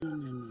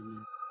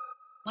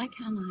Why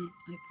can't I open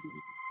it?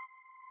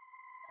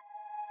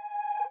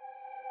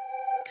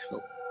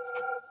 Cool.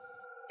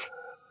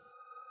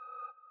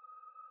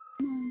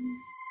 Come on.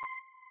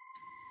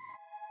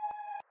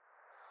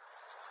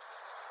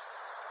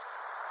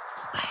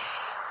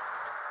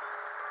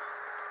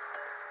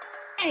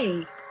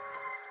 Hey,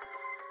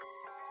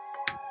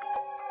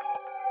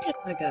 where did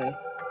I go?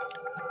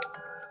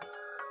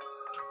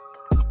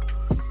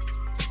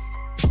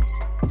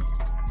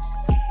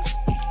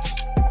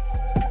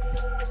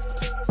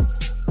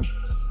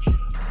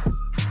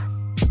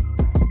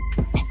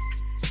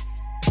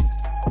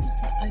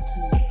 Open.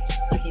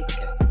 Oh, here we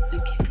go.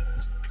 Okay.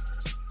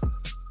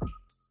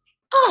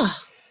 Oh,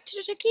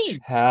 did it again.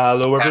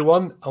 Hello,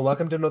 everyone, and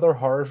welcome to another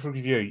horror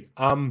review.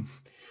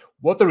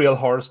 What the real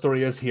horror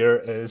story is here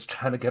is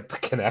trying to get the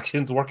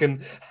connections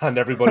working and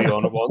everybody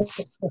on at once.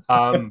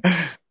 We're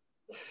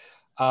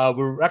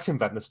actually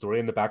inventing a story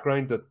in the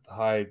background that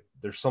how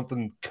there's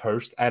something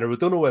cursed. Either we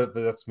don't know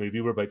whether that's movie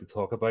we're about to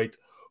talk about,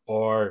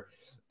 or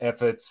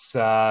if it's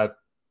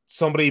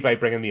somebody by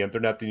bringing the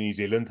internet to New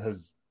Zealand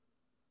has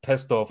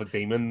pissed off a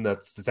demon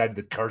that's decided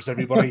to curse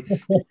everybody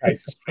who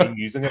tries to stream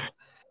using it.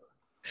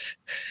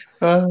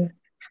 Uh,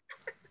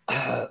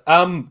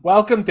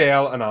 Welcome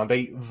Dale and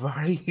Andy.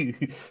 Very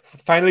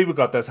finally we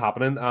got this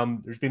happening.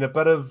 There's been a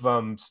bit of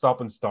stop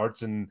and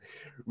starts and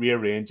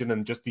rearranging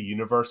and just the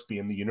universe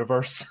being the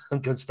universe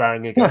and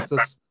conspiring against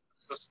us.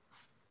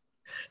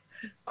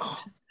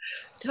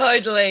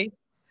 Totally.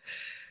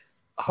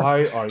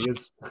 How are you?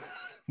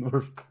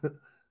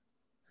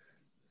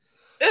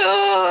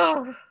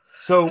 Oh,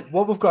 So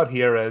what we've got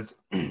here is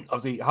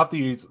obviously you have to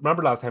use.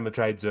 Remember last time I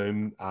tried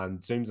Zoom,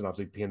 and Zoom's an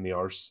absolute pain in the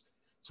arse.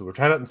 So we're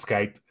trying it in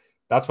Skype.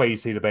 That's why you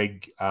see the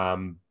big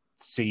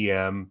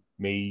CM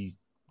me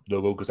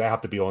logo, because I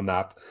have to be on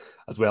that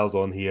as well as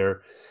on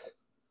here.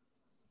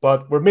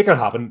 But we're making it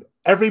happen.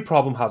 Every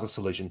problem has a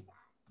solution.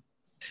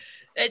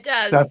 it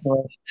does.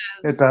 definitely.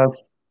 It does.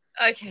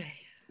 Okay.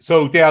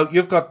 So Dale,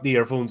 you've got the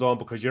earphones on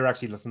because you're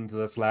actually listening to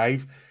this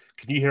live.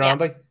 Can you hear Yeah.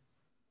 Andy?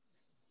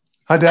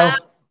 Hi, Dale.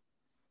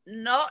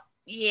 Not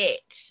yet.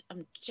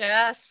 I'm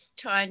just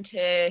trying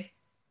to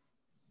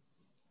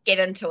get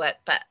into it,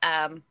 but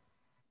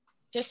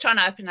just trying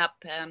to open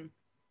up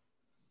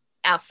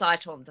our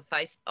site on the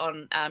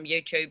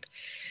YouTube.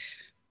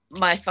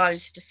 My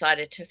phone's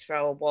decided to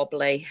throw a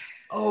wobbly.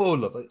 Oh,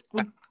 lovely.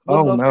 We'd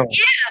Oh, love no.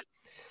 to.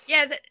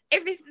 Yeah,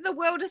 the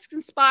world is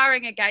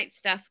conspiring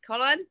against us,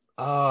 Colin.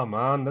 Oh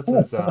man, this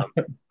is All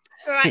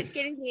right, it's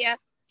getting here.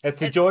 it's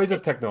the joys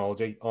of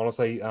technology.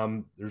 Honestly,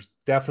 there's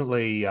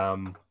definitely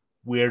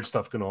weird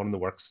stuff going on in the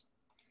works.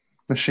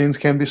 Machines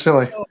can be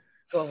silly.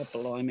 God,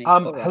 blimey.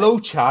 All right. Hello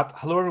chat.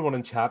 Hello everyone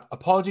in chat.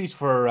 Apologies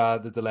for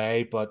the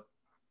delay, but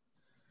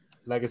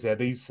like I said,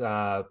 these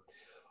when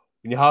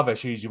you have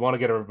issues, you want to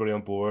get everybody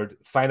on board,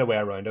 find a way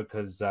around it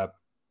because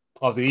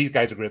obviously these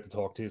guys are great to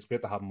talk to. It's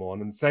great to have them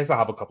on, and it's nice to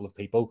have a couple of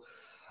people.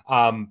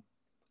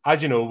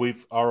 As you know,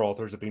 our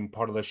authors have been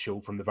part of this show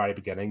from the very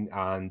beginning,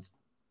 and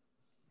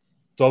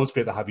it's always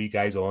great to have you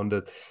guys on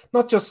to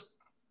not just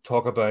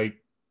talk about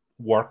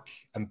work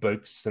and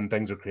books and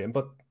things we're creating,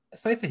 but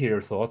it's nice to hear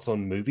your thoughts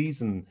on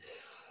movies and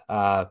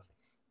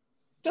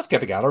just get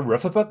together,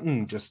 riff a bit,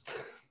 and just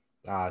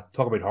talk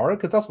about horror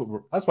because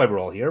that's why we're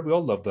all here. We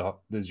all love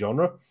the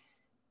genre.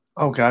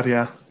 Oh, God,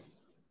 yeah.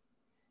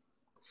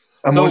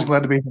 I'm always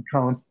glad to be here,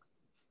 Colin.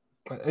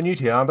 And you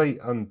too, Andy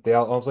and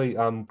Dale. Obviously,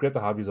 great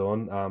to have you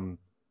on.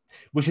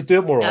 We should do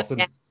it more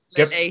often.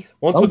 Absolutely.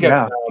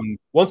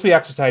 Once we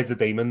exercise the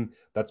demon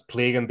that's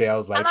plaguing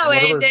Dale's life. Hello,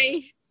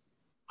 Andy.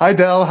 Hi,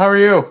 Dale. How are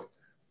you?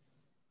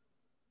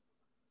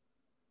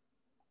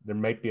 There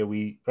might be a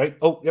wee right.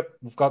 Oh, yep.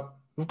 We've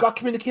got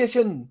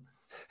communication.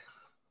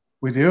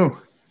 We do.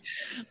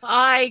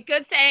 Hi,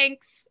 good,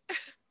 thanks.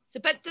 It's a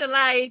bit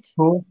delayed.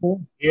 Cool.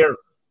 Here,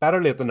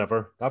 better late than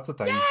never. That's the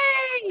thing.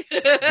 Yay!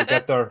 We'll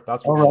get there.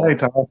 That's what All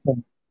right.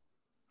 Awesome.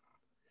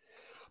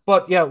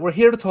 But yeah, we're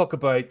here to talk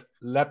about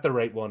Let the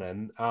Right One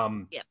In.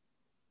 Yep.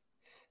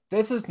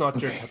 This is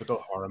not your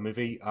typical horror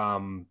movie.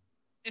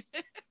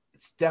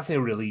 It's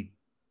definitely a really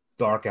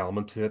dark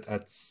element to it.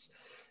 It's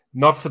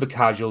not for the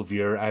casual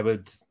viewer. I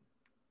would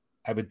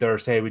dare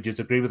say, would you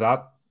agree with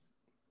that?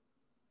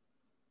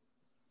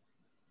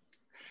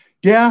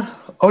 Yeah.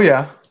 Oh,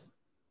 yeah.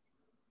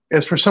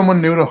 It's for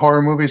someone new to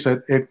horror movies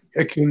that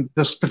it can.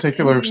 This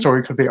particular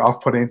story could be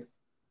off-putting.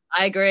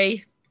 I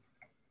agree.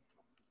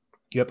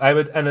 Yep, I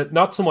would, and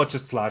not so much a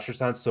slasher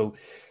sense. So,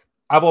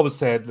 I've always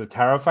said the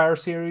Terrifier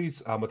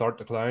series with Art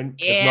the Clown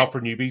is not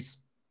for newbies.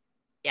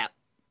 Yeah,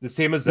 the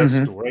same as this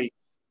story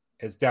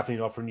is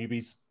definitely not for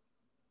newbies.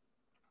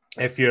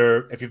 If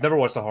you've never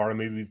watched a horror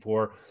movie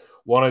before,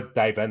 want to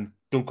dive in,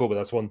 don't go with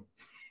this one.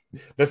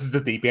 This is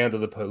the deep end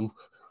of the pool.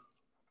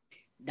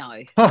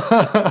 No.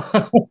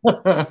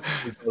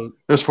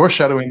 There's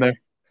foreshadowing there.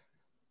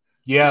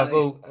 Yeah,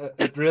 well,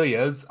 it really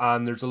is.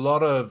 And there's a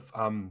lot of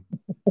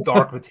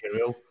dark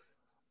material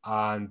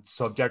and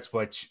subjects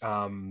which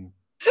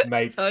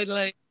might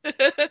totally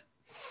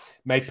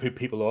might put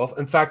people off.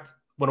 In fact,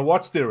 when I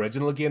watched the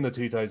original again, the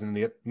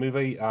 2008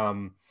 movie,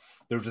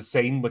 there's a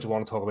scene which I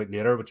want to talk about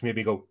later, which made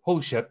me go,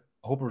 holy shit,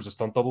 I hope it was a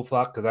stunt double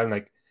for that, because I'm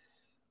like,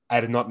 I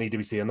did not need to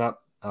be seeing that,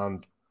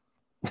 and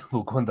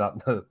we'll go into that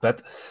in a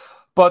bit.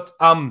 But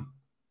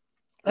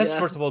let's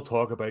first of all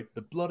talk about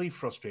the bloody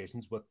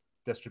frustrations with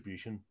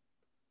distribution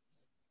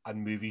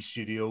and movie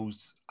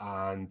studios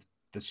and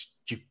the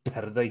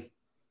stupidity.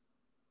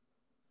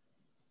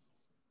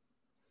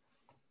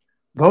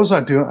 Those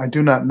I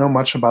do not know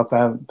much about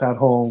that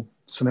whole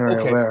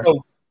scenario there.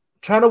 So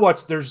trying to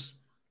watch, there's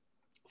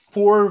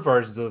 4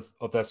 versions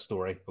of this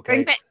story.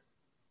 Okay,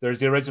 there's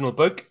the original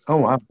book. Oh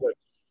wow! Which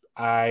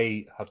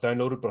I have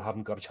downloaded but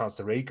haven't got a chance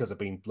to read because I've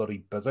been bloody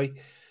busy.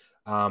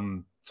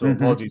 So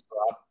apologies for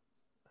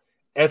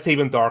that. It's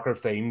even darker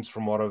themes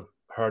from what I've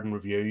heard in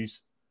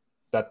reviews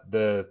that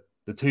the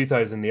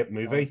 2008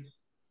 movie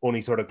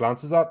only sort of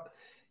glances at.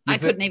 I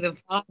couldn't even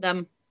find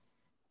them.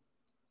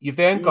 You've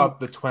then got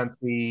the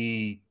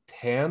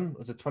 2010,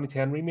 was it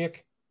 2010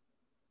 remake?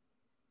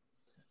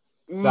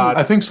 That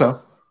I think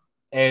so.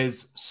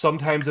 Is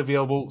sometimes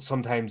available,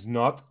 sometimes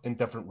not in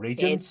different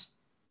regions.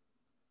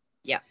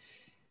 Yeah.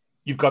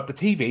 You've got the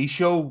TV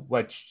show,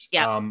 which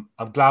I'm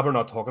glad we're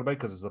not talking about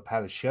because it's a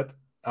pile of shit.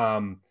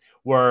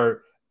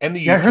 Where in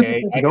the UK,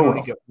 I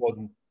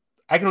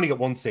can only get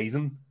one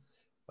season.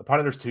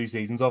 Apparently, there's 2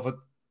 seasons of it.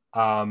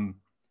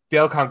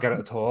 Dale can't get it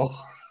at all.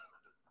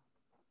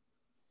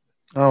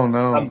 Oh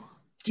no! Were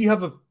you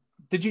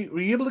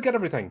able to get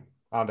everything,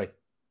 Andy?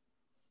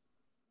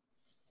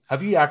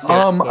 Have you access?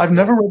 I've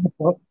never read the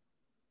book.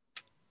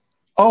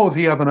 Oh,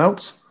 the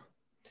notes?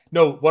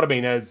 No, what I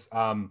mean is,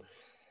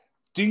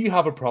 do you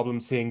have a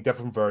problem seeing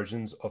different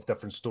versions of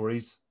different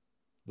stories?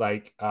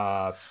 Like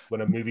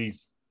when a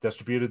movie's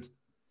distributed,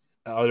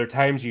 are there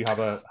times you have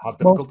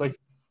difficulty?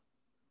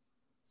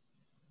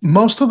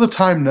 Most of the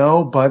time,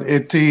 no. But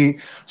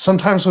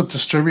sometimes with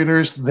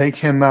distributors, they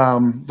can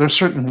there's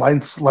certain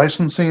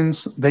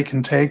licensings they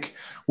can take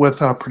with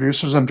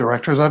producers and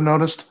directors. I've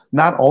noticed,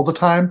 not all the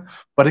time,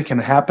 but it can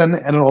happen,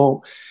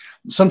 and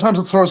sometimes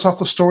it throws off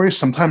the story.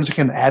 Sometimes it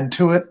can add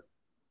to it.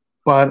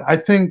 But I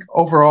think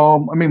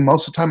overall,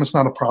 most of the time it's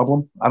not a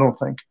problem. I don't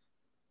think.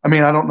 I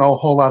don't know a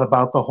whole lot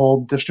about the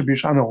whole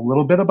distribution. I know a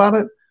little bit about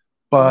it,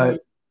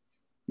 but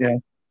yeah.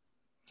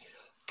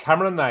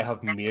 Cameron and I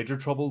have major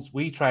troubles.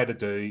 We try to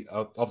do,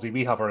 obviously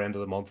we have our end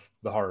of the month,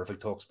 the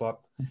Horrific Talk Spot,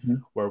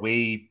 where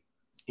we're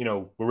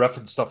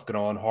riffing stuff going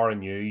on, horror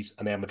news,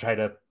 and then we try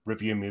to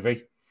review a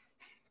movie.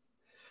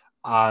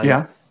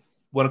 And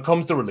when it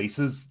comes to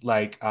releases,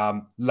 like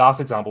last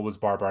example was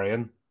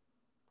Barbarian.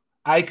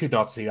 I could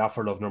not see that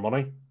for love nor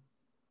money.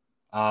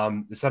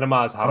 The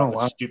cinema has had it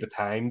with stupid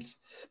times.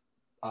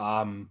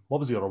 What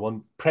was the other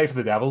one? Pray for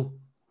the Devil.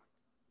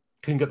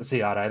 Couldn't get to see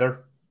that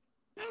either.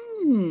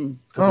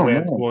 Because the way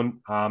it's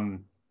going.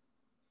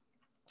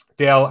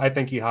 Dale, I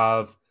think you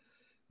have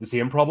the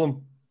same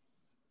problem.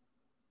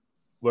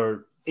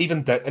 Where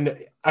even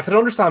and I could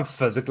understand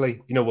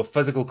physically, with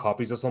physical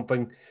copies of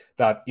something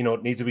that,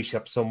 it needs to be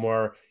shipped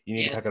somewhere, you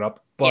need to pick it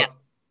up. But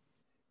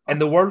in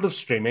the world of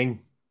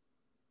streaming,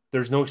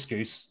 there's no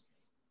excuse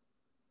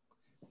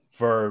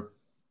for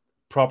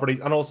properties.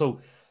 And also,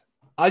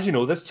 as you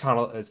know, this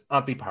channel is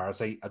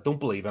anti-piracy. I don't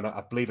believe in it.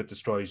 I believe it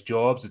destroys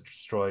jobs, it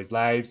destroys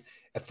lives,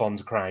 it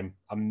funds crime.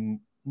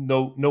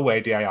 No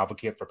way do I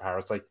advocate for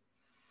piracy.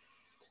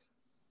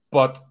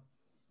 But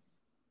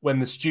when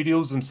the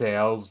studios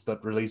themselves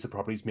that release the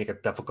properties make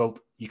it difficult,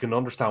 you can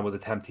understand what the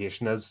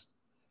temptation is.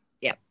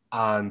 Yeah.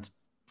 And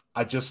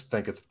I just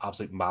think it's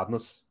absolute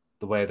madness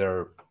the way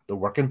they're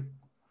working.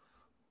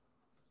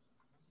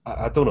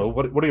 I don't know.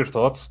 What are your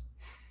thoughts?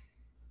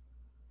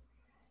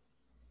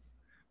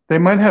 They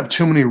might have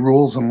too many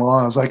rules and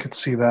laws. I could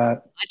see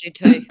that. I do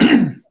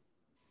too.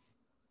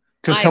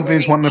 Because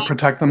companies wanting to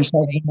protect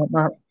themselves and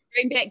whatnot.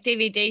 Bring back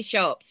DVD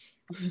shops.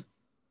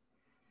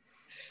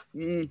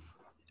 It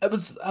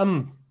was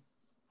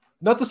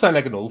not to sound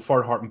like an old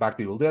fart harking back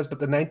to the old days, but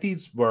the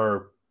 90s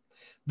were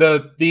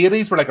the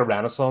 80s were like a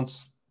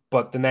renaissance,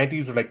 but the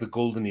 90s were like the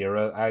golden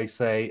era, I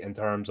say, in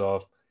terms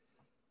of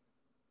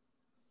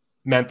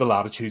mental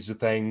attitudes of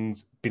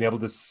things, being able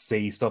to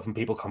see stuff and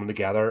people coming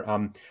together.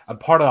 And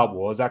part of that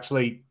was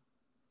actually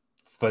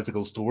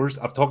physical stores.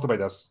 I've talked about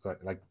this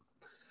like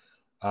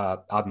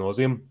ad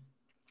nauseum.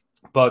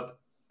 But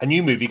a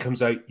new movie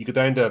comes out, you go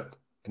down to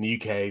in the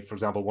UK, for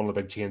example, one of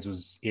the big chains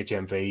was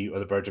HMV or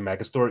the Virgin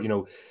Megastore.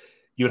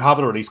 You would have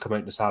a release come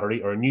out on a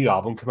Saturday or a new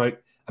album come out,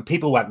 and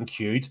people went and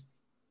queued.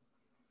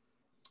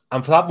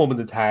 And for that moment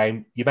in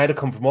time, you might have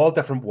come from all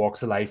different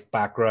walks of life,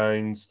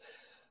 backgrounds,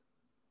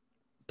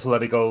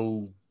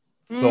 political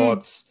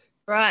thoughts.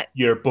 Right.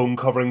 Your bone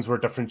coverings were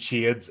different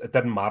shades. It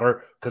didn't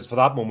matter because for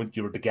that moment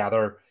you were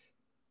together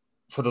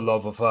for the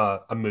love of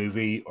a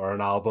movie or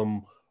an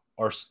album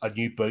or a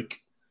new book.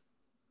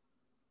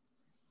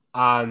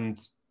 And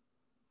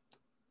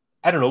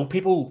I don't know,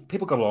 people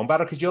got along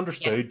better because you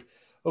understood,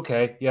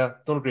 okay,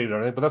 don't agree with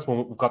anything, but this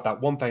moment we've got that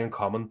one thing in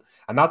common.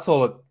 And that's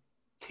all it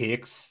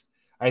takes,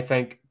 I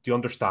think, to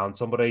understand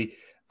somebody,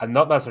 and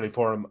not necessarily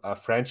form a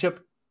friendship,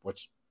 but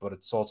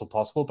it's also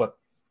possible, but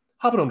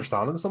have an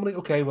understanding of somebody.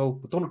 Okay, well,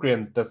 we don't agree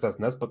on this,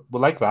 and this, but we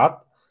like that.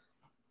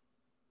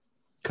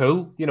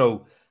 Cool,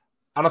 And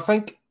I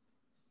think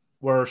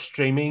where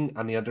streaming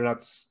and the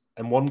internet's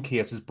in one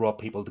case has brought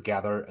people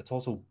together, it's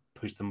also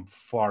pushed them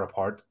far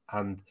apart.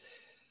 And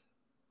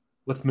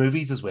with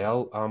movies as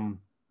well,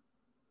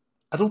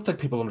 I don't think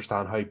people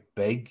understand how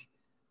big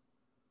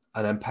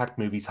an impact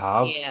movies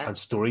have and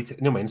story.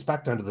 It's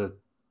back down to the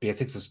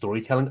basics of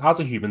storytelling. As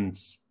a human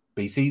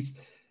species,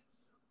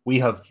 we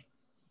have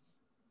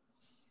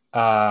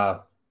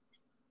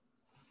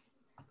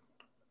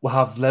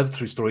lived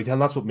through storytelling.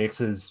 That's what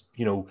makes us,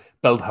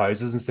 build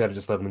houses instead of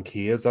just living in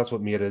caves. That's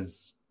what made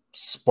us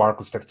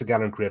sparkle sticks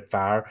together and create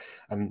fire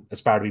and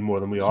aspire to be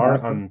more than we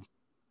are. And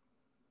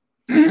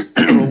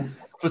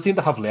we seem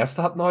to have less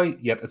of that now,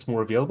 yet it's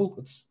more available.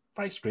 It's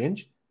very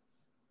strange.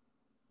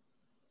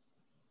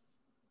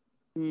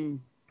 I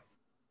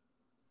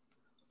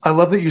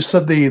love that you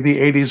said the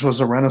 80s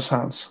was a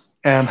renaissance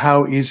and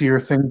how easier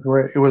things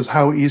were. It was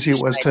how easy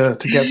it was to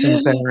get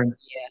things there, and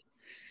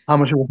how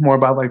much it was more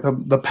about like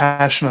the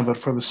passion of it,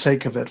 for the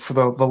sake of it, for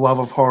the love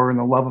of horror and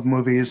the love of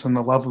movies and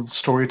the love of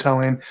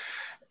storytelling.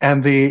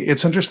 And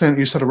it's interesting that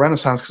you said a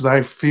renaissance, because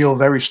I feel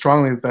very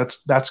strongly that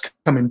that's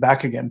coming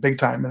back again big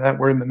time, and that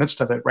we're in the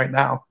midst of it right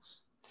now.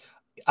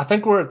 I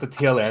think we're at the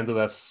tail end of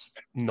this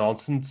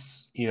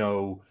nonsense,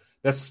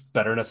 this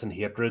bitterness and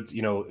hatred.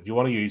 If you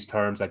want to use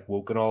terms like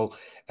woke and all,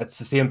 it's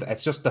the same.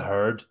 It's just the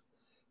herd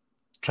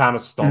trying to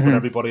stomp on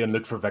everybody and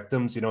look for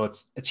victims.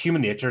 It's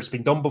human nature. It's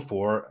been done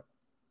before.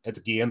 It's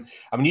a game.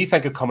 I mean, you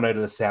think of coming out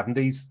of the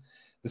 70s,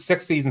 the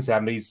 60s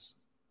and 70s,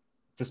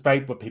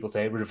 despite what people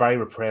say, were very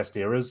repressed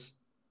eras.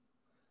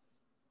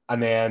 And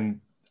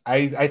then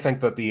I think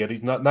that the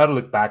 80s, now to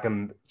look back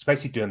and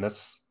especially doing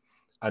this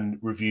and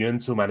reviewing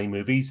so many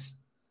movies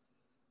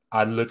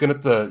and looking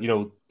at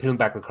the, peeling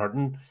back the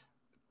curtain,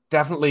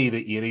 definitely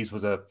the 80s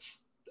was an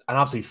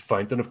absolute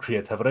fountain of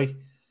creativity.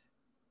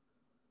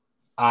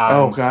 And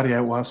oh, God, yeah,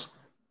 it was.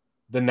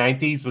 The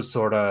 90s was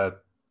sort of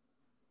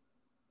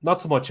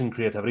not so much in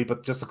creativity,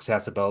 but just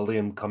accessibility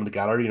and coming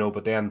together,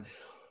 But then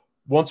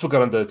once we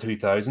got into the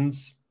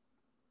 2000s,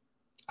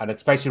 and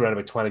especially around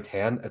about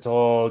 2010, it's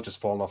all just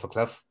fallen off a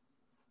cliff.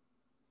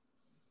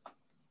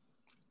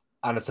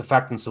 And it's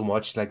affecting so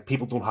much. Like,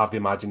 people don't have the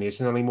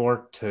imagination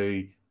anymore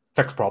to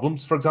fix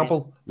problems, for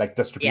example, like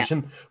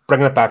distribution.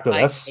 Bringing it back to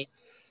this.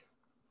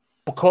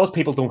 Because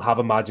people don't have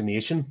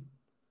imagination,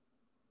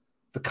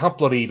 they can't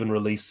bloody even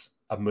release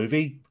a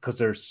movie because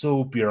they're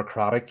so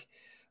bureaucratic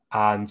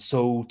and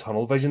so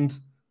tunnel visioned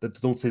that they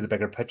don't see the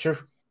bigger picture.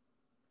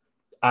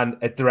 And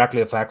it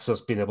directly affects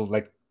us being able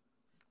to,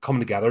 come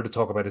together to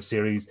talk about a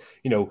series,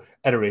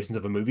 iterations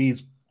of a movie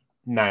is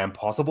nigh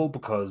impossible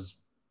because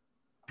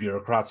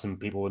bureaucrats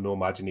and people with no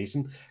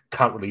imagination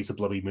can't release a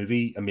bloody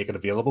movie and make it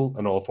available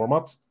in all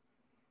formats.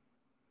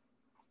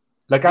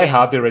 I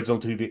had the original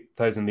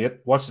 2008,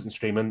 watched it in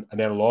streaming, and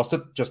then I lost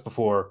it just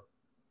before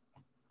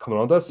coming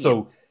on this.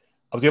 So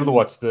I was able to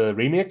watch the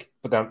remake,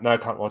 but then now I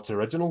can't watch the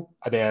original.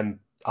 And then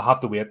I have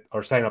to wait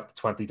or sign up to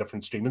 20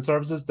 different streaming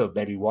services to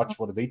maybe watch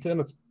what they do,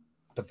 and it's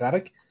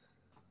pathetic.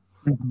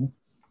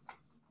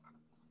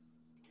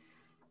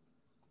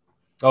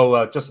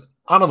 Oh, just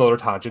on another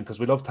tangent, because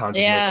we love tangents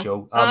in this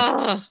show.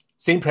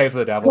 Seen Pray for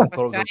the Devil,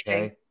 thought it was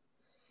okay.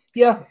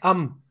 Yeah,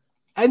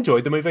 I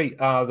enjoyed the movie.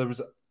 I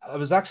was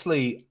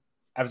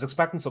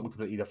expecting something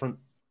completely different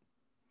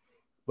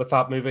with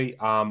that movie.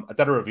 I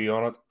did a review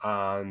on it,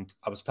 and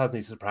I was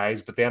pleasantly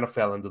surprised, but then I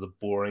fell into the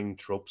boring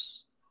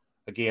tropes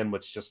again,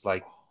 which just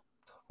what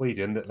are you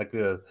doing?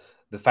 The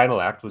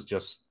final act was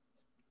just,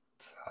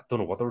 I don't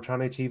know what they were trying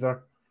to achieve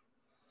there.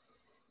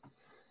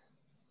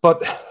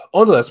 But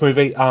on to this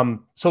movie.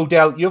 So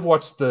Del, you've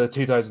watched the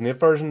 2008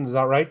 version, is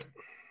that right?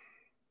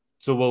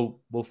 So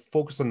we'll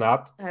focus on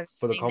that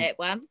for the that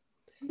one.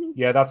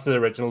 Yeah, that's the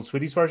original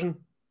Swedish version.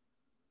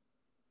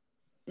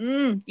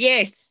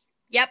 Yes.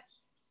 Yep.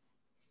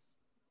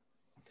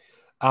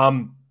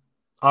 Andy,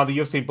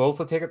 you've seen both,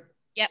 I take it?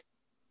 Yep.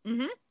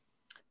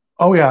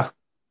 Oh yeah.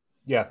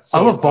 Yeah. So,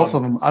 I love both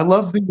of them. I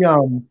love the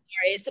Sorry,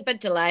 it's a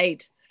bit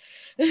delayed.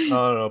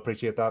 No,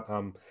 appreciate that.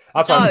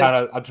 That's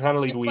why I'm trying to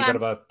leave a wee bit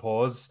of a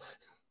pause.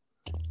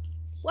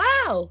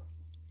 Wow.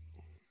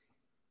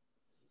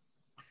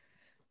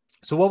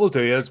 So what we'll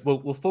do is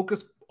we'll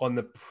focus on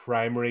the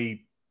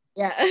primary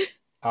the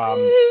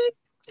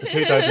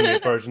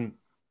 2008 version,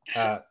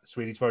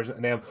 Swedish version,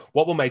 and then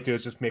what we might do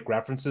is just make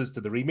references to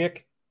the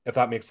remake, if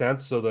that makes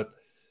sense, so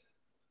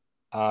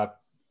that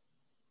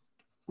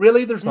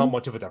really there's not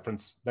much of a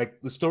difference.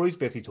 The story's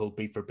basically told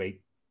beat for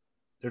beat.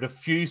 There are a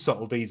few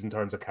subtleties in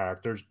terms of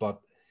characters,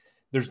 but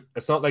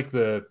it's not like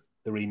the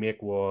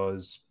remake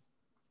was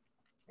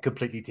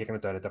completely taking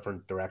it down a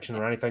different direction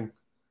or anything.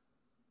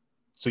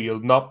 So you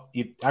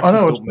actually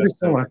don't miss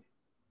it.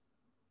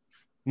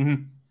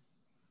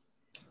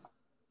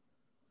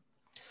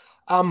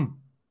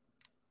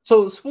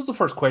 So I suppose the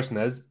first question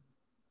is,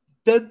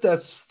 did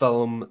this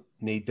film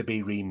need to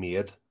be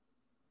remade?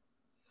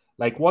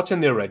 Watching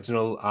the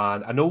original,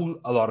 and I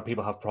know a lot of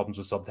people have problems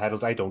with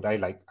subtitles. I don't. I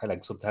like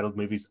subtitled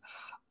movies.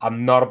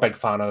 I'm not a big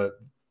fan of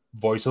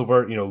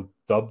voiceover,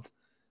 dubbed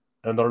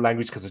in another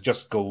language because it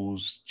just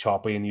goes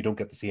choppy and you don't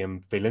get the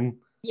same feeling.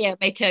 Yeah,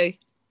 me too.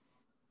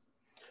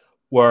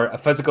 Where a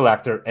physical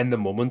actor in the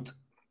moment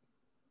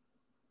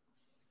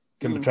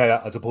can portray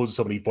that as opposed to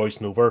somebody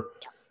voicing over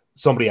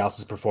somebody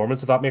else's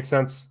performance, if that makes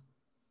sense.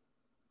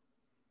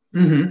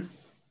 Mm-hmm.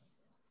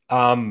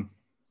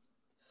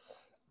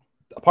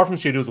 Apart from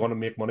studios want to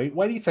make money,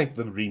 why do you think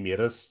they remade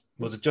this?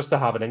 Was it just to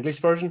have an English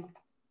version?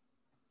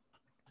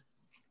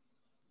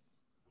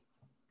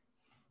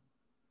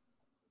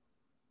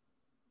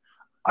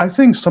 I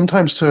think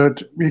sometimes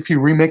if you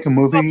remake a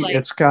movie, Probably.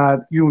 it's got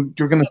you're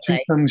going to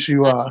see things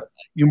you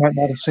might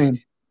not have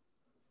seen.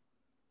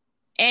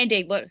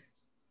 Andy, what?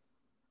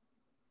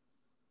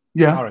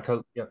 Yeah. All right,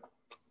 cool. Yeah.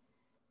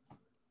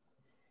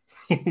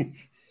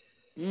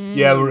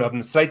 Yeah, we're having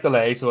a slight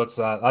delay, so it's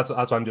that's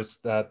why I'm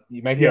just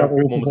you might hear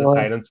moments of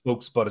silence,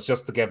 folks, but it's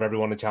just to give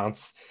everyone a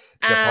chance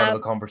to get part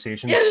of the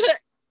conversation.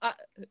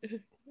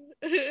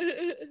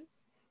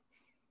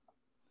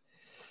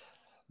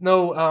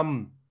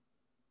 No,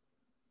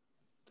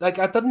 like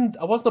I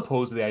wasn't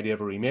opposed to the idea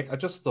of a remake. I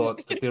just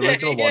thought that the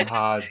original one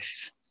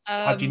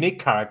had unique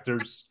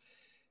characters.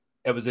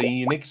 It was a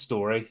unique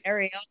story.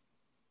 Ariel.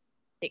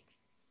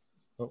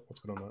 Oh,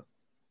 what's going on there?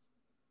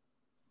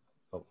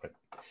 Oh, right.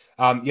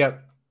 Yeah,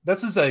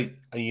 this is a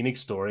unique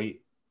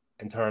story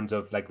in terms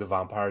of like the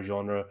vampire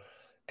genre.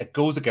 It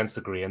goes against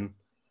the grain.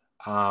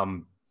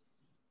 I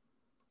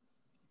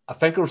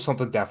think there was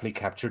something definitely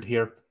captured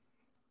here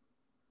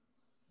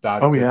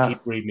that they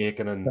keep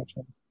remaking and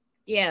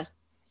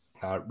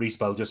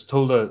Respell just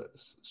told a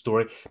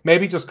story.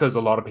 Maybe just because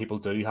a lot of people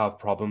do have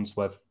problems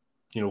with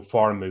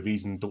foreign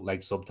movies and don't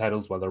like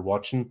subtitles while they're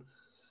watching.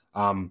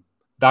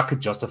 That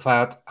could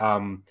justify it.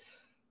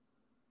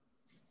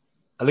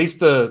 At least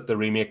the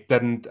remake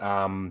didn't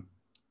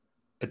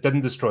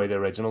destroy the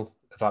original,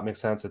 if that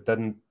makes sense. It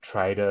didn't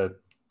try to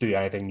do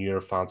anything new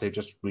or fancy. It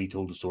just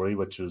retold the story,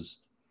 which was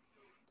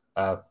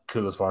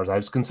cool as far as I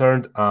was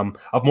concerned. I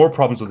have more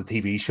problems with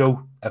the TV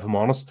show, if I'm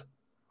honest.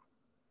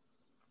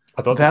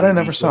 I thought that I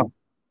never saw.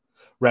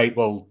 Right,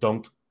 well,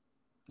 don't,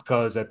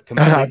 because it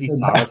completely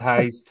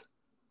sanitized.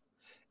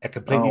 It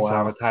completely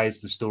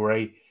sanitized the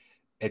story.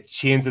 It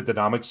changed the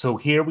dynamic. So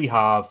here we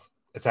have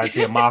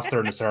essentially a master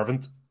and a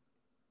servant.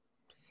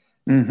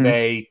 Mm-hmm.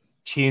 They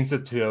changed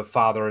it to a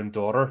father and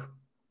daughter.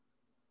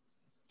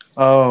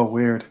 Oh,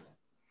 weird.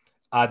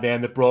 And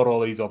then they brought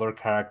all these other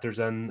characters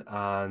in,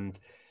 and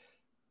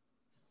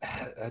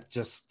it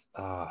just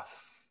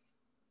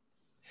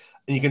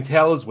and you can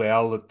tell as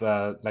well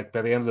that like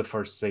by the end of the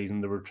first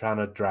season they were trying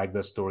to drag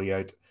this story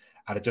out,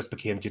 and it just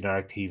became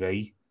generic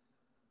TV.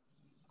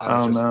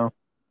 And no.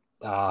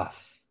 I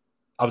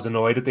was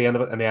annoyed at the end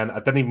of it, and then I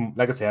didn't even,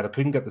 like I said, I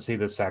couldn't get to see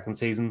the second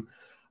season.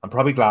 I'm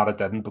probably glad I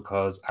didn't,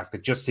 because I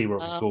could just see where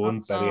it was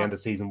going by the end of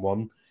season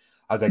 1.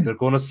 I was like, they're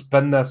going to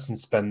spin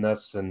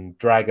this and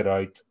drag it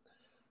out,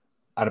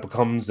 and it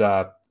becomes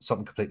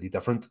something completely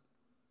different.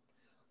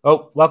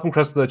 Oh, welcome,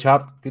 Chris, to the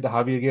chat. Good to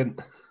have you again.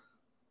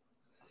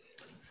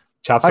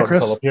 Chat's starting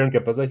to fill up here and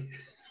get busy.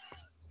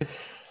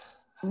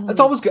 It's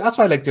always good. That's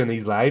why I like doing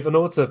these live. I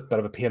know it's a bit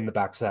of a pain in the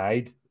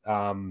backside,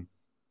 trying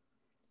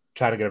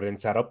to get everything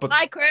set up. But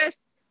hi, Chris.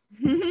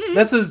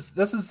 This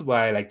is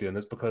why I like doing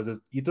this, because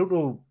you don't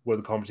know where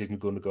the conversation is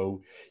going to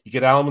go. You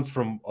get elements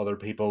from other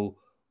people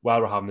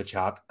while we're having the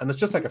chat, and it's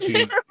just like a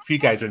few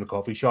guys are in the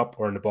coffee shop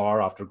or in the bar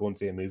after going to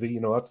see a movie.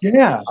 That's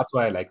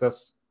why I like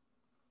this.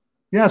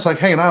 Yeah, it's like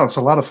hanging out. It's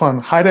a lot of fun.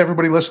 Hi to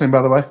everybody listening,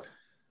 by the way.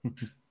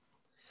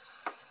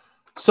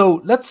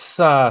 So let's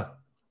talk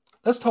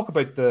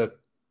about the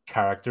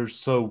characters.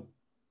 So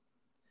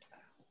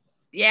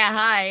yeah,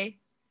 hi.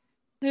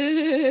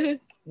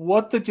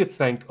 What did you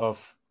think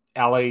of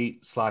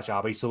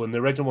Ellie/Abby? So in the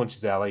original one,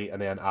 she's Ellie,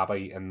 and then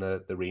Abby in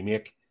the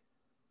remake.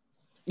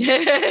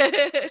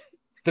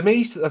 To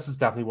me, this is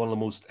definitely one of the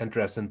most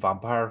interesting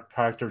vampire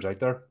characters out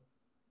there.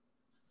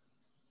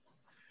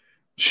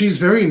 She's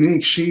very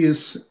unique. She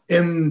is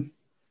in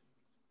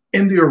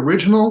the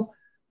original.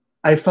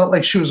 I felt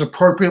like she was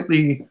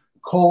appropriately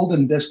cold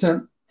and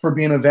distant for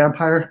being a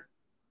vampire,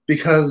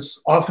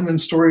 because often in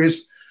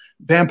stories,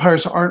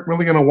 vampires aren't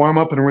really going to warm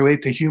up and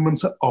relate to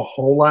humans a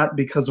whole lot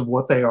because of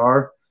what they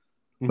are.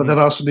 Mm-hmm. But that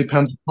also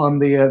depends upon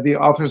the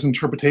author's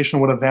interpretation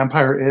of what a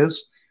vampire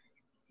is.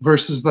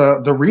 Versus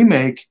the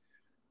remake,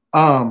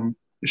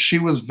 she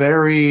was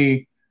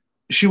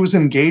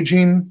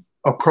engaging,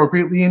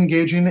 appropriately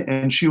engaging,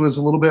 and she was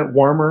a little bit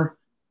warmer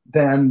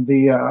than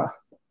the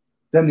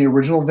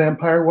original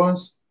vampire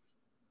was.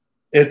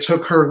 It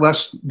took her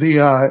less in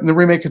the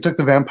remake. It took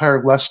the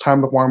vampire less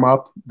time to warm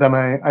up than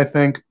I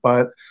think,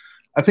 but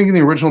I think in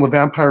the original the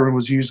vampire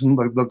was using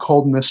the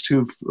coldness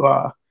to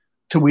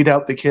weed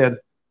out the kid,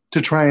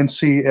 to try and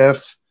see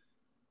if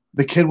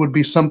the kid would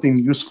be something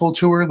useful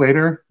to her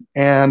later,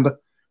 and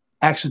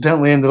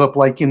accidentally ended up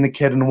liking the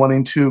kid and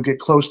wanting to get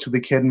close to the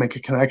kid and make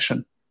a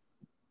connection.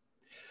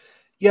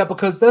 Yeah,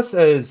 because this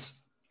is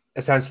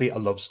essentially a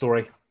love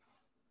story.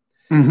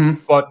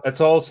 Mm-hmm. But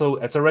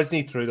it's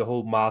originated through the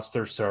whole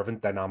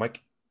master-servant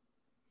dynamic.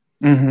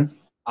 Mm-hmm.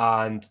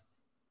 And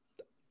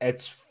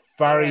it's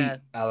very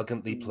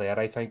elegantly played,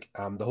 I think.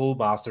 The whole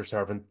master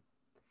servant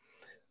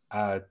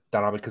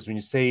dynamic, because when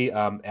you see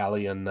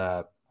Ellie and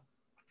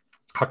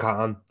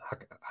Hakan,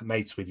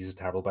 my Swedish is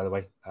terrible, by the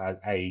way,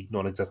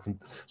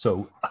 non-existent,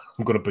 so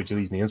I'm going to butcher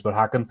these names, but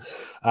Hakan,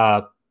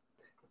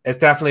 it's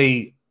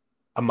definitely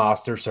a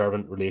master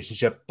servant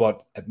relationship,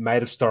 but it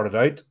might have started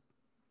out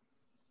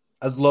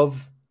as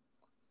love,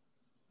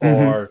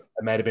 or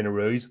it might have been a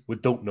ruse. We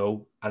don't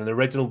know. And in the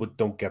original, we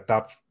don't get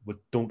that. We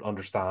don't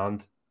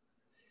understand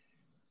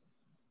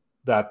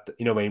that,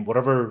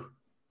 whatever,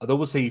 although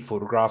we see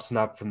photographs and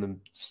that from the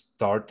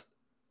start,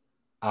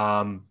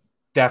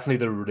 definitely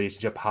the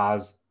relationship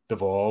has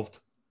devolved.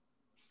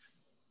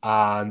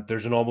 And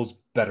there's an almost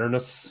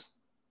bitterness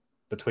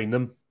between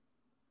them.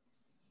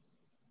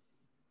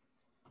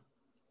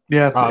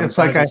 Yeah, it's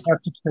like I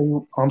have to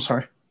say, I'm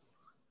sorry.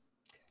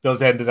 No, I was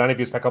saying, did any of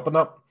you pick up on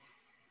that?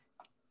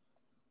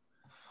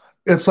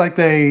 It's like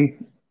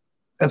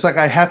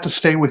I have to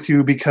stay with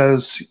you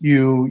because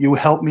you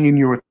helped me and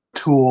you're a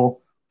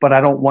tool, but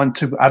I don't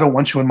want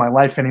you in my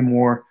life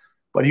anymore.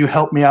 But you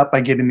helped me out by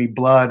getting me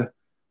blood.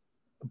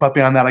 But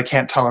beyond that, I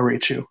can't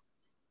tolerate you.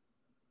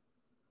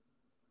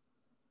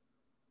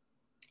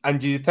 And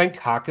do you think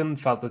Hakan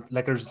felt that,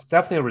 like, there's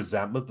definitely a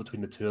resentment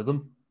between the two of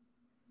them?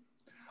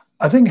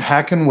 I think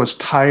Hakan was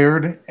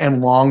tired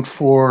and longed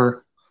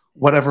for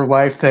whatever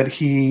life that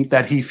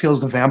he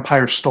feels the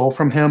vampire stole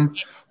from him.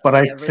 But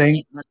I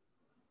think,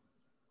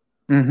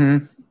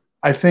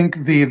 I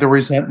think the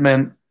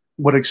resentment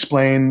would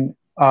explain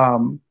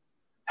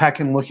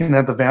Hakan looking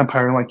at the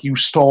vampire and like, you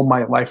stole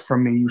my life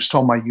from me, you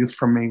stole my youth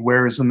from me.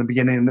 Whereas in the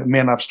beginning, it may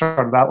not have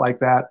started out like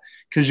that,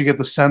 because you get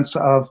the sense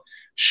of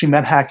she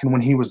met Hakan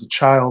when he was a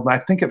child. And I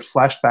think it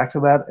flashed back to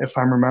that, if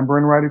I'm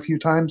remembering right, a few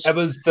times. It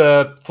was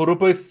the photo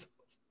booth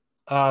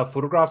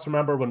photographs.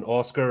 Remember when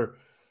Oscar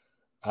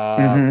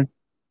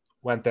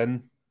went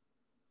in?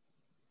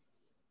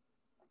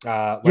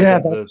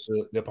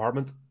 The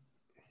apartment.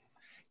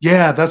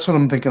 Yeah, that's what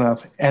I'm thinking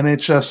of. And it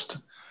just,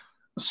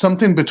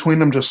 something between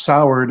them just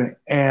soured,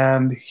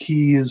 and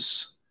he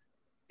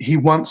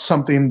wants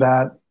something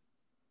that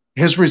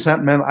his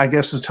resentment, I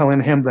guess, is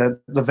telling him that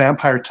the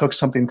vampire took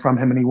something from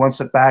him and he wants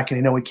it back,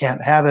 and he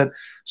can't have it.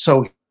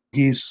 So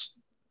he's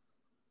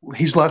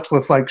left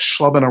with like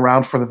schlubbing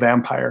around for the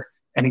vampire,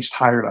 and he's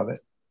tired of it.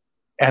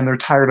 And they're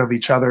tired of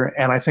each other.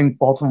 And I think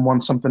both of them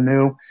want something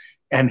new.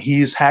 And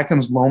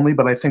Hakan's lonely,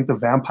 but I think the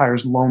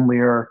vampire's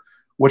lonelier,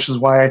 which is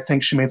why I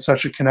think she made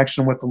such a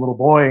connection with the little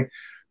boy,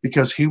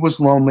 because he was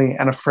lonely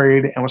and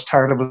afraid and was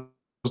tired of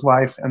his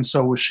life, and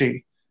so was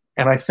she.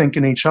 And I think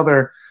in each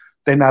other,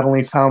 they not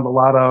only found a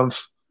lot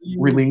of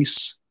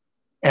release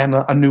and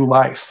a new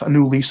life, a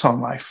new lease on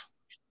life.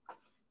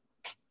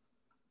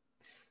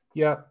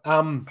 Yeah,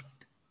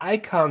 I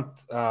can't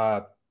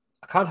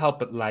help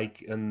but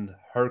like in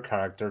her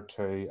character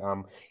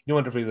to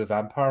Interview with the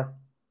Vampire.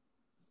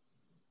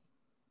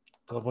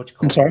 God, what you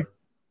call I'm sorry? her?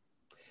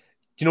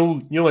 Do you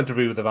know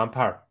Interview with the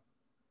Vampire?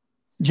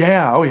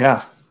 Yeah, oh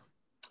yeah.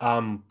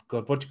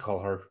 God, what you call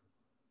her?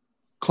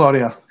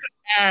 Claudia.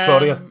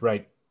 Claudia,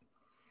 right.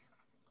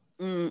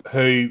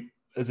 Who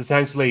is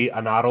essentially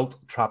an adult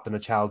trapped in a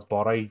child's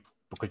body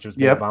because she was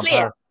a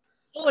vampire.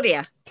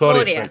 Claudia,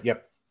 right,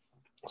 yep.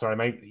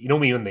 Sorry, you know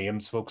me with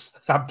names, folks.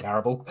 I'm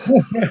terrible.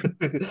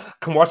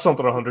 Can watch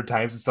something 100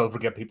 times and still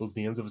forget people's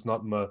names if it's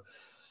not in my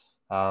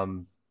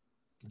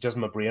just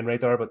my brain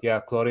right there. But yeah,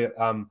 Claudia.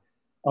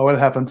 It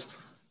happens.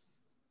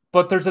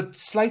 But there's a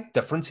slight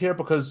difference here,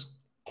 because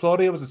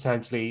Claudia was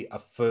essentially a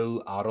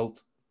full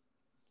adult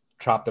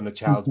trapped in a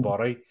child's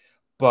body.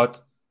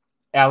 But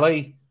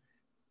Ellie,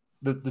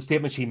 the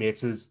statement she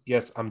makes is,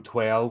 yes, I'm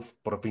 12,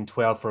 but I've been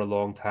 12 for a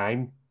long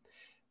time.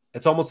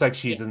 It's almost like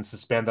she's in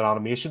suspended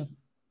animation,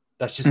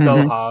 that she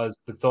still has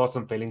the thoughts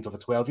and feelings of a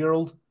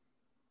 12-year-old,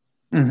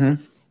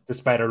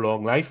 despite her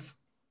long life.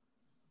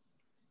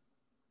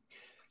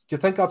 Do you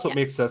think that's what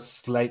makes this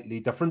slightly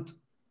different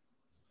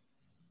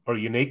or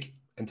unique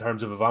in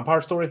terms of a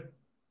vampire story?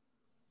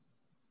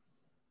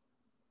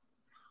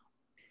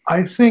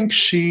 I think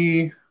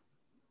she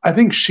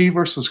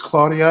versus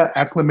Claudia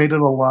acclimated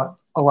a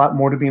lot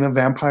more to being a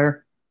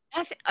vampire.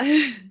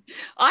 I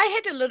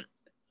had a little.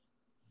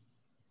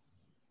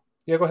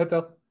 Yeah, go ahead,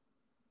 Del.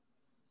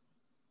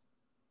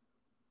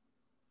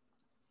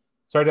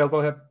 Sorry, Del, go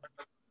ahead.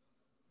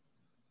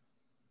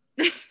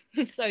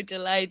 So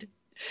delayed.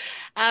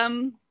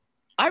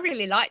 I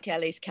really liked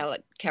Ellie's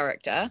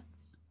character.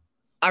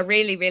 I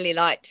really, really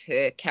liked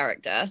her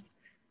character.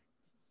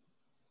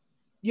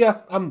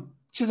 Yeah,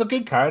 she's a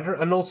good character,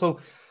 and also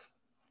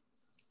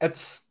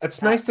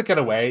it's nice to get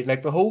away.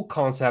 Like, the whole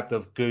concept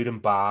of good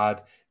and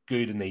bad,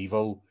 good and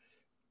evil,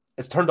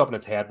 is turned up in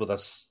its head with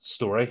this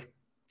story.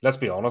 Let's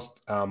be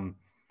honest.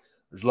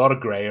 There's a lot of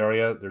grey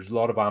area, there's a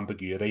lot of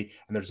ambiguity,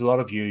 and there's a lot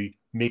of you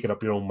making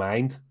up your own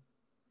mind,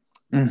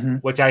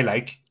 which I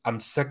like. I'm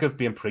sick of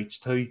being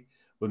preached to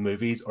with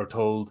movies or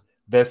told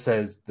this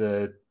is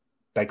the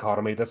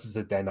dichotomy, this is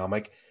the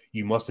dynamic,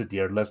 you must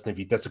adhere, listen, if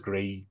you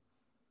disagree,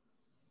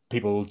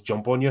 people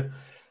jump on you.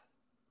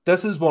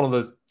 this is one of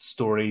the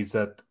stories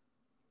that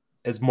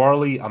is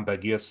morally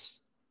ambiguous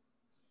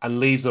and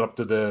leaves it up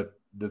to the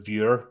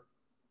viewer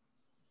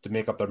to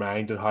make up their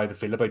mind and how they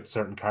feel about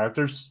certain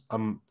characters.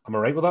 Am I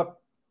right with that?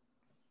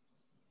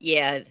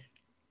 Yeah.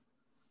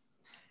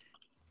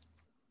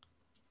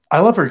 I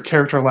love her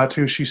character a lot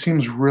too. She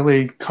seems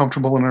really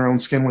comfortable in her own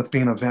skin with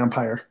being a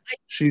vampire.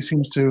 She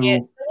seems Yeah. to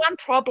The one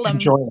problem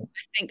enjoy it.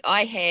 I think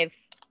I have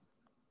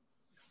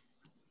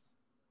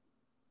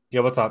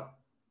Yeah, what's that?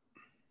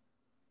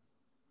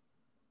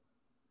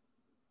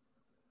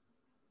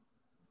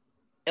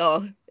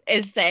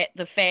 is that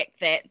the fact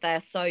that they're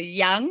so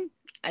young.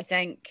 I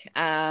think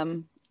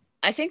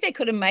they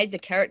could have made the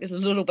characters a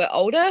little bit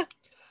older.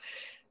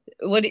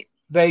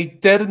 They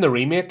did in the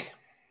remake,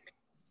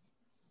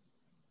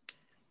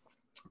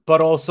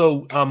 but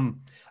also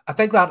I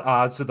think that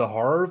adds to the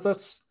horror of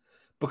this,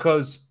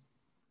 because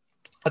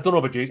I don't know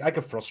about you, I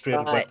get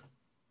frustrated Right. with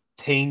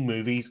teen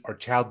movies or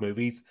child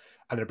movies,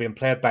 and they're being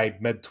played by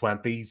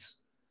mid-20s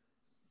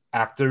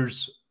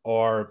actors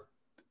or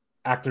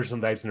actors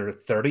sometimes in their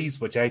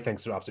 30s, which I think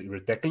is absolutely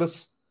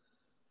ridiculous.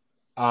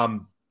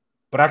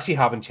 But actually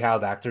having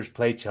child actors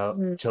play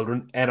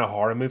children in a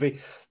horror movie,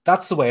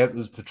 that's the way it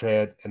was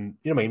portrayed. And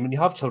you know what I mean? When you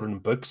have children in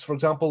books, for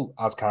example,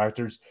 as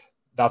characters,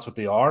 that's what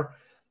they are.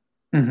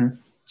 Mm-hmm.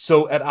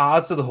 So it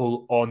adds to the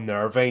whole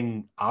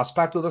unnerving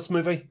aspect of this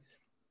movie.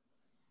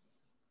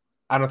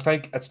 And I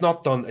think it's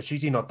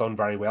usually not done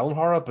very well in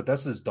horror, but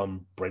this is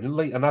done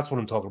brilliantly. And that's what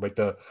I'm talking about,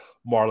 the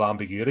moral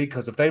ambiguity.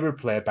 Because if they were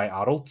played by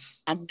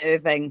adults,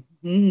 Unnerving.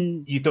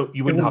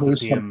 you wouldn't have the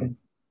same.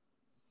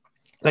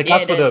 Like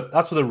Yeah,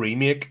 that's where the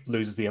remake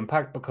loses the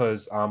impact,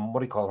 because what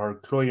do you call her?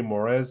 Chloe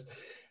Moretz,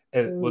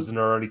 it was in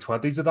her early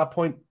 20s at that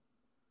point.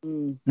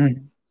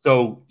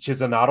 So she's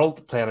an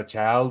adult playing a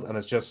child, and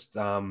it's just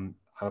and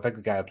I think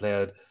the guy who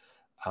played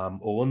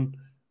Owen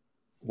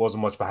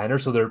wasn't much behind her.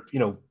 So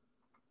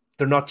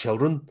they're not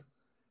children,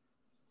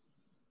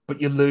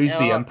 but you lose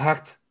the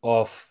impact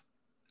of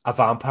a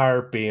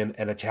vampire being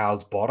in a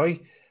child's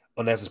body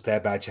unless it's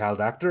played by a child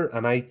actor.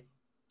 And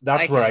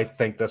that's where I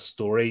think this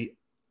story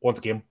once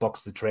again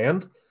bucks the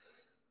trend.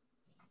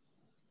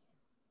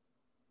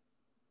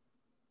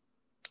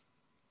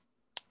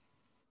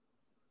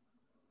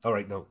 All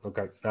right, no,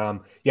 okay.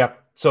 Yeah,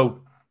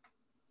 so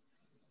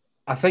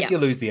I think you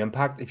lose the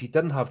impact if you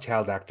didn't have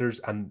child actors,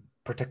 and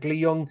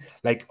particularly young,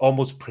 like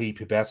almost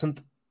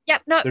prepubescent.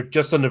 Yep, no. They're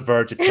just on the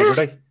verge of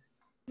puberty.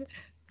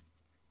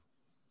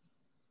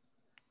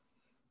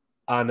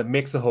 And it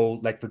makes the whole,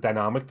 like the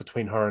dynamic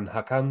between her and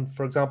Hakan,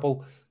 for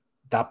example,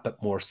 that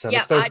bit more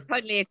sinister. Yeah, I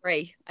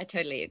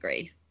totally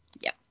agree.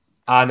 Yep.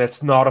 And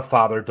it's not a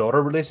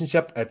father-daughter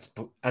relationship.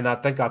 And I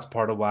think that's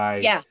part of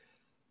why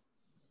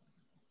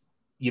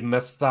you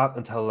miss that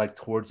until like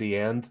towards the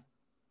end,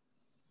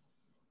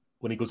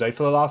 when he goes out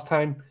for the last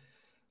time.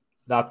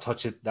 That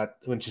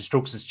when she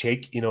strokes his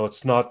cheek,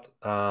 it's not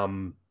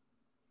a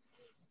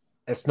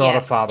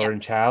father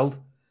and child.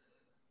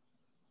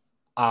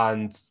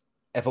 And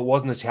if it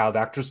wasn't a child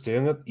actress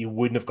doing it, you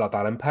wouldn't have got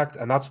that impact.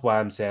 And that's why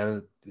I'm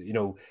saying,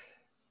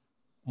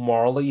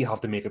 morally, you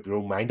have to make up your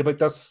own mind about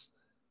this,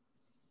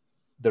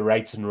 the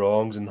rights and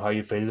wrongs and how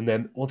you feel. And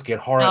then once again,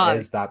 horror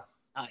is that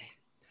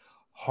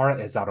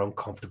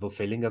uncomfortable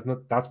feeling, isn't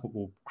it? That's what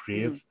we'll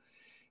crave.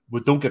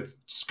 We don't get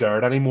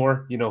scared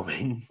anymore,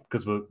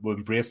 because we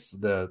embrace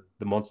the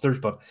monsters.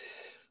 But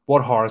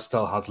what horror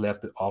still has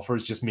left to offer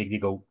is just making you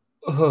go,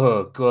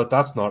 oh god,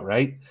 that's not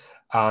right.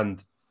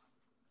 And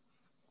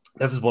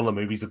this is one of the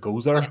movies that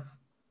goes there. Yeah.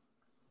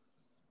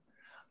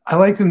 I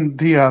like in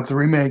the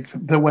remake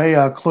the way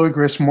Chloe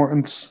Grace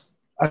Moretz.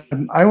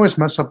 I always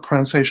mess up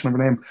pronunciation of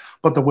her name,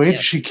 but the way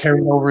she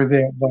carried over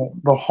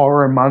the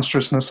horror and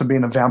monstrousness of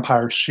being a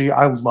vampire,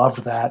 I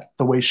loved that,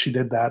 the way she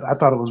did that. I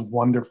thought it was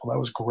wonderful. That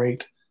was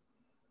great.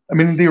 I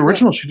mean, the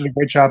original, she did a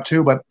great job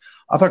too, but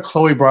I thought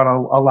Chloe brought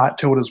a lot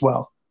to it as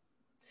well.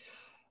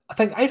 I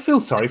think I feel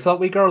sorry for that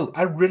wee girl.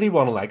 I really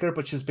want to like her,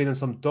 but she's been in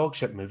some dog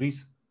shit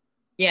movies.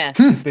 Yeah.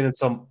 She's been in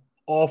some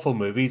awful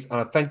movies,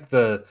 and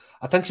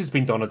I think she's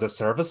been done a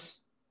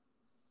disservice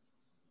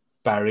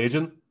by her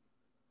agent.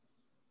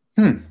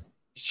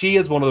 She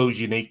is one of those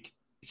unique.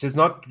 She's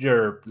not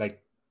your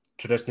like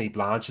traditionally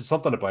blonde. She's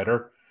something about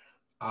her.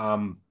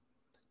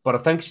 But I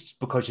think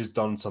because she's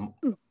done some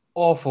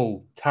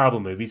awful, terrible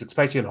movies,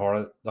 especially in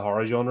the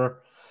horror genre,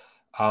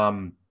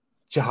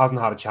 she hasn't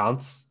had a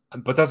chance.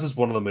 But this is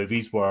one of the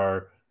movies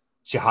where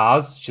she's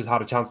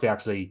had a chance to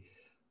actually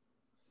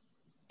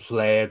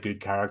play a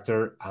good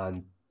character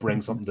and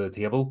bring something to the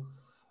table.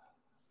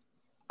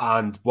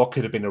 And what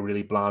could have been a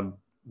really bland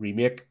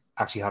remake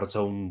actually had its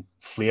own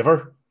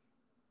flavor.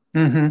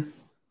 Mm-hmm.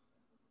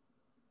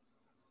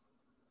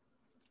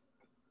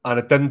 And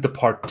it didn't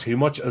depart too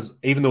much, as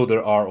even though they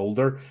are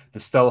older, they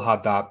still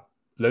had that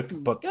look.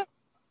 But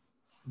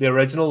the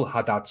original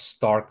had that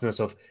starkness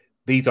of,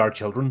 these are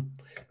children.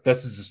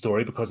 This is the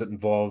story because it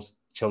involves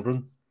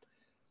children.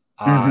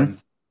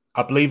 And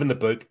I believe in the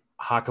book,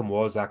 Hakim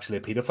was actually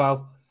a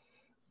pedophile.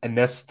 And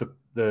this,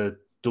 the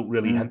don't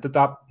really hint at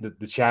that.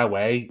 The shy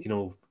away,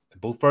 in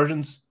both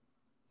versions.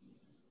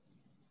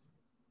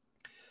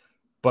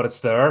 but it's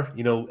there.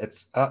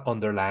 It's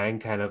underlying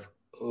kind of,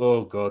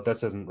 oh god,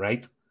 this isn't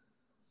right.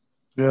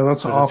 Yeah,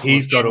 that's Because as awful.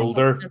 he's got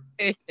older, The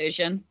first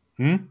version.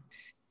 hmm?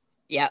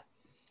 Yeah.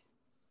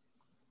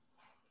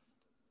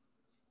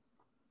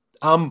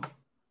 The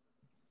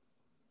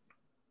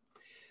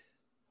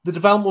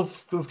development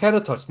we've kind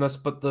of touched on this,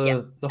 but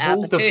the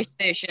whole The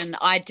first version,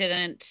 I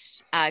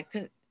didn't.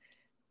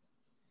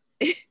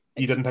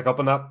 You didn't pick up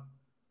on that?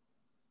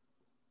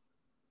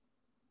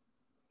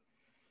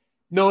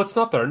 No, it's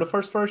not there in the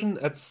first version.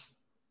 It's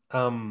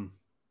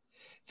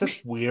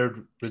this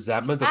weird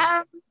resentment of.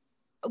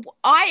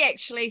 I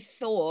actually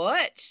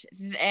thought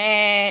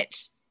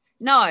that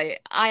no,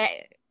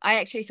 I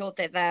actually thought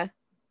that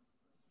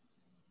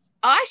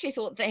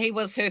he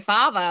was her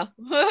father.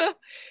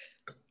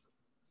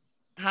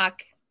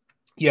 Huck.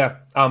 Yeah,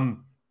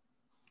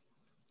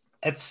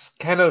 it's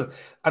kind of,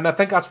 and I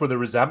think that's where the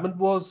resentment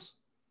was,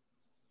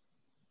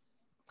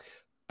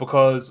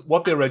 because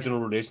what the original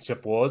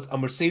relationship was,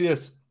 and we're seeing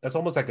this, it's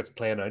almost like it's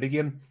playing out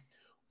again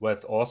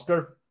with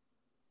Oscar.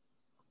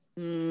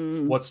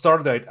 What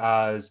started out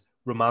as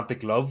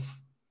romantic love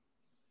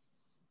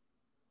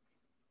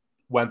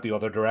went the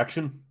other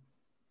direction.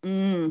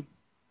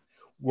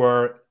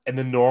 Where in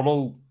the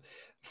normal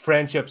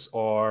friendships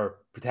or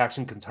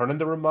protection can turn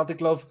into romantic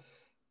love,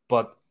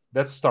 but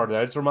this started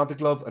out as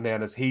romantic love, and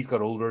then as he's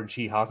got older and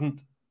she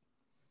hasn't,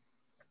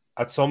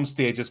 at some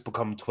stage it's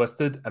become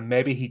twisted, and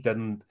maybe he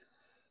didn't.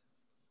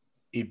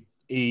 He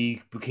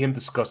became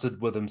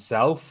disgusted with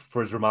himself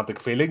for his romantic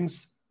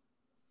feelings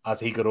as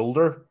he got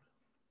older,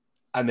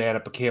 and then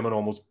it became an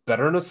almost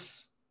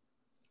bitterness,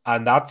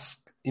 and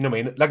that's, what I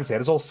mean, like I said,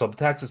 it's all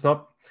subtext. It's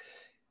not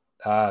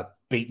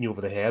beating you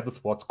over the head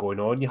with what's going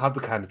on. You have to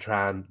kind of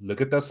try and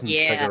look at this and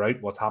figure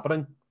out what's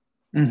happening.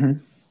 Mm-hmm.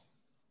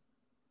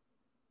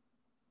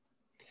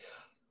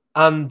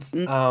 And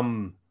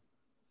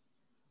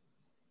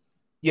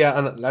yeah,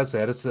 and like I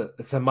said,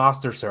 it's a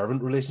master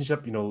servant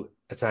relationship,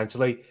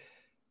 essentially.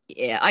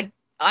 Yeah,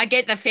 I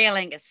get the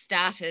feeling it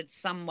started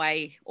some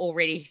way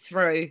already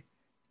through.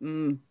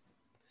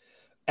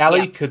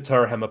 Ellie could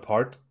tear him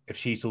apart if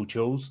she so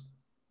chose.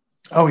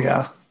 Oh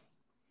yeah.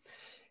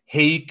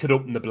 He could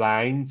open the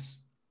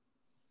blinds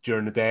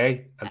during the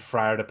day and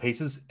fry her to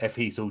pieces if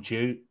he so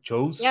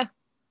chose. Yeah.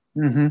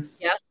 Mm-hmm.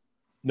 Yeah.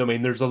 No, I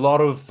mean, there's a lot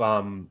of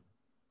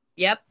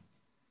Yep.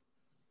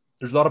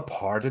 There's a lot of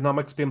power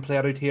dynamics being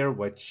played out here,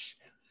 which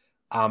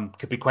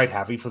could be quite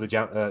heavy for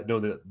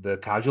the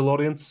casual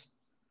audience.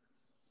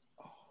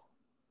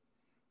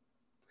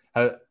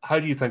 How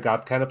do you think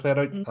that kind of played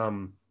out?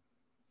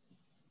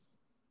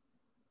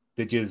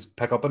 Did you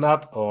pick up on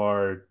that,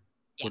 or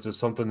was it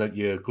something that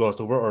you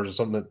glossed over, or is it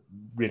something that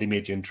really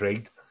made you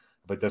intrigued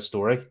about this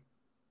story?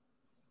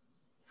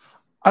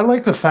 I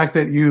like the fact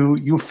that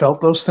you felt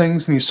those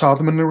things and you saw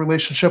them in the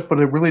relationship, but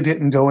it really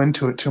didn't go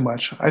into it too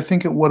much. I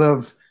think it would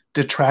have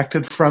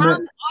detracted from it.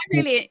 I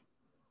really.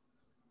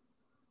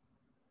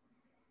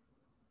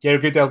 Yeah,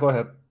 you're good, Dale. Go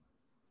ahead.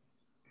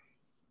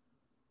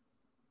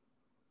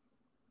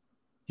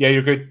 Yeah,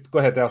 you're good. Go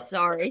ahead, Dale.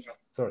 Sorry.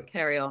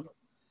 Carry on.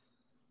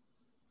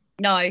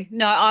 No,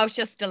 I was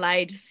just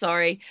delayed.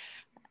 Sorry.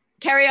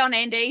 Carry on,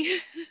 Andy.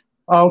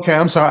 Oh, okay,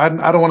 I'm sorry.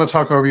 I don't want to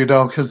talk over you,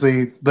 Del, because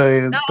the delay.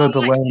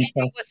 Like Andy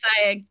was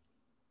saying.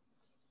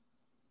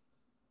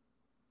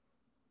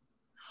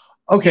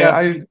 Okay,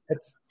 yeah,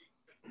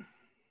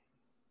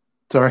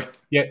 sorry.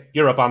 Yeah,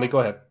 you're up, Andy. Go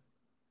ahead.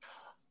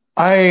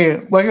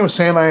 Like I was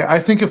saying, I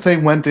think if they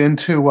went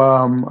into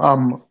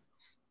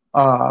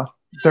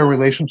their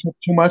relationship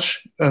too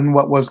much and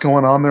what was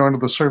going on there under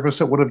the surface,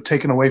 it would have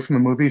taken away from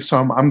the movie. So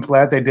I'm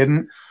glad they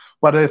didn't.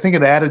 But I think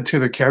it added to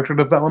the character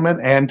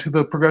development and to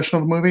the progression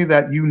of the movie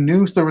that you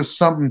knew there was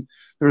some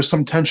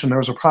tension, there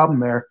was a problem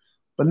there,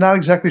 but not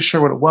exactly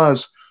sure what it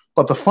was.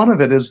 But the fun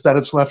of it is that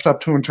it's left up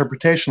to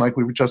interpretation, like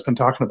we've just been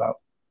talking about.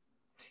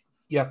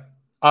 Yeah.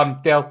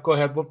 Dale, go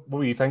ahead. What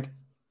do you think?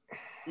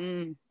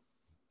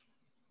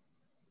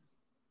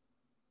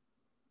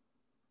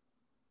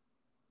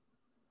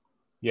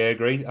 Yeah, I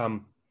agree.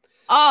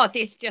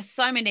 There's just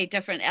so many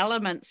different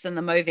elements in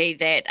the movie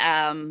that,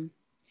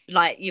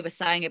 like you were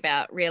saying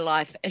about real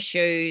life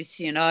issues,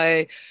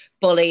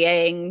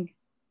 bullying.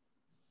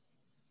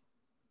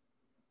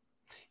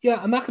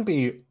 Yeah, and that can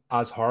be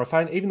as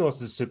horrifying, even though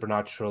it's a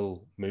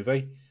supernatural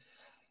movie.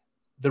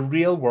 The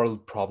real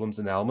world problems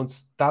and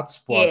elements,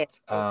 that's what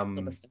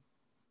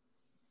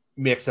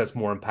makes this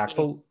more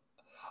impactful. Yes.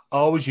 I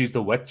always use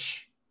The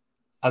Witch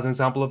as an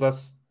example of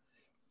this.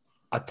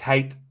 A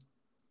tight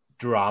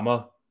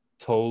drama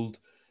told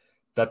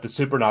that the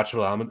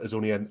supernatural element is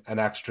only an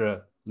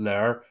extra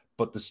layer,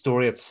 but the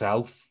story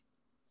itself,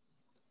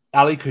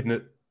 Ellie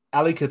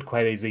could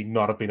quite easily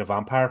not have been a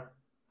vampire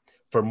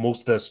for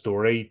most of the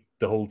story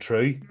to hold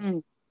true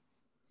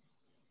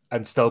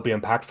and still be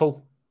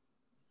impactful,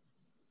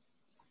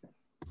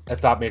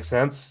 if that makes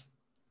sense.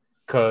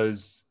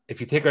 Because if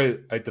you take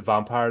out the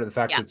vampire, the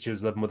fact that she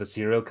was living with a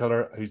serial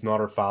killer who's not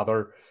her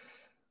father,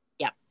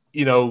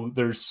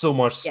 there's so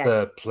much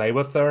to play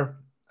with there.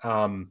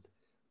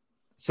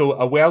 So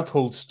a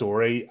well-told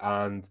story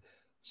and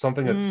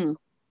Something that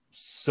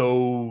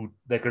so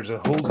like there's a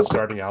whole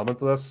disturbing element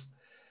to this.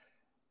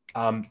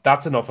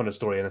 That's enough in a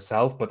story in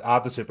itself, but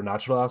add the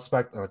supernatural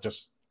aspect, and it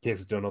just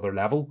takes it to another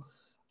level.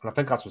 And I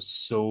think that's what's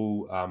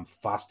so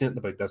fascinating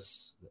about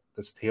this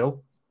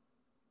tale.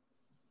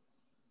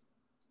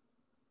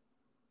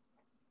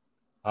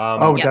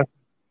 Definitely.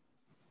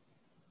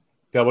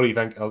 Dale, what do you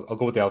think? I'll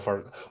go with Dale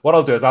first. What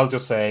I'll do is I'll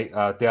just say,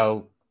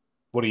 Dale,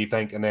 what do you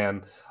think? And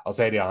then I'll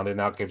say to Andy, and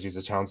that gives you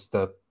a chance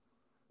to.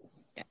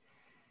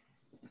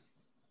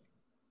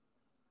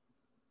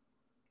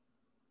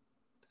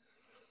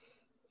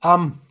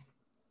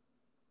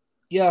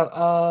 Yeah.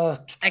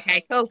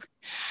 Okay, cool.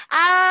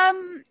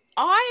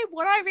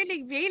 What I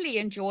really, really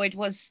enjoyed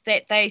was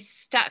that they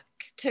stuck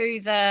to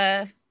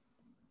the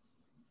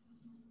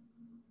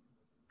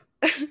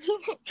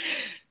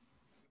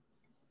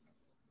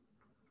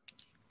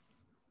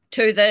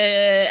to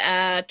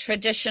the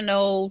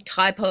traditional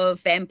type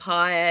of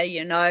vampire,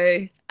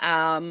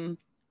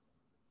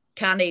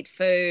 can't eat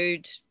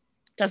food,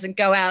 doesn't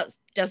go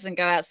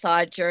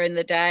outside during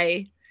the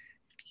day.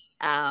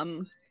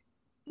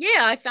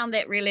 Yeah, I found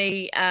that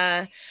really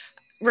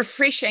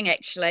refreshing,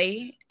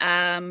 actually,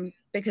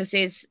 because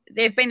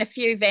there've been a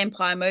few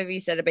vampire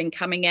movies that have been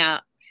coming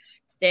out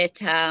that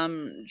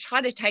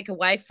try to take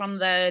away from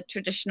the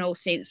traditional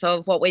sense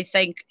of what we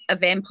think a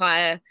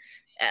vampire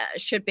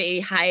should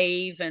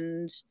behave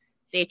and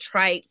their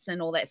traits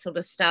and all that sort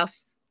of stuff.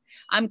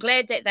 I'm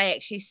glad that they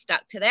actually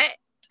stuck to that.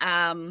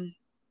 I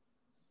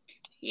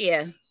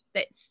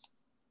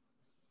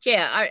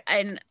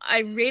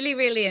really,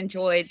 really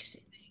enjoyed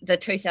the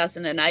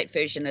 2008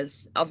 version.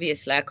 Is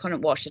obviously I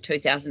couldn't watch the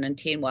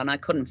 2010 one. I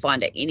couldn't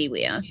find it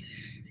anywhere.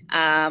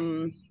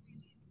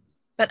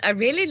 But I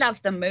really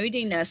love the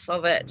moodiness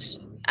of it.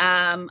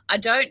 I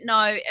don't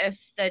know if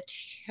the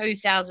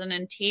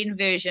 2010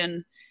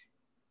 version,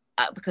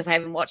 because I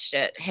haven't watched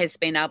it, has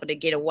been able to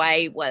get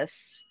away with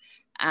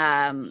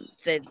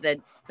the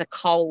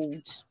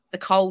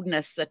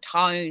coldness, the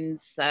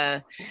tones,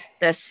 the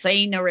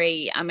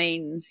scenery. I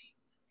mean,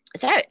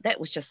 that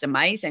was just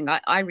amazing.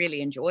 I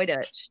really enjoyed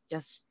it,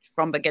 just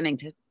from beginning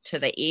to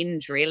the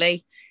end,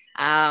 really.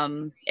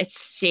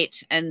 It's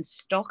set in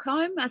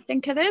Stockholm, I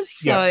think it is.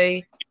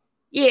 So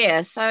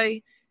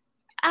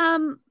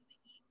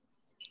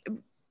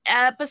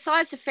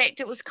besides the fact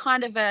it was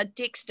kind of a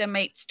Dexter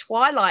meets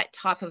Twilight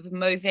type of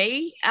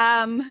movie,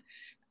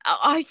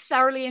 I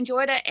thoroughly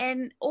enjoyed it.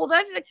 And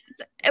although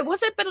it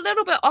was a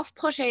little bit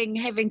off-putting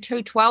having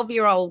two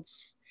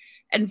 12-year-olds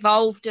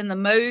involved in the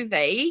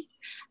movie,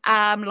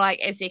 like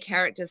as their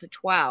characters are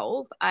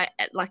 12,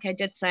 like I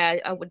did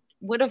say, I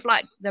would have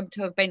liked them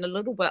to have been a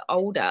little bit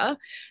older,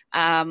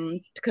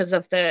 because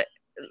of the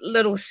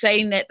little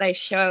scene that they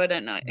showed. I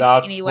don't know.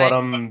 That's anyway,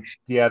 what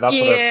what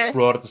I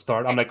brought at the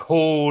start. I'm like,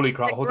 holy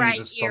crap, I hope he's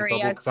a stunt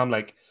double, because I'm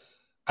like,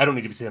 I don't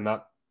need to be seeing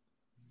that.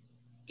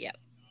 Yeah.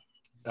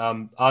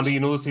 Andy, you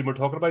know the scene we're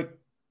talking about?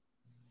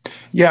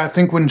 Yeah, I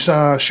think when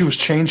she was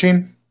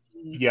changing.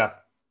 Yeah.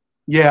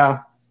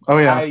 Yeah. Oh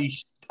yeah.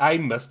 I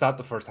missed that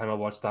the first time I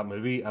watched that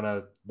movie,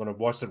 and when I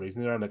watched it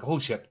recently, I'm like, oh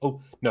shit! Oh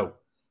no,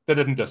 they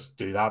didn't just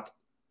do that.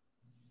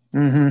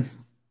 Mm-hmm.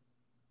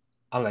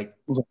 I'm like,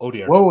 oh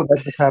dear. Whoa,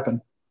 that just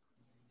happened.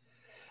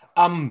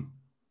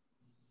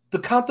 They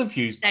can't have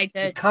used. They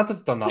can't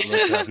have done that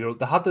with a 12-year-old.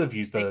 They had to have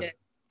used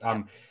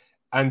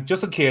and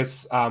just in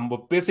case, we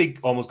basically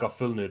almost got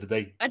full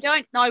nudity. I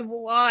don't know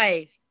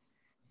why.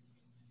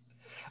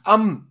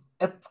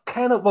 It's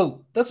kind of,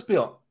 well, let's be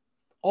honest.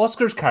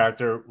 Oscar's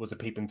character was a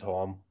peeping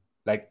Tom.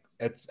 Like,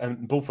 it's,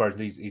 and both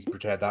versions he's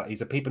portrayed that.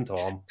 He's a peeping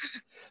Tom.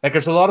 Like,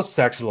 there's a lot of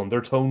sexual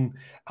undertone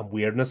and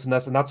weirdness in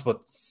this, and that's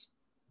what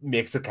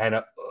makes it kind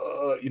of,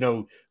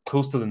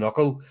 close to the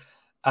knuckle.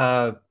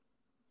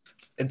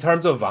 In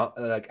terms of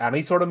like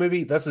any sort of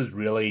movie, this is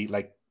really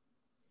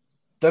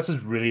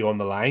on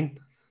the line.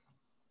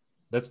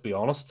 Let's be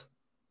honest.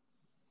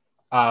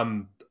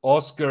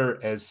 Oscar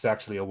is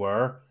sexually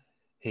aware.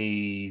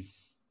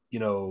 He's,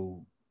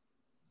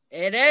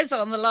 it is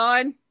on the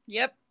line.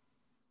 Yep.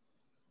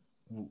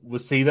 We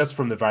see this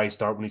from the very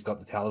start when he's got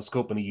the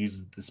telescope and he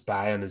uses the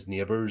spy on his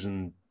neighbors,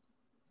 and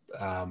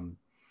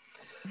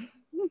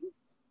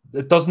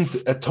it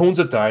tones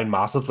it down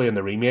massively in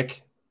the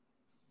remake.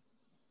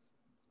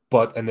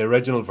 But in the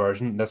original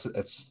version,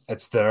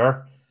 it's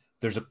there.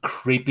 There's a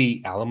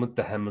creepy element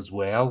to him as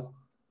well.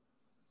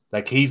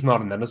 Like, he's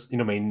not an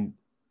innocent, I mean,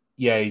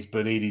 yeah, he's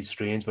bullied, he's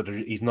strange, but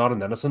he's not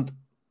an innocent.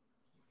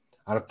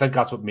 And I think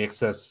that's what makes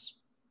this.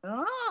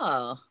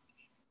 Oh.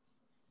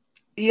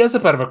 He is a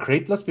bit of a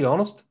creep, let's be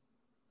honest.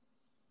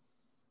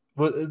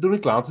 Well, the only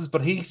glances,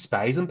 but he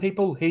spies on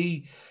people.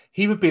 He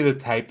would be the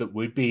type that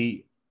would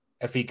be,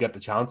 if he get the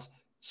chance,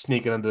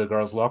 sneaking into the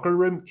girls' locker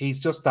room. He's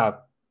just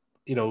that,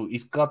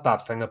 he's got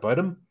that thing about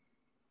him.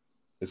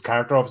 His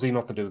character, obviously,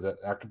 nothing to do with the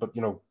actor, but,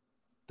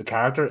 the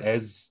character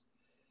is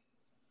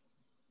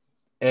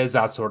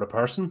that sort of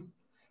person.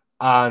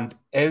 And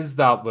is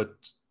that what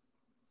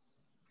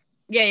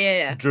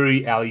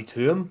drew Ellie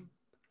to him?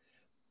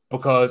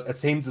 Because it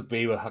seems to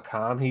be with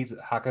Hakan,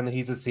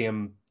 he's the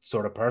same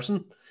sort of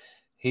person.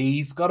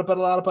 he's got a bit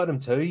of that about him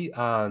too.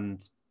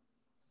 And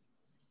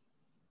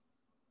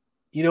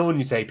you know when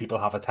you say people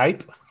have a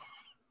type,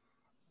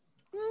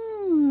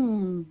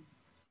 Hmm.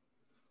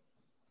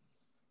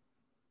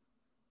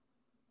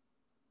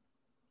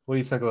 what do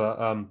you think of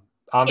that?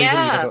 Andy, what do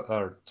you think Yeah. of,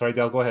 or sorry,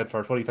 Dale, go ahead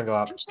first. What do you think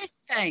of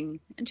that?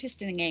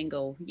 Interesting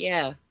angle.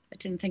 Yeah, I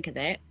didn't think of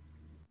that.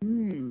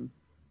 Hmm.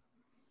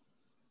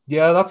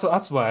 Yeah,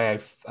 that's why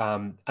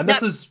and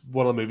this Yep. is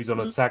one of the movies on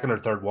a Mm. second or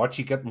third watch,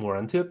 you get more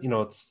into it. You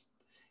know, it's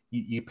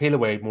you peel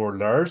away more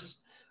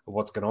layers of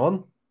what's going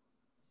on.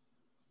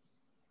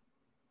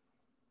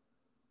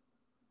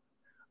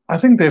 I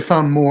think they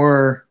found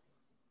more,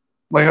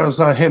 like I was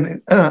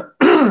hinting,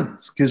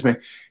 excuse me,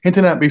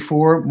 hinting at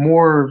before,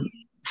 more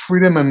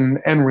freedom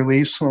and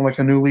release, like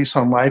a new lease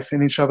on life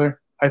in each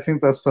other. I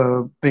think that's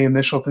the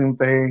initial thing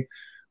they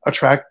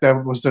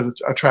that was that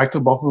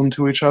attracted both of them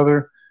to each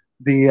other,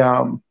 the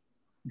um,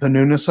 the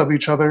newness of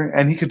each other,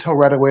 and he could tell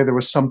right away there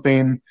was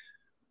something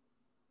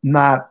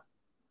not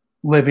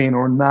living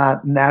or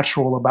not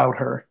natural about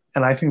her,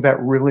 and I think that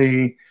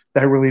really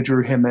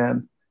drew him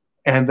in.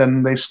 And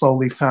then they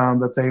slowly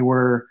found that they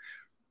were,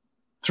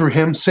 through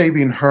him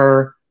saving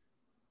her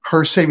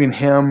saving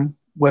him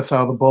with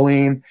the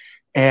bullying,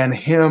 and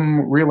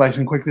him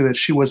realizing quickly that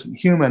she wasn't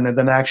human, and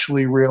then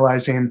actually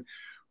realizing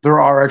there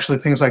are actually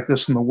things like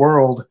this in the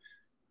world,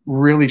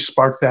 really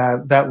sparked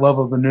that love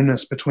of the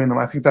newness between them.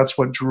 I think that's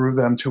what drew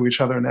them to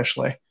each other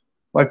initially.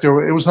 Like it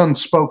was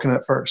unspoken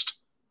at first,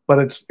 but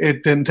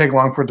it didn't take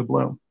long for it to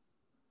bloom.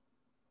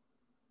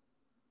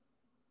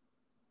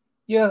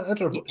 Yeah,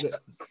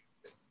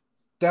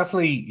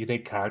 definitely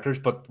unique characters,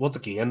 but once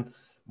again,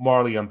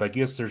 morally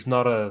ambiguous. There's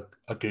not a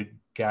good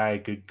guy,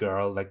 good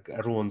girl. Like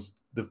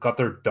they've got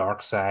their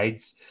dark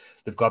sides.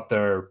 They've got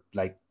their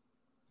like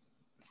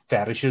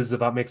fetishes,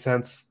 if that makes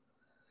sense.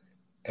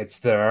 It's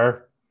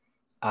there.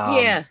 Um,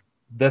 Yeah.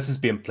 this is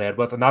being played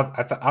with, and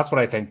that's what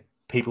I think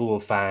people will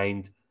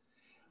find.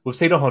 We've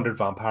seen 100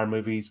 vampire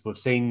movies. We've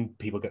seen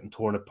people getting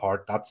torn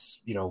apart.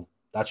 That's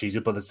easy,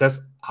 but it's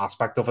this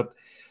aspect of it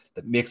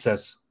that makes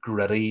this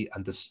gritty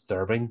and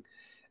disturbing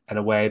in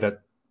a way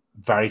that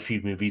very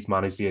few movies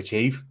manage to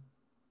achieve.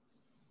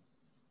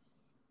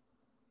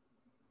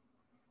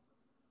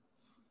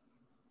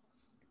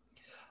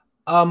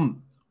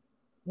 Um,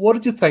 what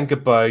did you think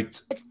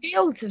about? It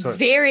feels Sorry,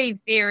 very,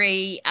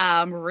 very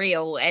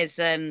real, as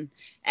in,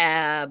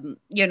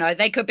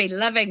 they could be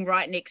living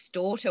right next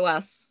door to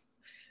us.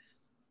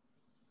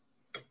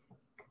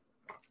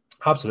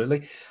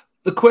 absolutely.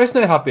 The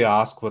question I have to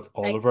ask with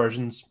all the Like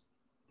versions,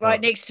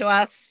 right next to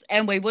us,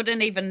 and we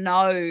wouldn't even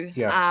know.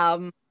 yeah,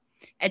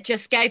 It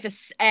just gave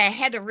us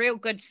had a real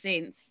good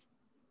sense.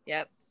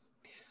 Yep.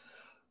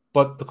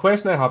 but the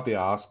question I have to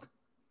ask,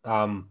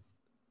 um,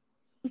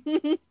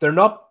 they're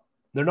not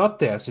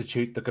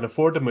destitute. They can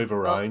afford to move Oh,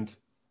 around.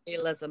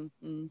 realism.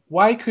 Mm.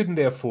 Why couldn't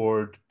they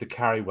afford to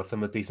carry with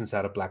them a decent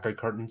set of blackout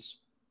curtains?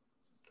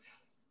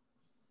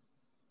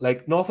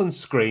 Like nothing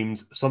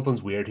screams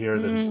something's weird here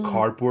than Mm.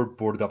 cardboard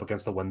boarded up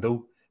against the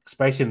window,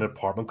 especially in an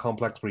apartment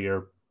complex where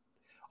you're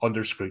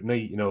under scrutiny.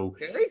 You know,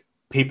 Really?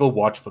 people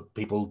watch what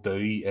people do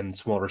in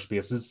smaller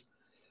spaces.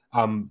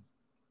 Um,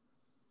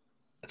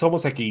 it's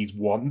almost like he's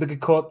wanting to get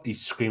caught.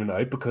 He's screaming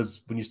out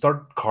because when you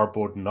start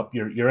cardboarding up,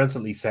 you're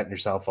instantly setting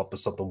yourself up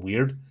as something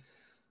weird.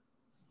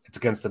 It's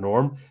against the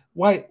norm.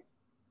 Why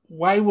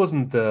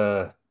wasn't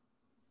the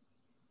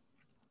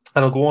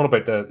and I'll go on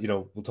about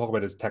we'll talk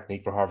about his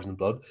technique for harvesting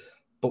blood,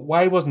 but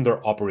why wasn't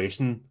their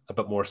operation a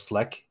bit more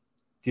slick?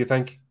 Do you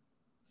think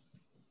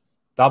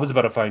that was a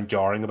bit I found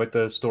jarring about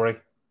the story?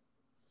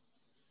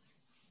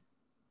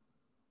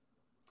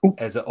 Ooh,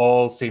 As it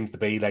all seems to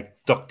be like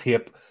duct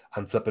tape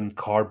and flipping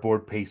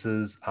cardboard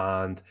pieces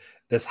and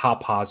this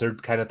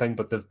haphazard kind of thing,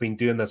 but they've been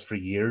doing this for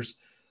years.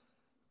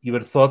 You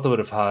would have thought they would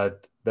have had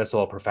this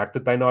all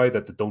perfected by now,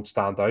 that they don't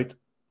stand out.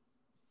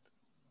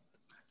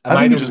 Am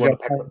I I think the you only just one got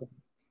to pick? tired.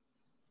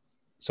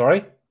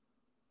 Sorry?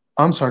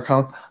 I'm sorry,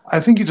 Colin. I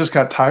think he just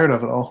got tired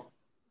of it all.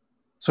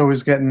 So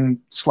he's getting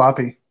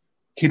sloppy.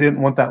 He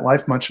didn't want that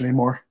life much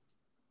anymore.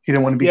 He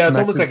didn't want to be Yeah, it's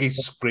almost connected. like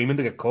he's screaming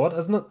to get caught,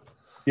 isn't it?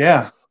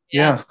 Yeah,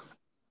 Yeah,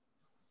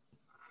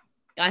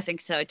 yeah. I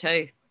think so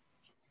too.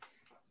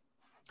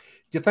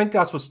 Do you think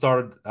that's what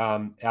started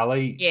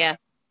Ellie? Yeah.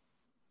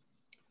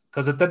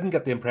 Because it didn't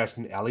get the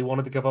impression Ellie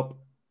wanted to give up.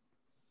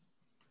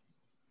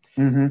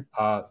 Hmm.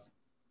 Uh,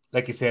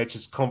 like you said,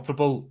 she's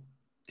comfortable.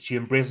 She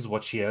embraces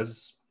what she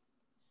is,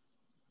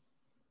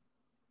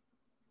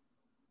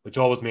 which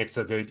always makes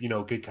a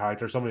good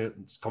character. Somebody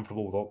that's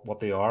comfortable with what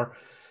they are.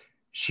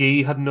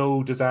 She had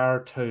no desire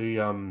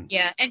to.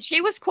 Yeah, and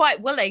she was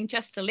quite willing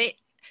just to let.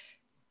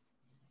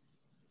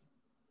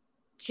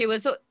 She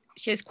was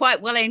she was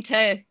quite willing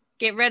to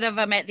get rid of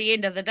him at the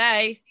end of the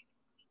day.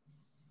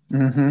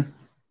 Hmm.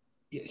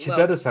 She did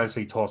Well,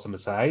 essentially toss him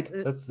aside.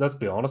 Let's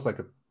be honest. Like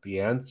at the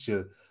end,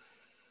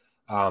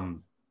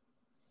 um,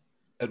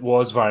 it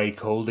was very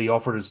cold. He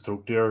offered his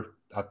throat to her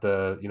at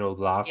the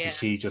last, and yeah,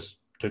 she just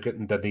took it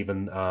and didn't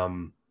even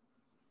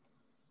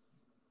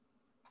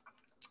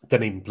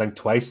blink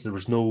twice. There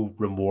was no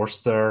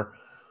remorse there.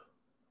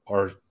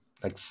 or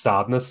like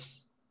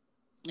sadness.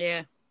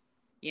 Yeah.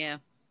 Yeah.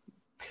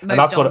 And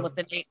that's Moved on what with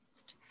the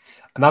next.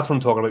 and that's what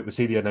I'm talking about. We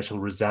see the initial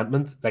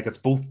resentment, like it's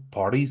both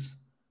parties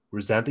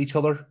resent each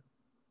other,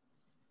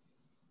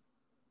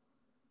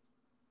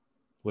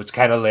 which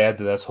kind of led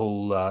to this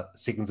whole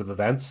sequence of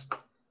events.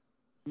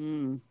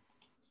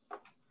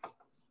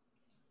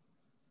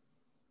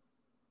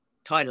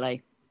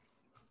 Totally.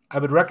 I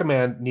would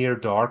recommend Near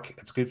Dark.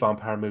 It's a good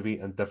vampire movie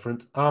and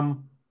different.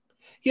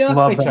 Yeah, Love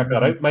might that check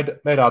that movie. out.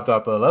 Might add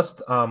that to the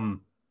list.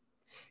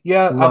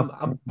 Yeah, Love.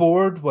 I'm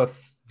bored with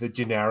the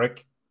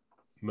generic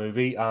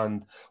movie,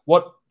 and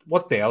what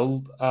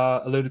Dale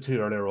alluded to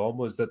earlier on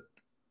was that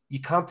you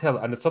can't tell,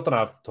 and it's something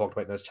I've talked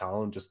about in this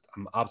channel, and just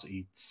I'm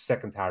absolutely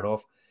sick and tired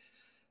of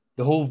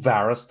the whole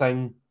virus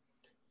thing,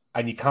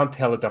 and you can't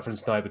tell the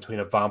difference now between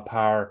a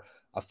vampire,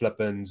 a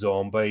flipping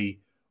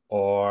zombie,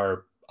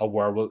 or a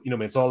werewolf. You know, what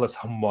I mean, it's all this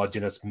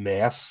homogenous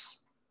mess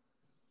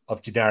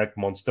of generic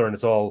monster, and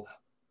it's all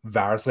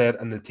virus led.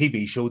 And the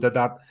TV show did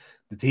that.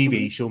 The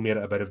TV show made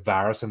it about a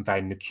virus and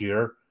finding a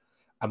cure,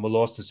 and we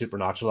lost the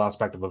supernatural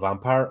aspect of a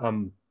vampire.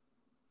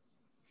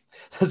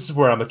 This is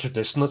where I'm a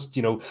traditionalist.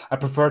 You know, I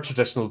prefer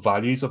traditional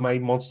values of my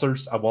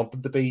monsters. I want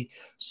them to be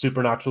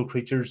supernatural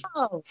creatures.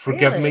 Oh,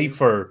 Forgive me really?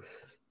 for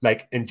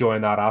like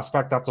enjoying that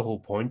aspect. That's the whole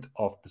point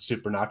of the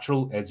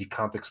supernatural, is you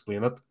can't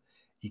explain it.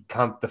 You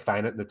can't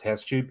define it in the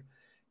test tube.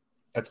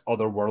 It's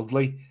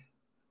otherworldly.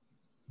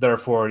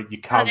 Therefore, you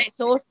Oh, can't. that's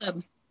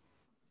awesome.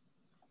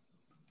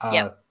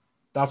 Yep.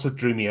 That's what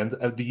drew me in.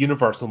 The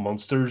Universal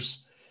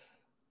monsters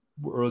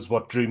was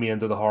what drew me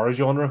into the horror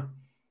genre.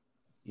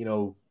 You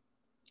know,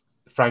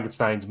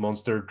 Frankenstein's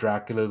monster,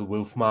 Dracula, the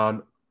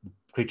Wolfman,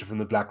 Creature from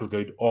the Black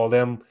Lagoon, all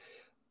them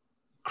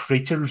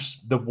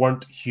creatures that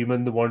weren't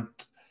human, they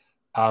weren't,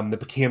 they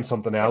became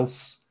something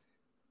else,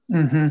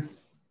 Mm-hmm.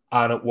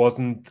 and it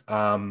wasn't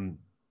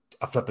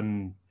a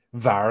flipping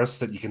virus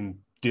that you can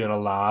do in a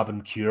lab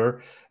and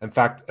cure. In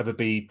fact, it would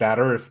be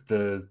better if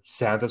the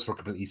scientists were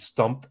completely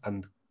stumped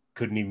and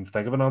couldn't even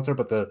think of an answer.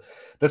 But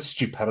this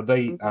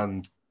stupidity,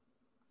 and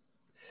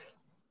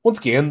once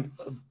again,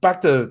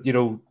 back to, you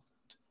know,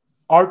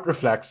 art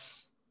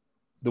reflects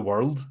the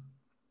world.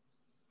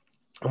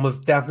 And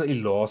we've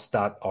definitely lost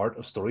that art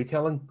of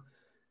storytelling,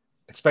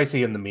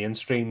 especially in the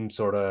mainstream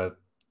sort of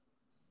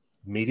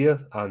media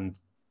and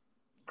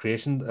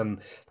creation. And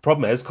the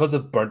problem is, because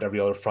they've burnt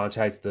every other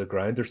franchise to the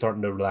ground, they're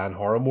starting to rely on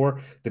horror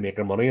more to make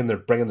their money, and they're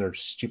bringing their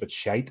stupid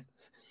shite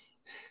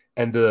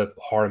into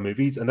horror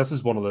movies. And this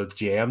is one of the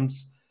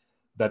gems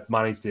that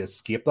managed to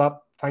escape that,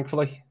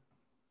 thankfully.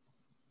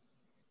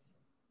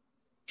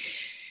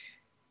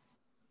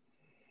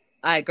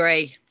 I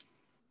agree.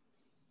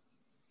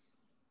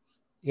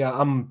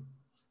 Yeah,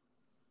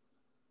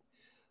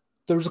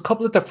 there was a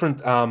couple of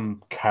different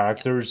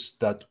characters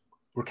that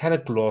were kind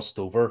of glossed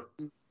over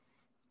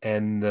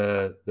in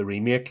the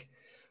remake,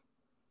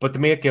 but the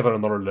make give it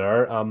another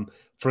layer.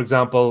 For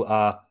example,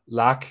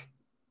 Lack,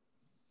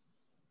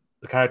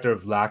 the character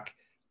of Lack,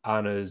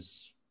 and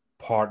his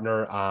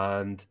partner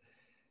and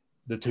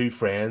the two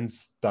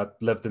friends that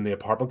lived in the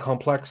apartment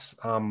complex.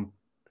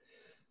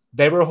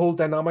 They were a whole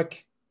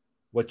dynamic,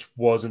 which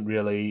wasn't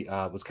really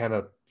was kind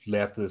of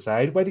left to the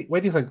side. Why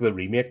do you think the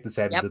remake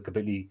decided Yep. to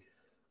completely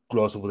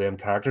gloss over them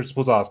characters? I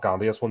suppose I'll ask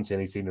Andy. That's one saying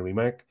he's seen the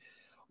remake.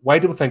 Why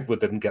do we think we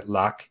didn't get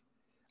Lack,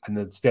 and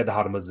instead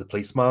had him as a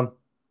policeman,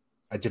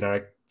 a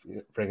generic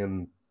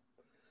frigging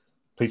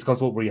police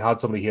constable, where you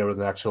had somebody here with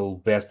an actual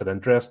vested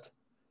interest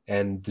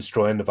in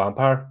destroying the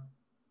vampire?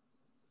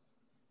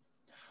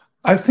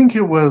 I think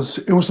it was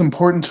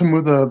important to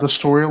move the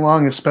story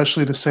along,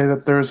 especially to say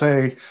that there's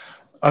a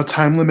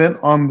time limit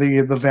on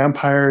the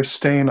vampire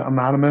staying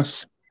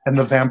anonymous, and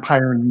the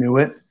vampire knew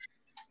it.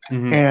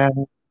 Mm-hmm.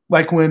 And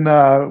like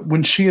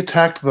when she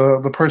attacked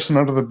the person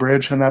under the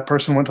bridge and that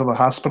person went to the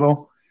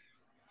hospital,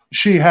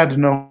 she had to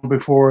know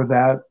before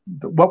that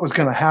what was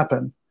going to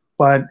happen.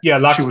 But Yeah,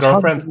 she Lack's was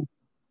girlfriend.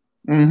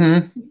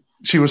 hungry.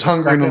 She was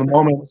hungry in the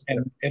moment,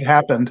 and it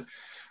happened.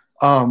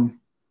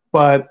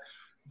 But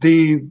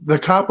the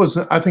cop was,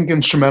 I think,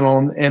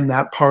 instrumental in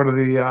that part of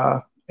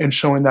the in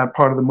showing that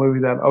part of the movie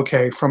that,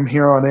 okay, from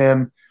here on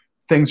in,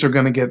 things are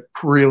going to get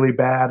really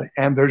bad,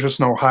 and there's just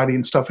no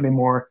hiding stuff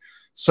anymore.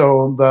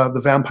 So the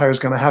vampire is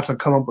going to have to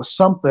come up with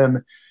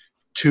something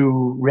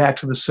to react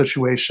to the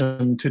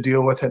situation, to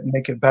deal with it and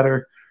make it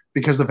better,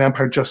 because the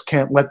vampire just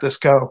can't let this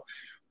go.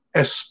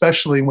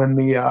 Especially when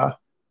the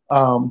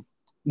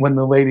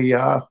lady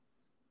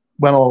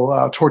went all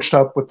torched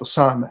up with the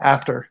sun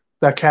after.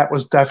 That cat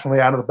was definitely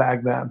out of the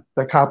bag then.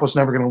 The cop was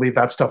never going to leave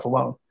that stuff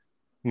alone.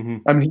 Mm-hmm.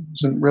 I mean,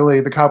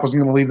 the cop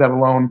wasn't going to leave that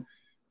alone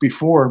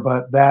before,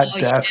 but that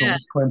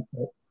definitely clinched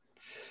it.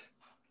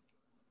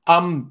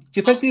 Do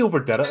you think they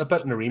overdid it a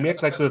bit in the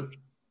remake? Like the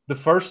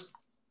first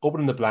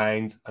opening the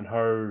blinds and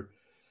her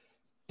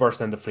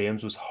bursting into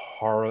flames was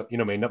horror. You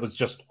know what I mean? That was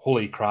just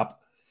holy crap.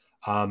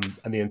 And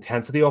the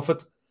intensity of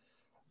it.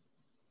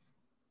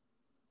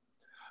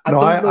 I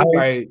don't know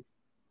why.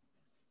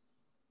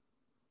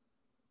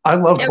 I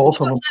love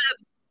both of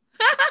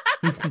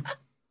them.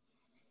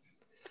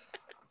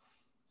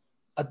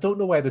 I don't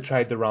know why they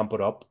tried to ramp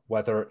it up,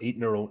 whether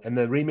eating her own. In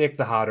the remake,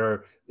 they had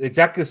her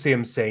exactly the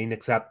same scene,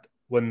 except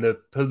when they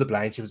pulled the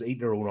blind, she was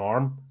eating her own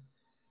arm.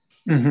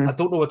 I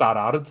don't know what that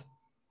added.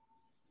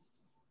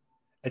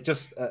 It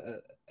just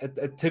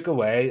it took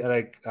away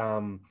it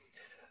done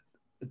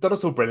it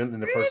so brilliant in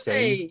the first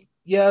scene.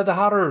 Yeah, they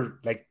had her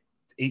like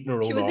eating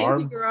her She own was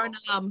arm. eating her own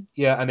arm.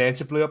 Yeah, and then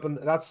she blew up, and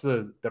that's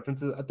the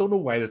difference. I don't know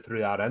why they threw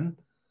that in.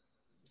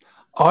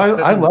 Oh,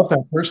 I love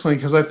that personally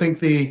because I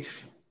think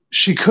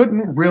she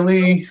couldn't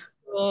really.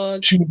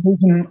 God. She was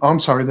losing. Oh, I'm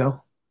sorry,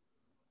 Dale.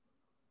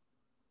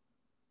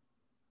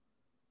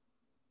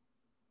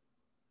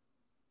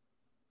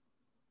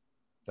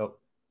 No,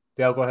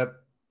 Dale, go ahead.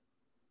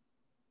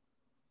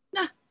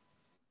 Nah.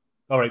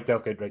 All right,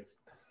 Dale's good, right?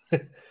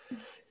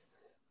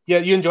 Yeah,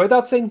 you enjoyed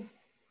that scene?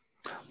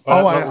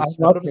 Oh, I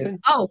loved it.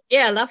 Oh,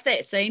 yeah, I love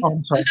that scene. Oh,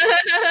 I'm sorry.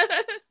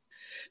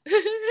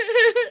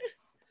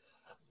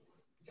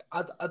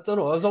 I don't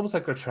know. It was almost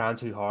like they're trying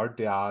too hard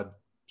to add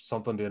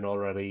something to an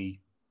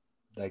already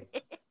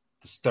like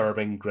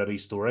disturbing, gritty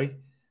story.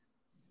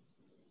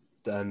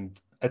 And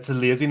it's a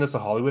laziness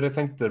of Hollywood, I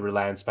think, to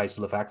rely on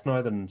special effects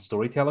now than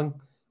storytelling,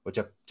 which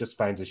I just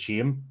find a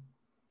shame,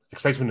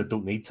 especially when they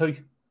don't need to.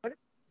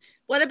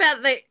 What about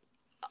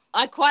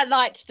I quite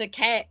liked the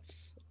cats.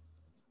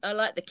 I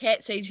like the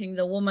cats eating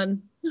the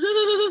woman.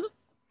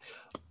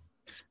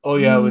 Oh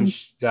yeah, when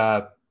she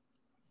got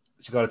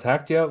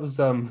attacked, yeah, it was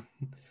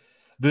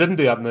they didn't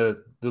do that in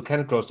they kind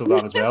of glossed over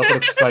that as well, but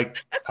it's like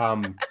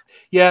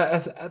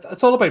yeah,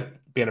 it's all about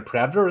being a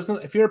predator, isn't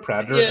it? If you're a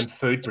predator and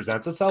food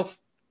presents itself,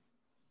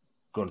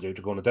 going to do what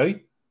you're going to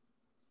do.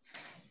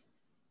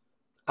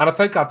 And I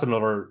think that's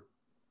another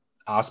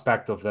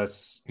aspect of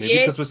this movie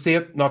because we see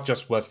it not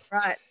just with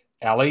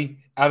Ellie.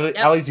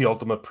 Ellie's the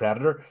ultimate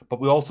predator, but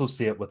we also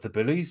see it with the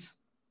bullies.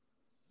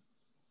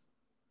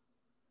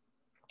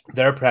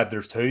 They're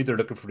predators too. They're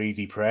looking for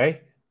easy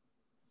prey.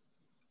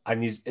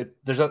 And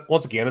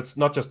once again, it's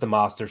not just the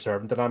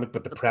master-servant dynamic,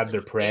 but the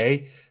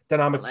predator-prey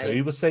dynamic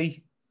too, we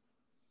see.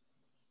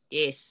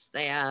 Yes,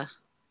 they are.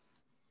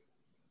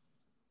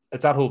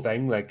 It's that whole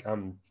thing, like,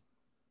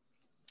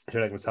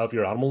 you're like myself,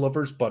 you're animal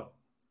lovers, but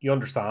you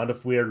understand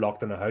if we're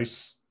locked in a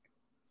house,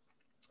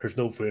 there's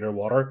no food or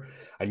water,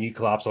 and you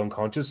collapse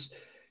unconscious,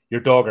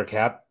 your dog or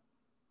cat,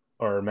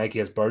 or in my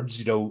case,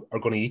 birds, are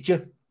going to eat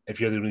you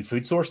if you're the only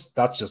food source.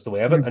 That's just the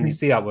way of it. And you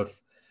see that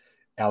with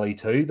Ellie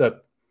too,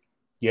 that,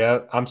 yeah,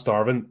 I'm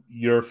starving,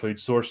 you're food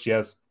source,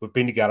 yes, we've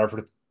been together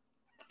for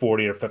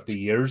 40 or 50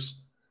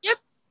 years. Yep.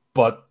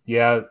 But,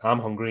 yeah, I'm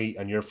hungry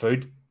and you're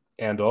food,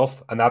 end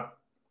off. And that,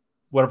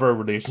 whatever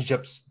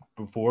relationships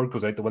before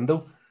goes out the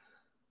window.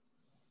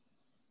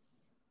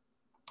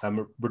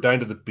 And we're down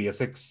to the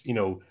basics,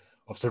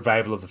 of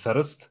survival of the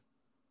fittest.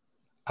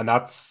 And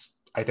that's,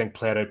 I think,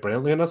 played out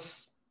brilliantly in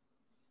this.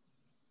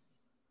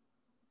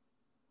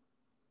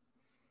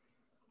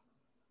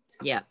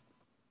 Yeah.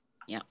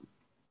 Yeah.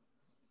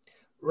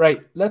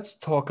 Right, let's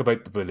talk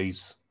about the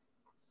bullies.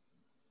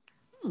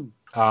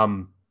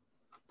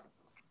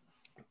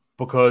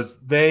 Because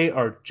they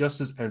are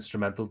just as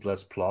instrumental to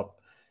this plot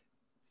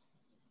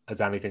as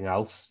anything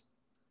else.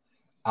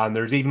 And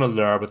there's even a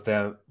lure with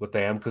them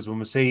because when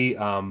we see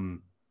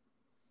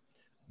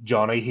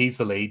Johnny, he's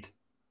the lead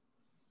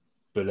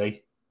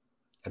bully,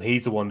 and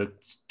he's the one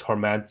that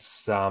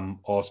torments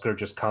Oscar,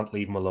 just can't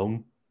leave him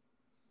alone.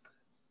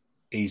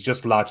 He's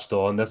just latched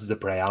on. This is a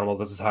prey animal.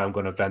 This is how I'm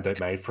going to vent out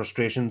my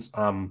frustrations.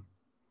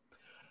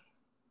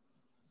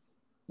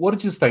 What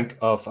did you think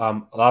of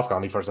I'll ask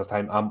Annie first this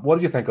time. What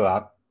did you think of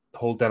that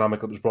whole dynamic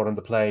that was brought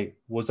into play?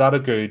 Was that a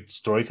good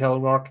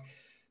storytelling arc?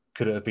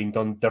 Could it have been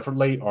done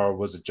differently, or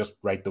was it just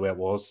right the way it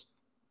was?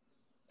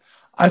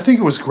 I think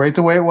it was great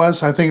the way it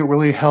was. I think it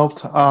really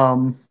helped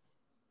why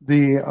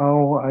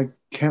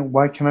can't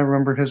I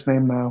remember his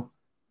name now?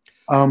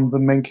 The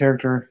main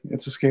character,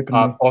 it's escaping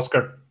me.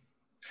 Oscar.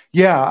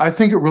 Yeah, I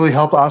think it really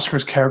helped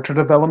Oscar's character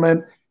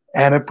development,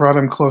 and it brought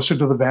him closer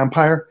to the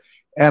vampire.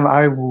 And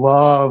I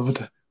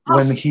loved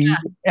when he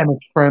and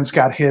his friends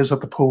got his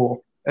at the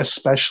pool,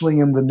 especially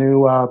in the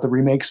new the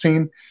remake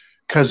scene,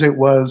 because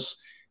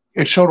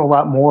it showed a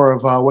lot more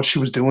of what she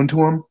was doing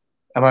to him,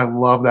 and I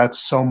love that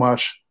so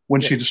much when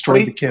she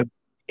destroyed the kid.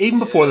 Even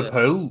before the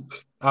pool,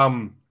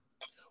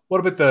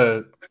 what about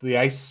the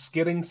ice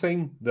skating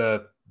scene,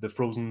 the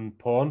frozen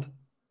pond?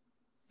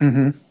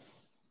 Mm-hmm.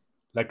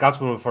 Like, that's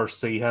when we first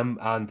see him,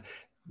 and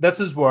this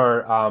is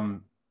where I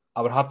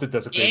would have to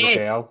disagree with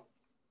Dale.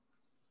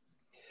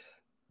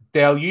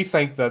 Dale, you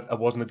think that it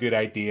wasn't a good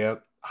idea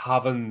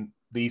having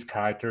these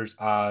characters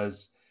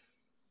as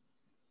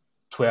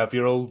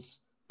 12-year-olds,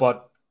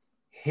 but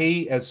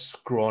he is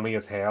scrawny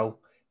as hell.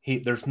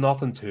 There's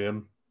nothing to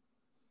him.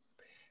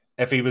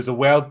 If he was a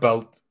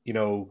well-built,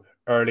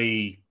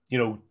 early,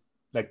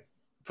 like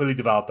fully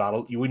developed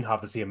adult, you wouldn't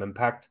have the same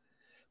impact.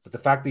 But the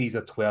fact that he's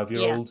a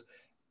 12-year-old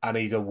and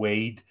he's a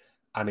wade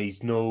and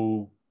he's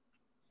no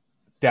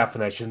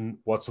definition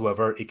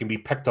whatsoever, he can be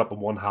picked up in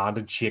one hand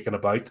and shaken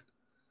about.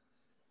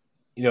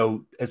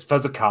 His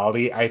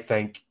physicality, I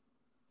think,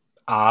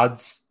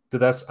 adds to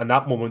this, and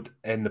that moment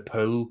in the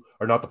pool,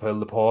 or not the pool,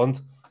 the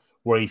pond,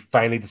 where he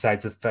finally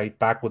decides to fight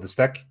back with a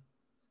stick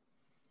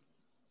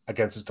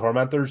against his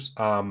tormentors.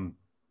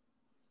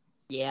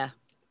 Yeah.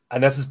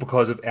 And this is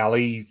because of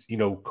Ellie,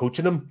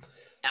 coaching him.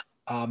 Yeah.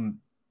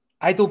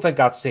 I don't think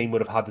that scene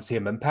would have had the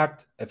same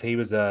impact if he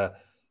was a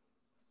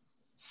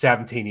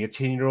 17,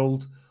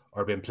 18-year-old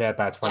or being played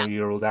by a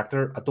 20-year-old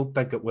actor. I don't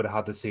think it would have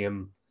had the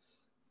same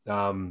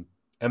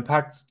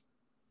impact.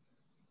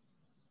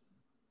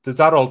 Does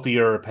that alter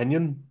your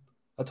opinion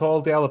at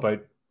all, Dale,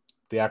 about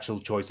the actual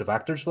choice of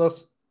actors for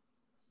this?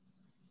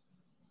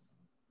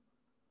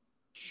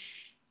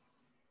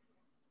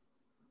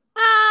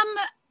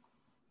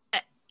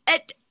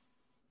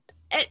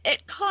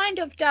 It kind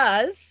of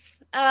does.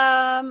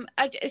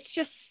 It's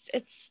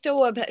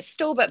still a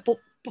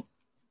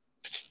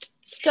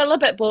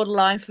bit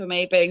borderline for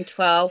me being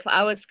 12.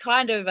 I was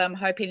kind of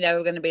hoping they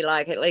were going to be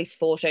like at least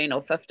 14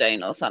 or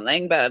 15 or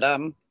something, but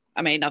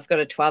I mean, I've got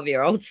a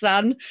 12-year-old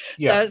son,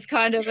 so it's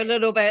kind of a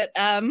little bit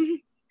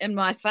in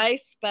my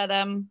face, but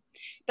then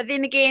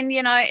again,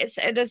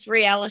 it is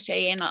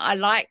reality, and I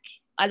like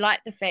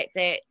the fact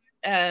that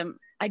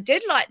I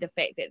did like the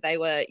fact that they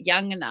were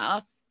young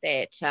enough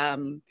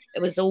that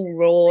it was all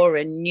raw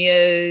and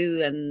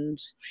new, and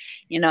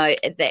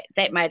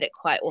that made it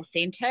quite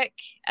authentic,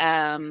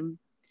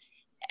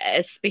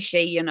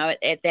 especially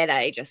at that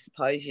age, I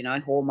suppose,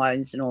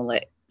 hormones and all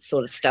that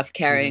sort of stuff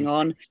carrying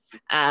on.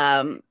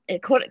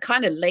 It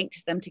kind of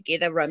linked them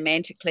together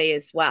romantically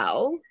as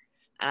well,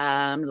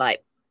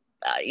 like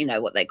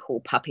what they call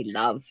puppy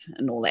love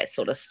and all that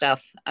sort of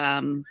stuff.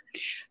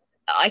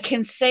 I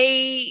can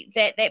see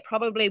that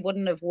probably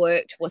wouldn't have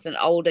worked with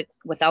older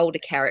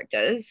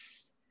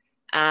characters,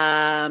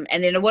 and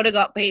then it would have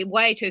got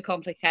way too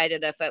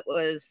complicated if it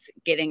was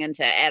getting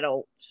into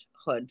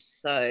adulthood.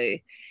 So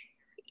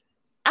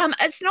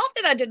it's not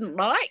that I didn't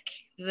like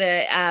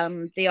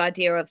the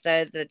idea of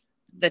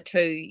the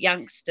two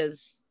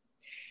youngsters.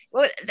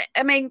 Well,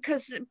 I mean,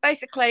 because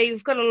basically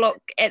you've got to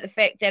look at the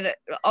fact that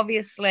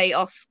obviously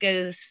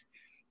Oscar's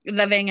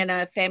living in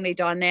a family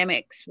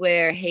dynamics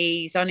where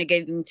he's only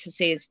getting to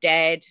see his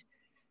dad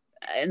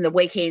in the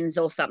weekends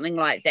or something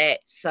like that.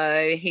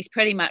 So he's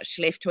pretty much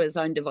left to his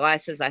own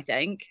devices, I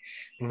think.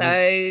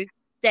 So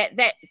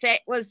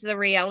that was the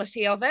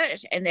reality of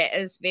it, and that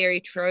is very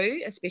true,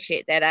 especially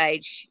at that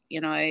age,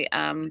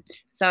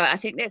 so I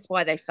think that's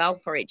why they fell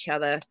for each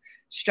other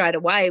straight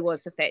away,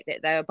 was the fact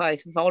that they were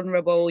both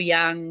vulnerable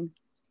young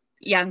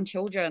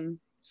children.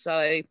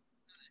 So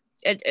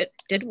it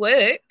did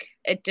work.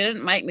 It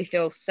didn't make me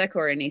feel sick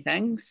or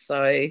anything,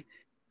 so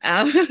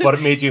but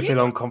it made you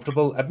feel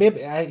uncomfortable. It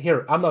made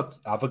I'm not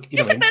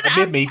advocating, it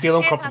made me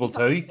feel uncomfortable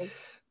too,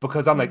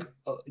 because I'm like,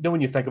 when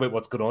you think about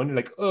what's going on, you're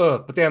like,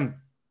 but then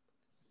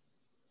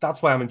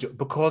that's why I'm enjoying,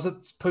 because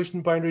it's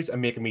pushing boundaries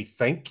and making me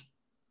think.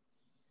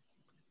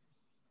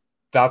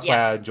 That's why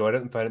I enjoyed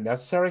it and found it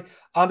necessary.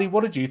 Andy,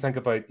 what did you think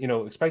about,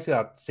 especially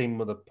that scene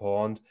with the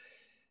pond,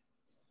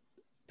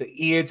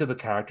 the age of the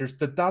characters?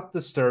 Did that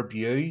disturb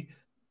you?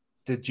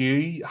 Did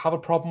you have a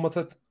problem with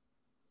it?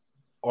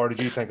 Or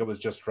did you think it was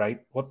just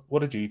right? What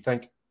did you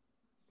think?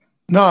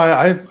 No,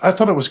 I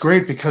thought it was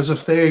great, because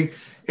if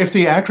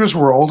the actors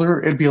were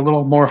older, it'd be a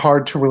little more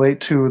hard to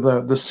relate to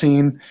the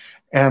scene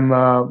and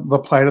the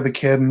plight of the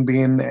kid and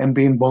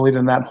being bullied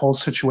in that whole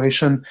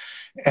situation,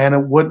 and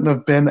it wouldn't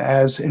have been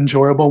as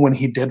enjoyable when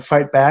he did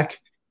fight back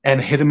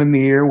and hit him in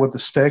the ear with the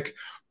stick.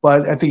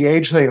 But at the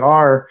age they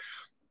are,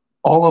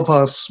 all of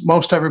us,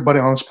 most everybody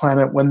on this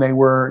planet, when they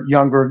were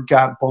younger,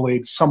 got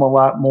bullied. Some a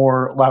lot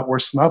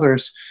worse than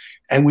others,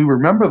 and we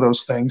remember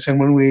those things. And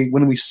when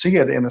we see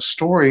it in a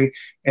story,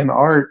 in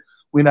art,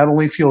 we not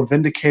only feel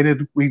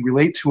vindicated, we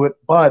relate to it,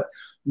 but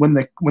when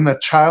the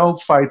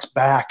child fights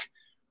back,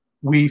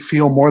 we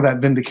feel more that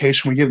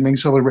vindication. We get an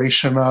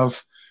exhilaration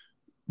of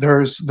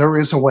there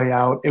is a way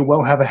out. It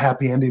will have a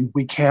happy ending.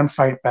 We can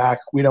fight back.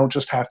 We don't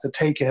just have to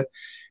take it.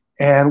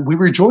 And we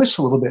rejoice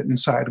a little bit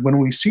inside when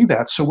we see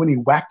that. So when he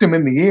whacked him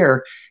in the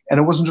ear, and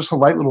it wasn't just a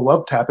light little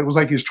love tap, it was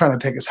like he was trying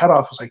to take his head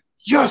off. It was like,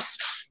 yes,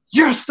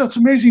 that's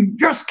amazing.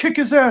 Yes, kick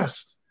his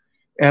ass.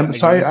 And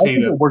so I think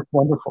it worked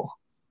wonderful.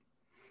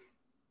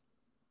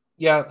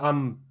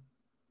 Yeah,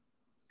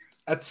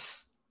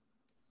 it's,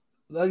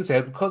 like I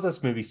said, because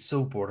this movie's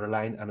so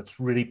borderline and it's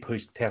really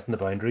testing the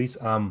boundaries,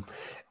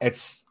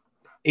 it's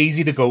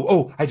easy to go,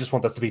 oh, I just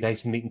want this to be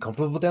nice and neat and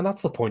comfortable, but then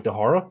that's the point of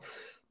horror.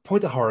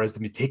 Point of horror is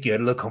to take you out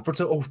of the comfort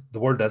zone. Oh, the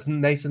world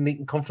isn't nice and neat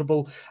and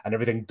comfortable, and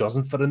everything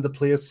doesn't fit into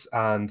place,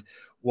 and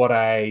what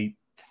I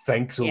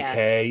think's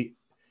okay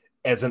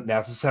isn't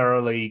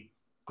necessarily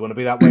going to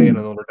be that way in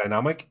another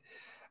dynamic.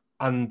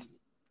 And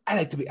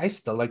I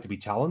still like to be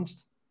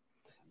challenged.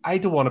 I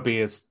don't want to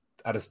be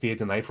at a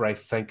stage in life where I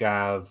think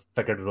I've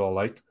figured it all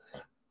out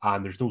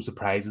and there's no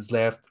surprises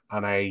left,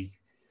 and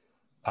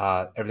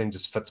everything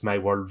just fits my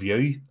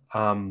worldview.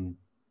 And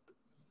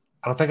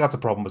I think that's a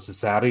problem with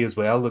society as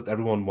well, that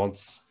everyone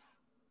wants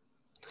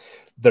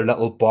their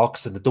little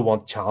box and they don't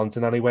want challenge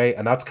in any way,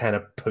 and that's kind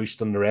of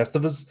pushed on the rest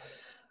of us.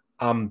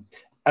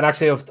 And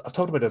actually, I've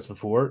talked about this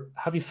before.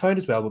 Have you found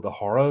as well with the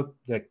horror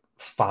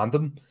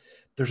fandom,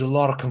 there's a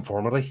lot of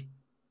conformity.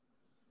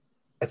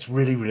 It's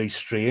really, really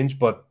strange,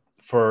 but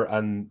for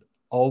an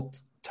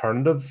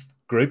alternative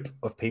group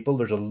of people,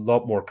 there's a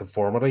lot more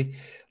conformity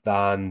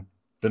than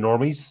the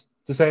normies,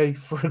 to say,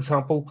 for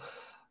example.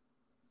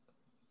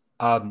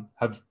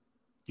 Have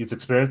you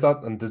experienced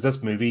that? And does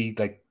this movie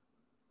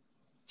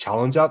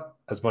challenge that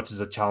as much as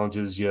it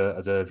challenges you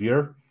as a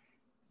viewer?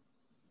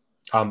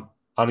 Annie,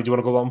 do you want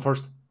to go on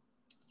first?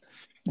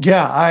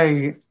 Yeah,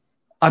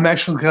 I'm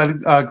actually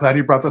glad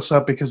you brought this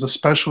up, because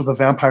especially with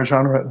the vampire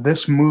genre,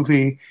 this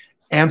movie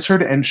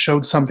answered and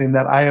showed something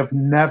that I have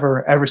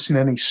never ever seen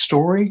any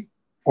story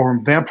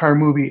or vampire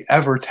movie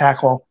ever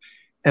tackle.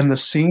 In the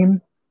scene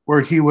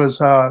where he was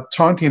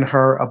taunting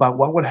her about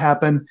what would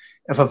happen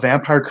if a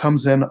vampire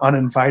comes in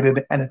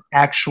uninvited, and it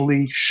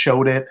actually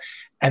showed it,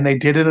 and they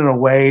did it in a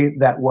way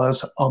that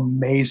was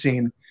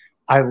amazing.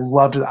 I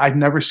loved it. I'd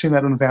never seen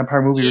that in a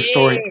vampire movie or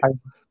story. Yeah.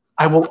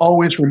 I will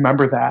always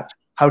remember that,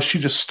 how she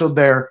just stood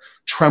there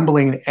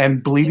trembling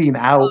and bleeding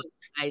out.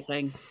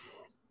 Amazing.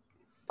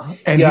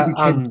 And he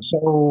became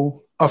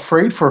so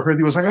afraid for her.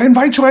 He was like, I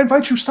invite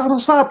you,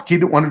 stop. He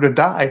didn't want her to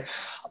die.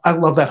 I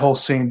love that whole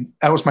scene.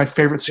 That was my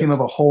favorite scene of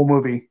the whole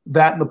movie,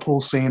 that and the pool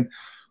scene.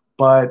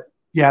 But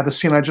yeah, the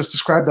scene I just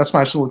described, that's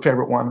my absolute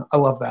favorite one. I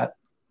love that.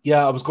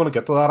 Yeah, I was going to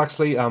get to that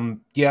actually.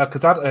 Yeah,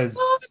 because that is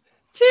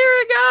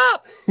tearing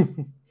up.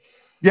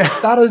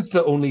 Yeah, that is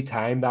the only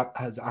time that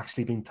has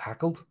actually been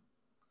tackled.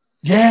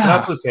 Yeah, and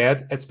that's what I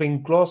said. It's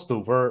been glossed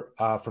over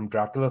from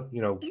Dracula,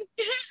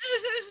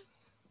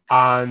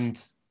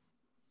 and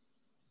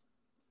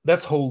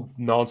this whole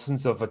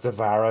nonsense of it's a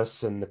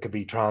virus and it could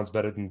be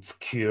transmitted and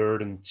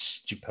cured and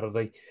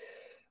stupidity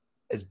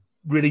is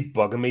really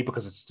bugging me,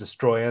 because it's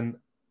destroying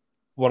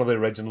one of the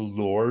original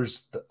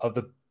lores of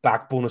the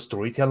backbone of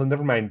storytelling.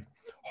 Never mind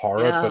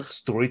horror, but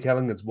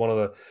storytelling is one of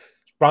the...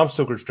 Bram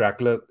Stoker's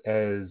Dracula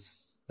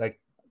is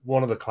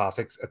one of the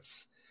classics.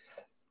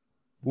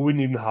 We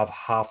wouldn't even have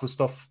half the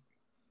stuff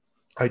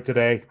out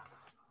today.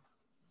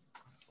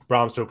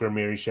 Bram Stoker,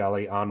 Mary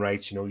Shelley, Anne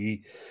Rice, you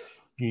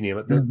name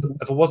it. Mhm.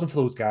 If it wasn't for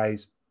those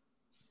guys,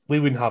 we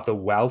wouldn't have the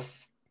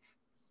wealth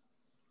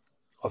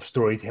of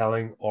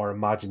storytelling or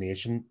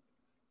imagination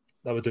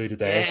that we do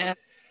today. Yeah.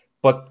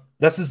 But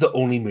this is the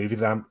only movie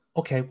that I'm...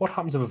 okay, what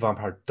happens if a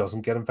vampire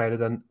doesn't get invited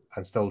in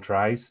and still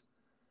tries?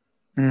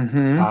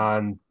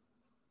 And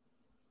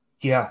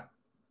yeah,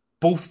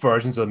 both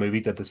versions of the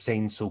movie did the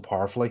scene so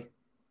powerfully.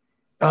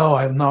 Oh,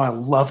 I know. I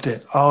loved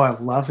it. Oh, I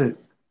love it.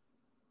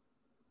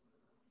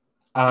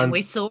 And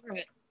we saw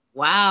it.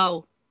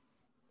 Wow.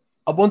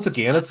 Once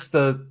again, it's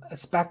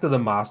back to the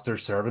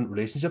master-servant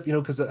relationship,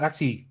 because it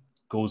actually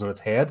goes on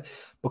its head.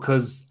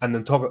 And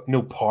then talk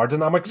power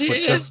dynamics,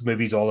 which this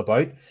movie's all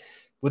about.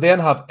 We then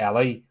have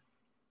Ellie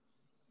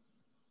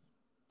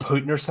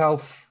putting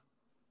herself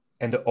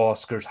into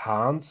Oscar's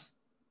hands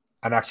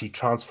and actually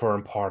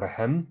transferring power to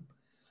him,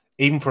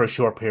 even for a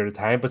short period of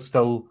time, but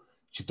still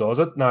she does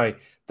it. Now,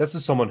 this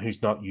is someone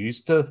who's not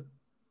used to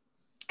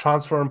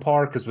transferring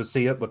power, because we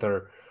see it with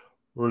her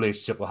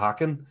relationship with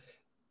Hacken.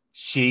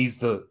 She is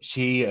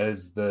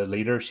the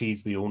leader,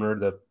 she's the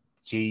owner,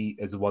 she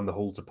is the one that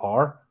holds the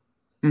power.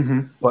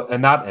 But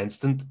in that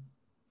instant,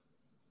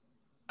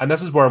 and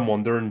this is where I'm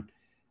wondering,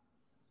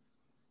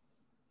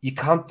 you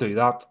can't do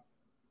that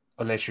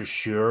unless you're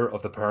sure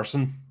of the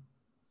person.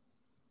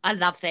 I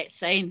love that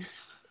scene.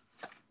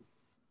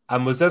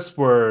 And was this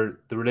where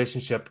the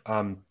relationship,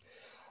 I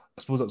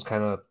suppose it was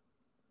kind of...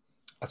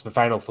 that's my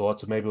final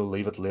thought, so maybe we'll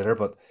leave it later,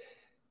 but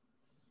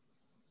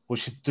was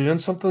she doing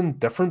something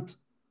different?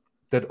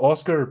 Did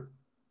Oscar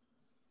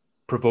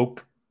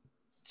provoke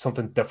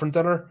something different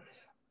in her,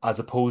 as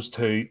opposed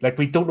to...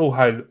 we don't know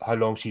how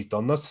long she's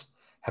done this,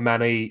 how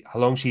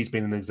long she's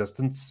been in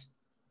existence,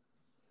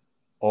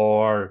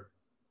 or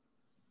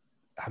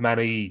how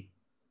many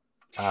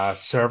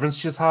servants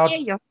she's had. Yeah,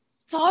 you're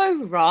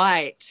so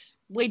right.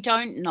 We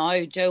don't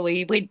know, do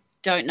we? We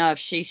don't know if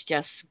she's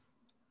just...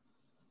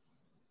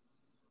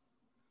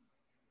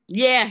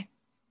 yeah.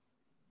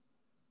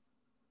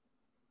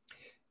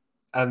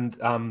 And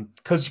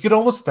because you could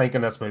almost think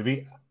in this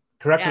movie,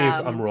 correct me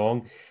if I'm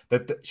wrong,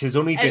 that she's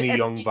only been a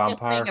young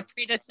vampire. Just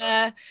being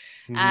a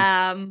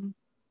predator.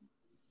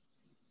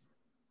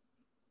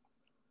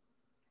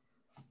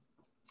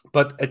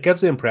 But it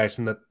gives the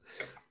impression that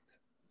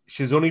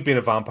she's only been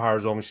a vampire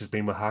as long as she's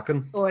been with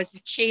Hacken. Or is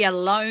she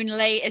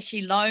lonely? Is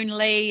she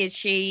lonely? Is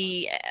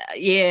she...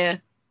 yeah.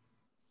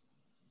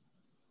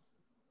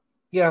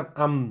 Yeah,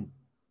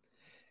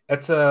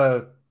 it's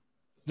there's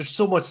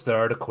so much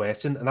there to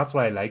question, and that's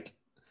what I like.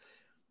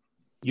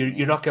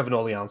 You're not given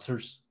all the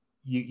answers.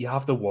 You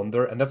have to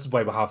wonder, and this is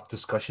why we have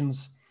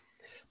discussions,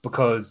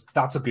 because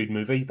that's a good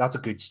movie, that's a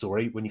good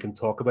story when you can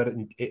talk about it,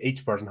 and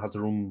each person has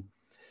their own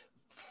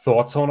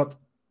thoughts on it.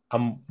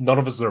 None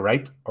of us are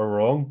right or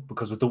wrong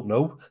because we don't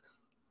know.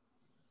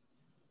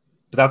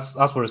 But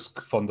that's where it's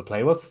fun to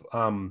play with.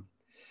 And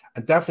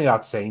definitely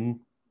that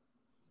scene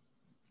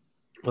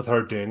with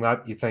her doing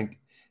that, you think,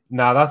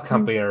 nah, that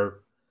can't be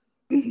her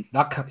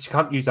She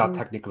can't use that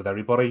technique with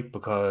everybody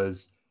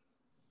because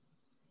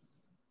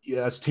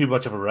it's too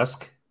much of a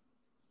risk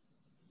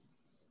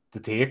to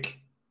take.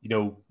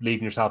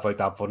 Leaving yourself out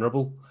that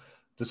vulnerable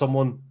to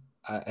someone.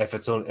 If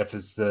it's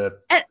the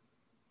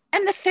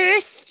In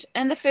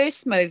the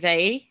first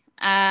movie,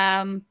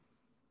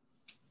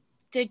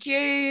 did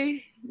you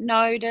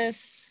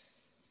notice?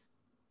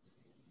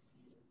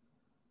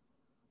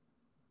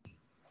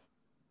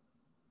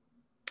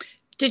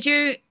 Did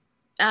you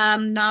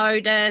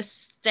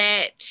notice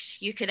that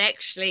you could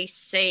actually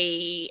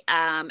see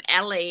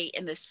Ellie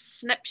in the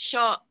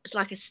snapshot? It's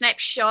like a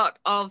snapshot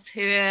of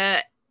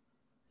her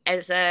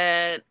as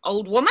an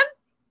old woman.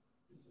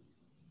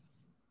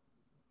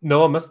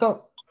 No, I missed that.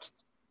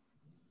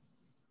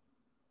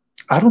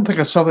 I don't think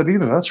I saw that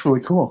either. That's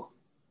really cool.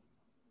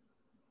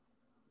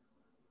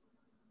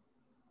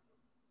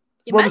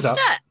 You Where missed was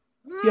that?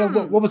 it. Yeah,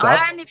 what was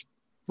that?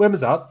 When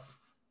was that?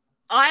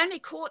 I only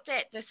caught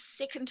that the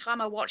second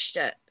time I watched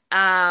it.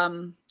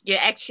 You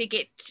actually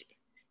get,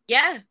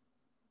 yeah.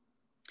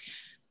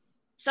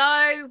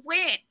 So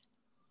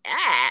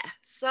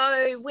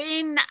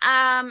when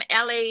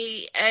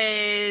Ellie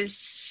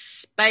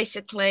is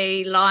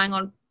basically lying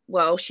on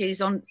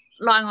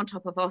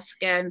top of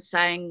Oscar and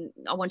saying,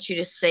 "I want you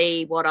to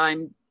see what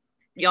I'm.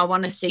 I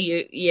want to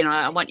see you.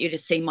 I want you to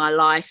see my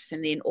life."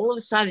 And then all of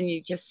a sudden,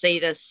 you just see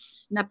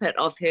this snippet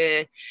of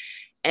her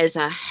as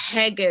a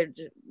haggard,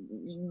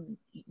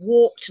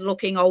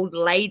 warped-looking old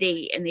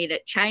lady, and then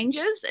it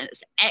changes, and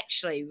it's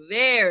actually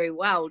very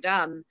well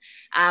done.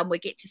 We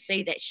get to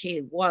see that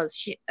she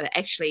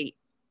actually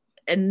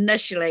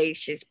initially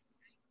she's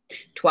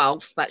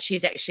 12, but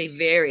she's actually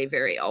very,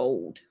 very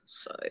old.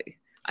 So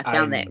I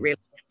found that really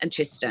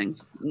interesting.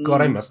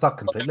 God, I missed that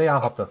completely.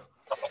 I'll have to.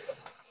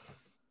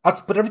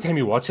 But every time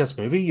you watch this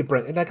movie, you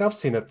bring like I've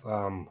seen it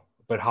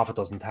about half a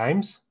dozen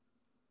times.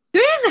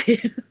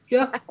 Really?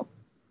 Yeah.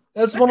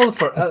 It's one of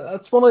the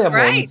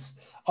Right. ones.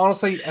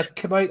 Honestly, it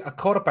came out. I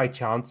caught it by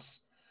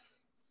chance,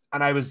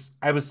 and I was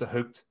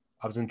hooked.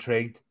 I was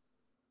intrigued,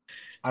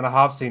 and I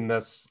have seen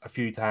this a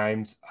few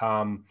times.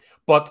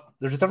 But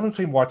there's a difference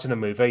between watching a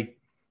movie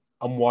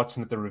and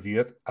watching it to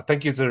review it. I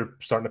think you're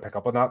starting to pick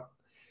up on that.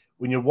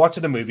 When you're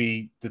watching a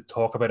movie to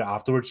talk about it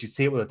afterwards, you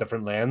see it with a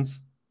different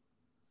lens.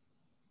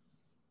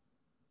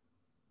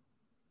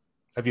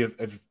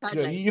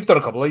 You've done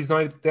a couple of these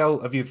now,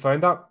 Dale. Have you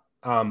found that?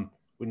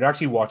 When you're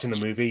actually watching a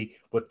movie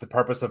with the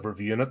purpose of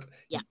reviewing it,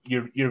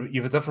 you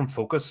have a different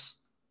focus.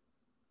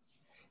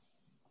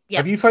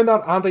 Have you found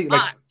that, Andy?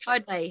 Like,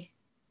 totally.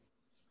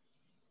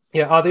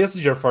 Yeah, Andy, this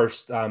is your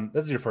first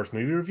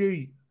movie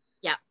review.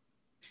 Yeah.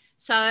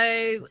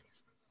 So,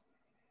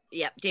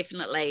 yeah,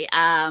 definitely.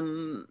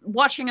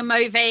 Watching a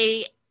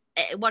movie,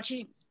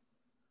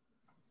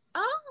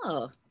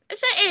 Oh,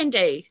 is that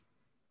Andy?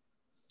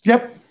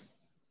 Yep.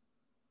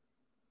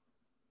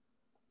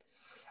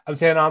 I'm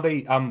saying,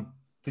 Andy,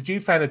 did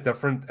you find a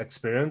different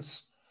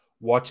experience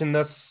watching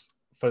this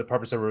for the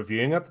purpose of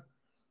reviewing it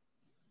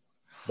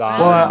than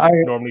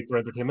normally for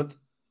entertainment?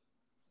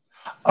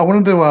 I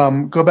wanted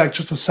to go back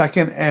just a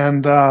second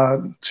and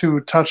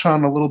to touch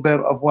on a little bit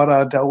of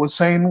what Dell was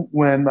saying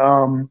when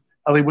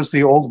Ellie was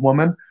the old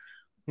woman.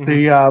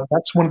 Mm-hmm.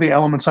 That's one of the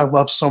elements I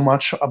love so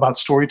much about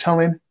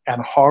storytelling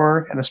and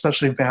horror, and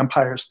especially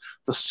vampires,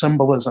 the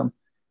symbolism.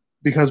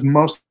 Because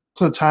most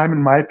of the time,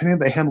 in my opinion,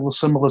 they handle the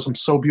symbolism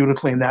so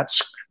beautifully in that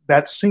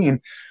scene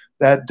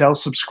that Dell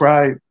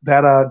described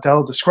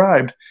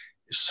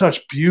is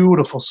such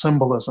beautiful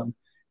symbolism.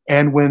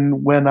 And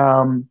when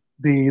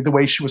the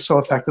way she was so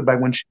affected by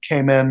when she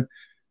came in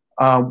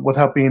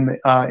without being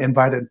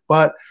invited.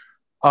 But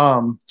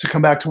to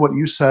come back to what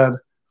you said,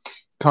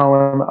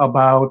 Colin,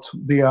 about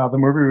the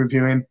movie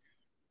reviewing,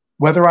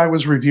 whether I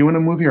was reviewing a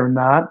movie or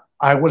not,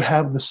 I would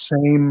have the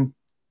same.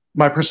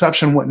 My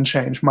perception wouldn't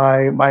change.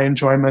 My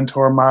enjoyment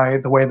or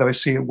the way that I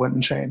see it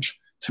wouldn't change.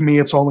 To me,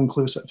 it's all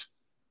inclusive.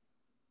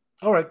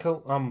 All right,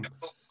 cool.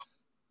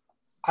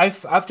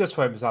 I've just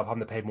found myself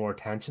having to pay more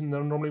attention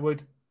than I normally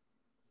would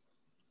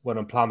when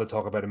I'm planning to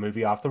talk about a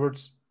movie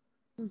afterwards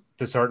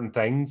to certain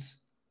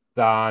things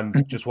than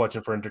just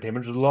watching for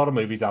entertainment. There's a lot of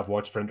movies I've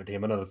watched for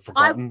entertainment and I've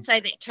forgotten. I would say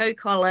that too,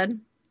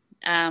 Colin.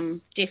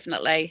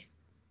 Definitely.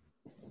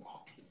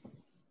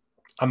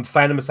 I'm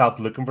finding myself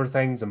looking for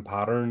things and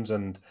patterns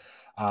and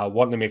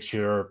wanting to make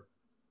sure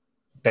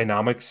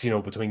dynamics,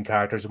 between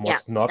characters and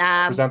what's not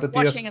presented to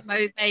you. Watching a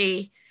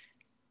movie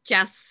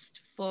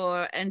just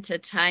for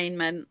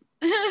entertainment.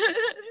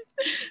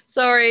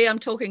 Sorry, I'm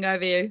talking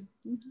over you.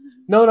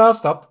 No, I've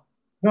stopped.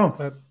 No.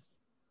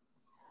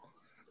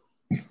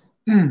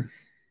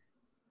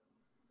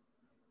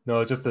 No,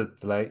 it's just a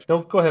delay.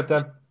 No, go ahead,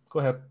 Dan. Go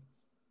ahead.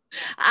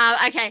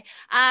 Okay.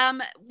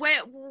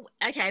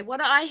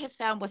 What I have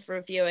found with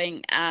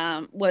reviewing,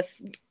 with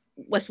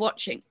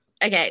watching.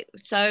 Okay,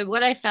 so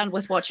what I found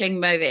with watching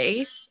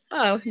movies,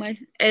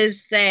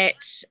 is that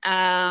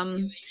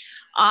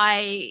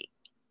I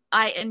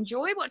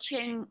enjoy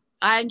watching.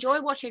 I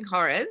enjoy watching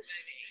horrors,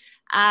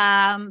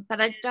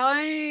 but I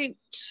don't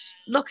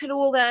look at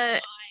all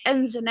the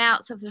ins and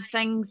outs of the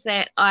things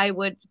that I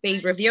would be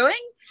reviewing.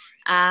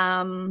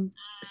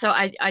 So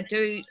I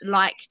do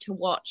like to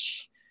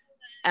watch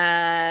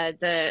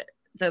the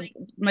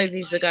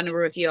movies we're going to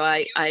review.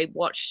 I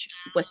watch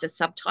with the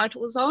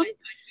subtitles on,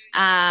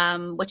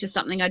 which is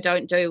something I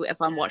don't do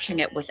if I'm watching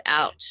it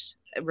without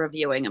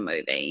reviewing a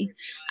movie.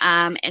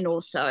 And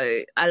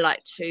also I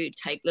like to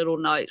take little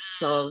notes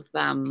of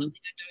something,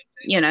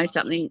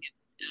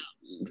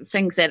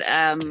 things that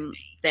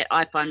that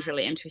I find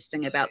really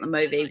interesting about the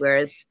movie,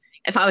 whereas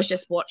if I was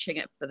just watching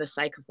it for the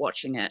sake of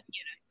watching it,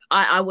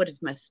 I would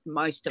have missed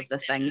most of the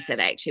things that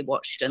I actually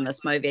watched in this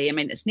movie. I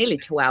mean, it's nearly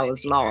 2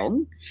 hours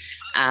long.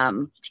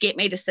 To get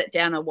me to sit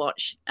down and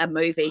watch a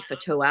movie for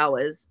 2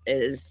 hours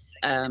is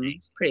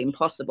pretty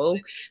impossible,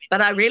 but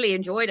I really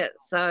enjoyed it.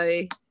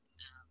 So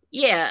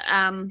yeah,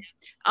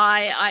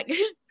 I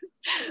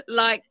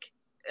like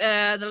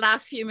the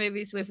last few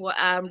movies we've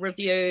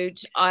reviewed,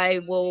 I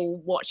will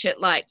watch it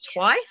like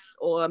twice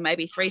or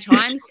maybe 3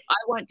 times. I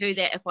won't do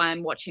that if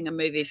I'm watching a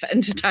movie for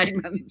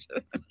entertainment.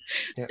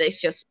 Yeah.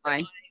 That's just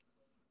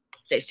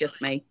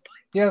me.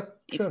 Yeah,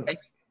 sure enough.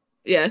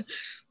 Yeah.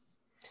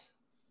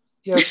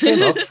 Yeah, fair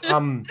enough.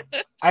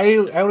 I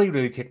only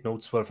really take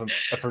notes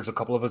if there's a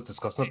couple of us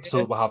discussing it,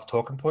 so we'll have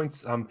talking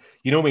points.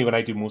 You know me, when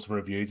I do most of my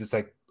reviews, it's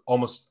like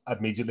almost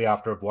immediately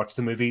after I've watched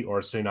the movie or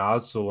as soon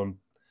as, so I'm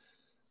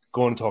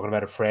going and talking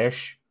about it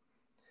fresh.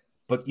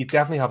 But you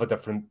definitely have a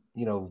different,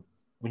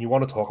 when you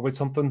want to talk about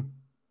something,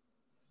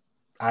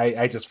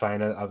 I just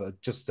find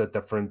just a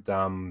different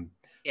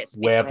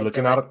way of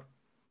looking at it.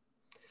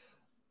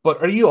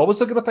 But are you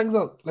always looking at things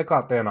like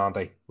that then,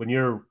 Andy? When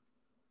you're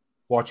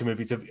watching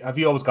movies, have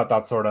you always got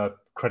that sort of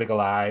critical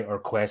eye or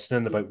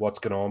questioning about what's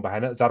going on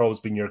behind it? Has that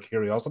always been your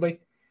curiosity?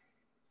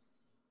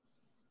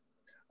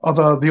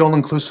 Oh, the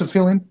all-inclusive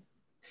feeling?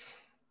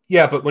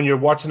 Yeah, but when you're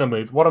watching a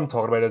movie, what I'm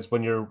talking about is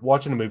when you're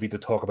watching a movie to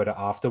talk about it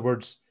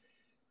afterwards,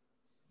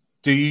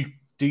 do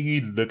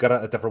you look at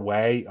it a different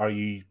way? Are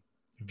you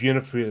viewing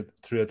it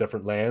through a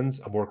different lens,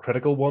 a more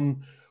critical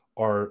one,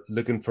 or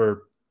looking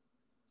for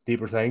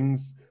deeper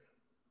things?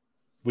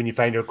 When you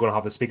find you're going to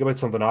have to speak about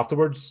something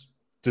afterwards,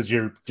 does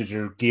your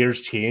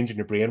gears change in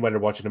your brain while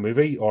you're watching a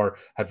movie, or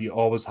have you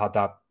always had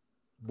that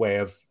way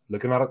of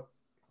looking at it?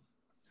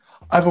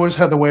 I've always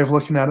had the way of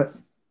looking at it.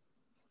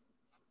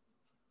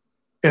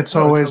 It's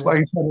always, like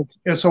I said,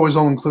 it's always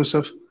all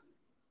inclusive.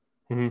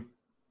 Mm-hmm.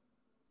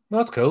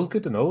 That's cool.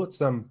 Good to know. It's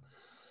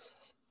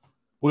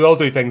we all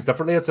do things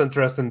differently. It's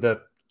interesting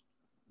to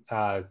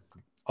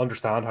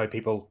understand how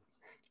people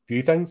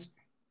view things,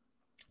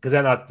 because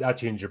then that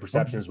changes your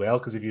perception as well.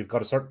 Because if you've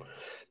got a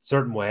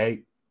certain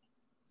way,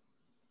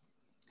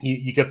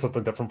 you get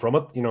something different from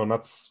it, and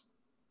that's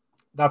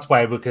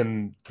why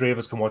 3 of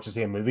us can watch the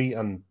same movie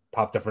and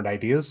have different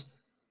ideas.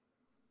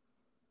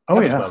 Oh,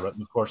 If yeah. it's well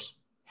written, of course.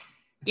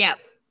 Yeah.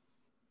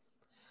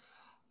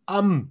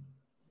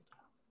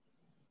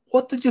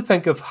 What did you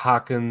think of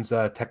Haken's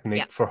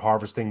technique for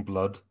harvesting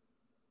blood?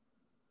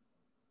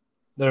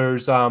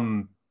 There's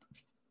for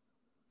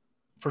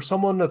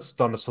someone that's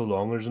done it so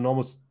long, there's an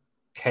almost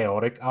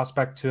chaotic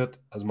aspect to it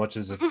as much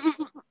as it's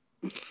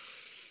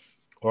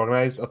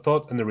organized. I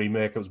thought in the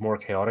remake it was more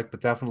chaotic,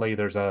 but definitely in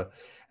the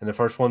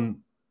first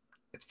one,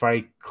 it's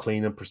very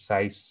clean and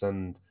precise,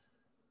 and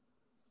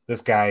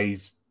this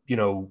guy's, he's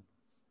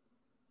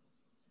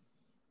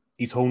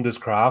honed his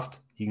craft.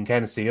 You can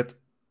kind of see it.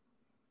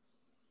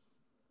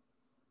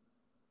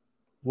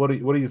 What do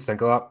you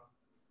think of that?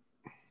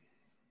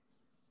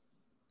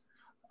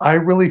 I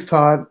really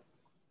thought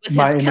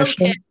my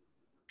initial...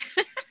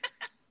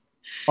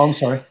 Oh, I'm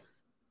sorry.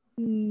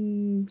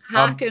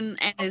 Haken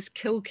and his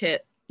kill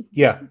kit.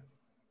 Yeah.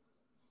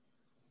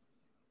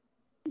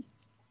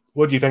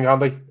 What do you think,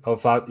 Andy,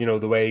 of that?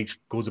 The way he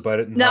goes about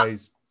it and how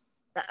he's...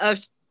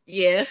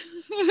 Yeah.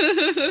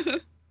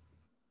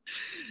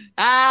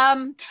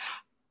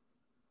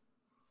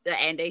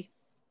 Andy.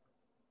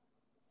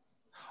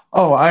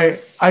 Oh, I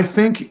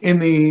think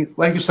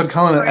like you said,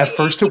 Colin, at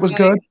first it was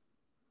good.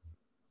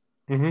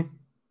 Mm-hmm.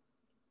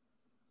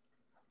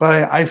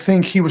 But I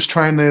think he was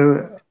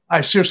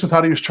I seriously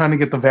thought he was trying to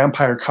get the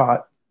vampire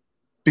caught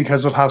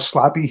because of how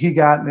sloppy he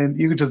got, and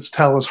you could just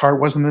tell his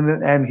heart wasn't in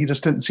it, and he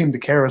just didn't seem to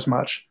care as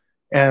much.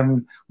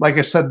 And like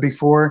I said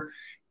before,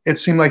 it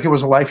seemed like it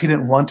was a life he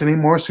didn't want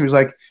anymore, so he was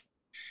like,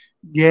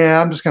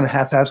 yeah, I'm just going to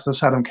half-ass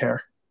this, I don't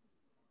care.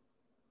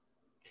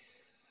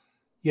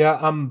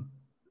 Yeah,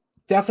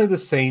 definitely the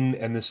scene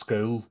in the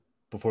school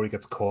before he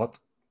gets caught.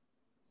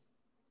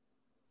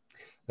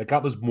 Like,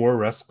 that was more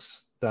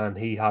risks than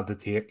he had to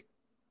take.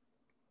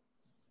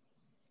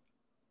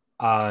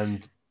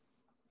 And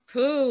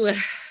I'll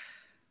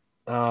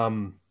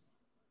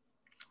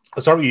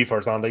start with you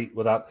first, Andy,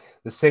 with that.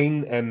 The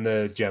scene in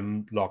the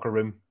gym locker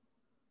room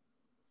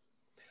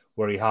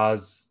where he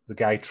has the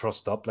guy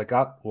trussed up like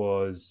that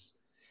was,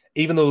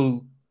 even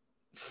though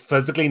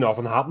physically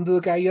nothing happened to the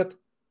guy yet,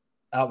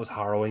 that was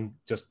harrowing.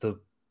 Just there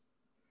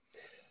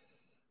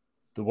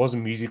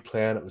wasn't music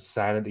playing, it was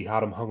silent. He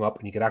had him hung up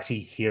and you could actually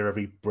hear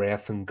every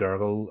breath and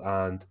gurgle,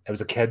 and it was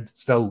a kid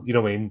still, you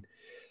know what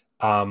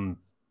I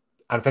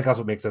mean? And I think that's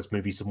what makes this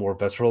movie so more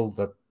visceral,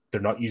 that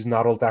they're not using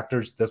adult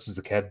actors. This was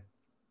the kid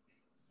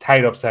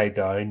tied upside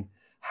down,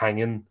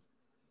 hanging,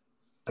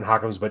 and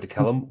Hackham's about to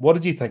kill him. What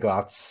did you think of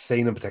that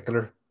scene in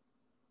particular?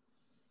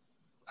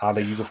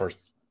 Ali, you go first.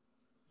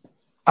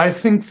 I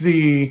think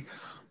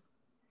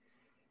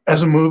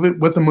as a movie,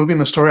 with the movie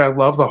and the story, I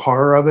love the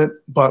horror of it.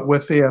 But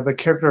with the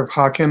character of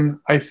Hakken,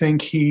 I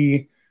think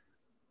he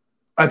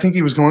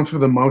was going through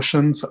the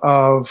motions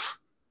of,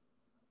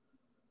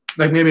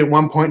 like, maybe at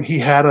one point he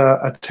had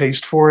a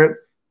taste for it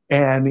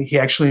and he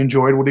actually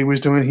enjoyed what he was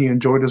doing. He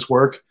enjoyed his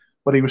work,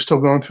 but he was still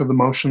going through the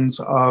motions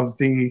of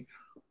the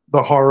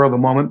horror of the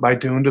moment by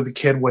doing to the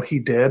kid what he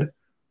did.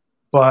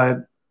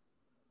 But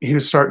he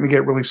was starting to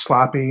get really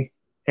sloppy,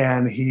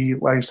 and he,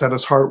 like I said,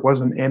 his heart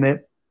wasn't in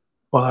it.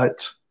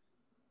 But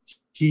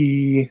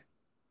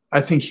I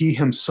think he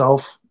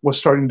himself was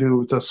starting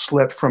to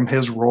slip from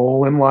his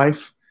role in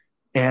life,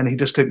 and he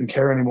just didn't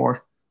care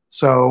anymore.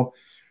 So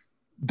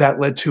that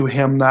led to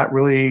him not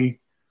really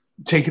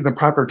taking the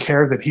proper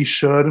care that he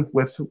should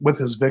with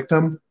his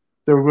victim.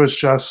 There was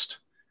just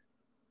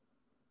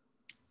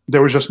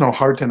no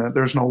heart in it.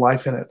 There was no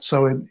life in it.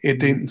 So it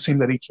didn't seem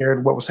that he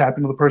cared what was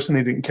happening to the person.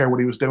 He didn't care what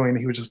he was doing.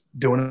 He was just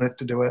doing it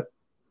to do it.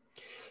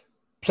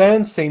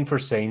 Playing scene for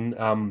scene,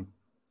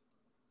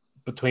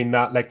 between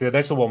that, like the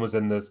initial one was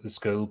in the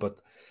school, but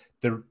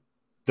the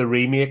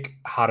remake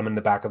had him in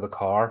the back of the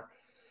car.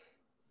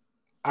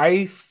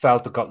 I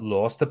felt it got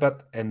lost a bit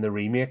in the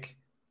remake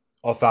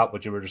of that,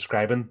 what you were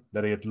describing,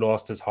 that he had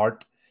lost his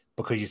heart,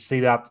 because you see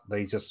that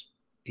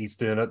he's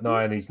doing it now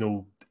and he's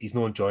no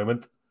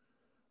enjoyment.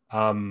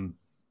 It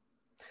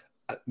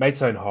might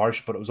sound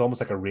harsh, but it was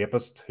almost like a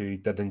rapist who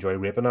didn't enjoy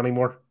raping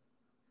anymore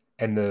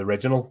in the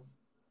original.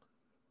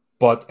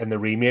 But in the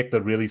remake, they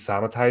really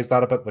sanitized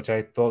that a bit, which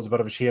I thought was a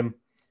bit of a shame,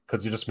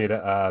 because they just made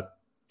it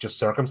just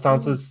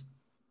circumstances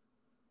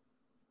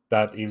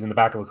that he was in the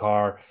back of the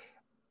car.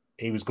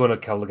 He was going to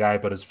kill the guy,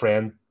 but his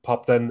friend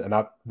popped in, and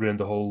that ruined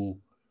the whole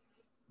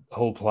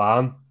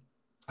plan,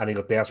 and he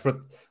got desperate.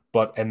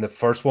 But in the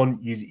first one,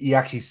 you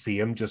actually see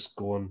him just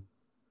going,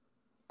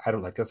 I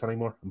don't like this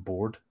anymore. I'm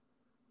bored.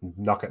 I'm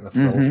not getting the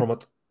thrill from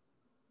it.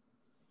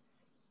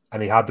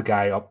 And he had the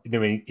guy up.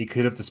 He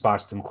could have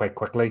dispatched him quite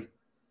quickly.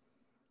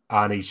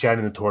 And he's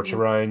shining the torch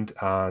around,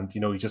 and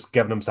he's just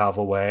giving himself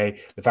away.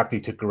 The fact that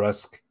he took a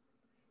risk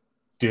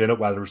doing it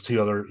while there was he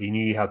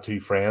knew he had two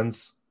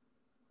friends,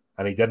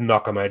 and he didn't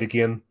knock him out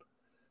again.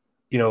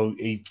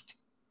 He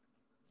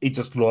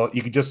just lost.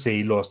 You could just see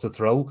he lost the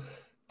thrill.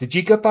 Did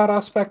you get that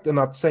aspect in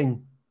that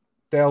scene,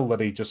 Dale, that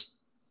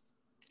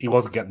he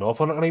wasn't getting off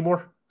on it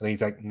anymore? And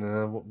he's like,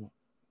 nah, I'm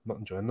not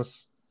enjoying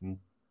this.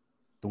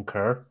 Don't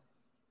care.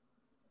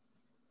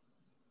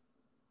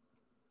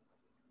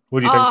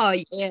 What do you think? Oh,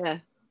 yeah.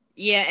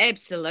 Yeah,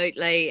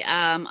 absolutely.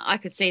 I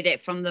could see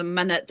that from the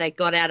minute they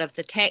got out of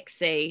the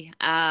taxi.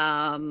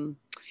 And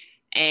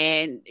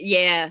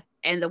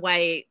the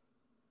way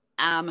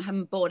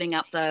him boarding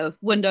up the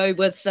window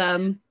with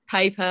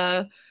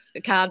paper,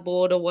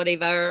 cardboard or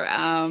whatever.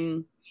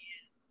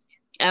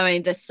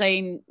 The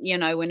scene,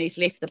 when he's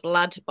left the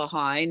blood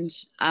behind,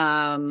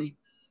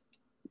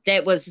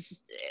 that was,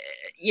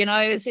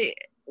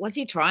 was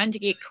he trying to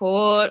get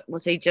caught?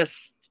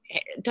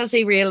 Does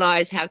he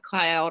realize how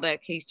chaotic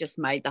he's just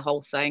made the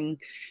whole thing?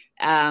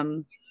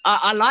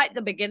 I like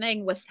the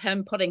beginning with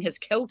him putting his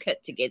kill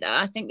kit together.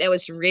 I think that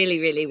was really,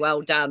 really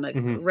well done.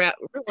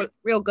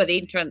 Real good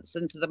entrance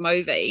into the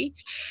movie.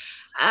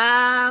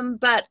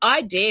 But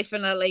I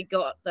definitely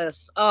got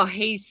this. Oh,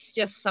 he's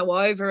just so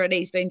over it.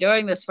 He's been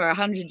doing this for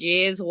 100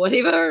 years or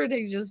whatever, and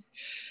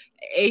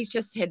he's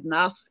just had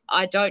enough.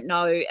 I don't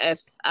know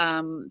if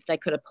they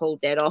could have pulled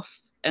that off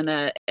in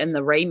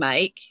the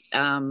remake.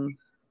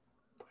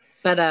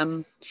 But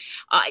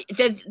I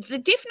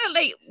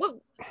definitely. Well,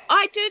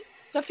 I did.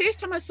 The first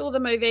time I saw the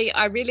movie,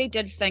 I really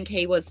did think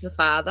he was the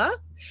father.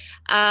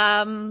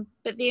 But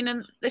then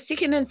in the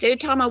second and third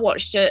time I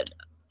watched it,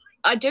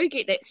 I do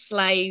get that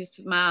slave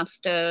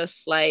master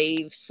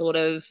slave sort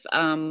of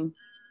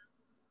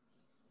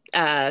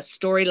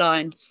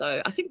storyline.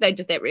 So I think they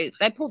did that.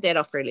 They pulled that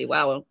off really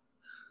well.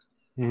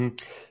 Mm-hmm.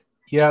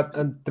 Yeah,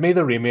 and to me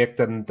the remake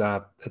didn't.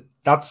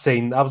 That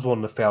scene, that was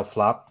one that fell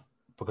flat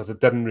because it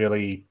didn't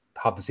really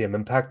have the same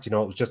impact. It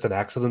was just an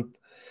accident,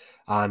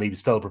 and he was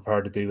still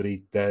prepared to do what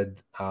he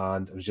did,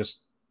 and it was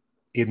just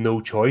he had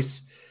no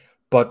choice.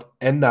 But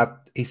in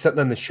that, he's sitting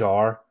in the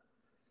shower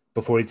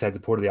before he decides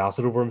to pour the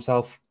acid over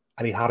himself,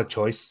 and he had a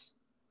choice,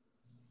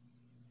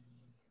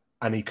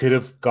 and he could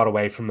have got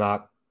away from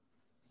that.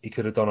 He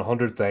could have done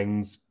 100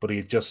 things, but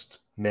he just,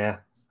 I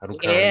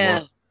don't care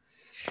anymore.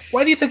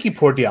 Why do you think he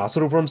poured the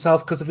acid over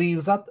himself? Because if he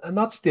was in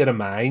that state of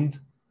mind,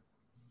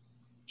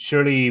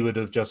 surely he would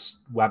have just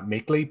went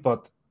meekly.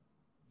 But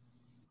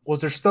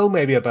was there still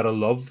maybe a bit of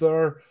love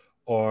there,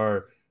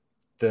 or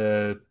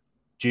the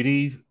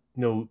duty,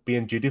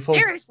 being dutiful?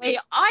 Seriously,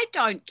 I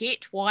don't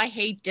get why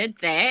he did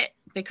that,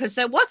 because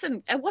it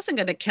wasn't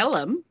going to kill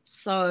him.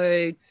 So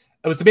it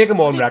was to make him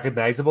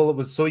unrecognizable. It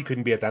was so he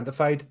couldn't be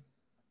identified.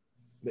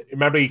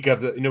 Remember, he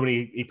gave when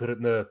he put it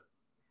in the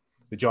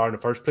the jar in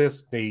the first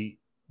place. He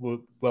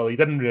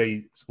didn't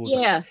really suppose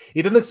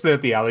he didn't explain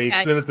it to Ellie. He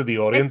explained it to the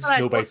audience,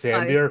 by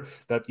saying there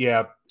that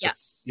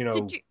it's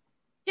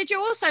Did you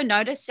also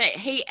notice that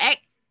he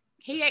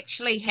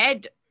actually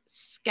had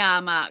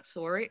scar marks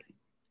for it?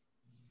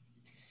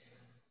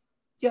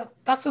 Yeah,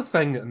 that's the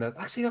thing, and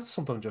that's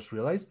something I just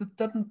realized.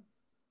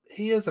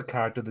 He is a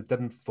character that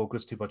didn't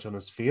focus too much on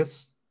his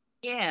face.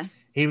 Yeah,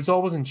 he was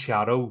always in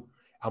shadow,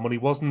 and when he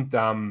wasn't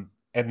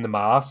in the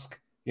mask,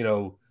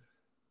 and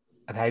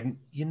hiding,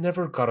 you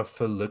never got a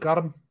full look at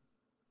him.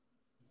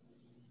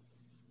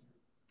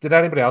 Did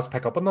anybody else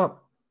pick up on that?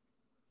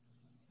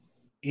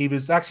 He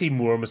was actually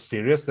more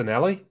mysterious than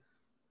Ellie.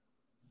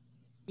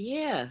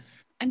 Yeah,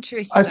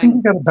 interesting. I think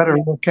you got a better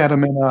look at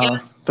him in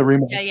the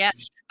remake. Yeah.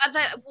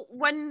 But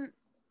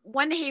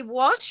when he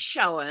was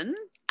shown,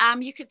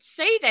 you could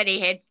see that he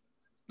had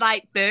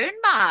like burn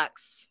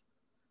marks.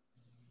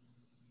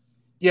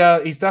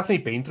 Yeah, he's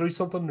definitely been through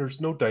something.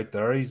 There's no doubt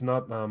there. He's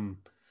not.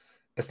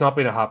 It's not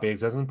been a happy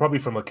existence. Probably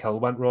from a kill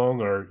went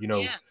wrong, or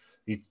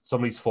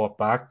somebody's fought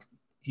back.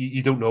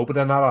 You don't know, but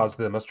then that adds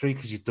to the mystery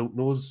because you don't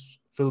know his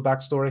full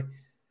backstory.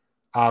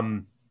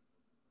 And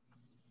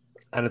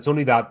it's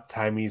only that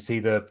time you see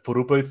the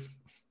photo booth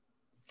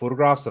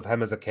photographs of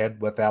him as a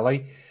kid with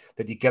Ellie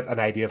that you get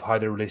an idea of how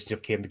their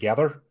relationship came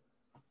together.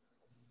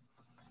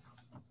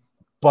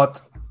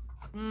 But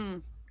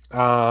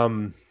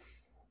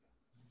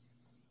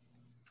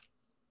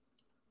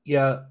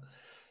yeah,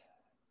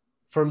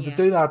 for him to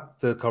do that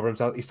to cover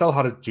himself, he still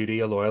had a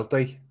duty, a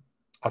loyalty,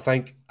 I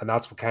think, and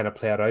that's what kind of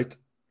played out,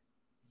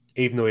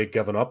 even though he'd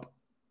given up.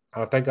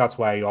 And I think that's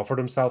why he offered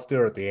himself to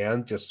her at the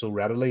end, just so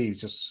readily. He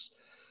was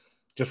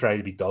just ready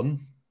to be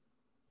done.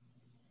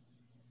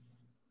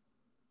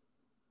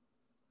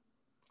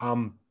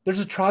 There's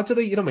a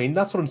tragedy, you know what I mean?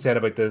 That's what I'm saying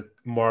about the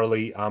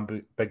morally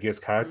ambiguous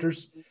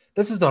characters. Mm-hmm.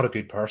 This is not a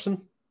good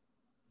person.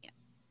 Yeah.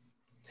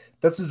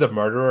 This is a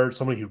murderer,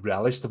 somebody who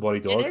relished what he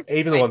does.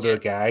 Even one of the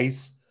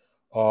guys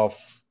of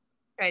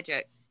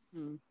tragic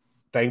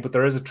thing, but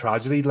there is a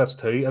tragedy list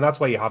too, and that's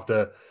why you have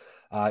to.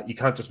 You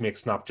can't just make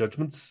snap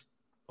judgments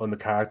on the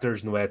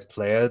characters and the way it's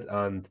played.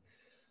 And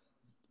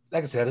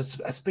like I said,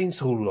 it's been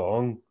so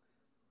long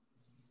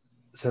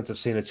since I've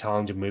seen a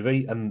challenging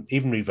movie, and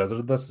even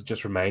revisited this, it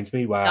just reminds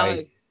me why.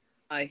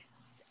 No.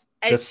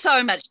 It's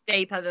so much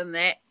deeper than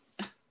that.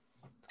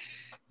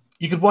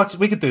 We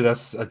could do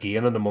this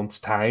again in a month's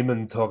time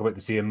and talk about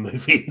the same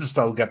movie and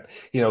still get,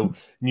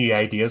 new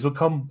ideas would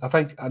come, I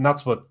think. And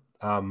that's what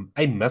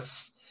I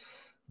miss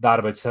that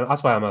about cinema.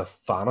 That's why I'm a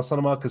fan of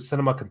cinema, because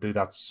cinema can do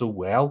that so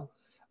well.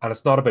 And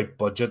it's not about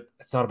budget.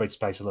 It's not about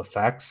special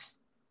effects.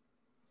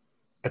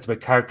 It's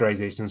about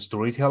characterization and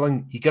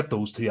storytelling. You get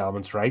those two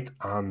elements right,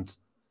 and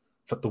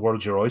flip the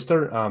world's your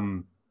oyster.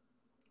 And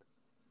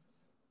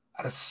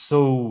it's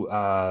so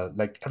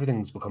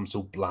everything's become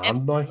so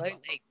bland now.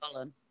 Absolutely,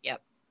 Colin.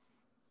 Yep.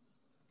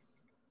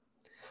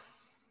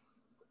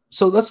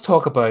 So let's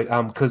talk about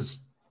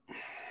because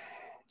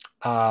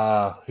who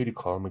do you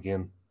call him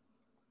again?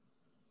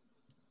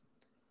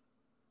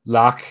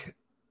 Lack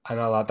and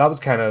all that. That was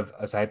kind of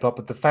a side plot,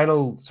 but the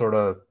final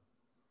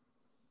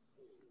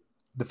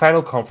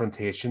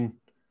confrontation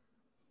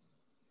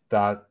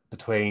that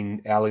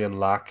between Ellie and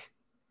Lack,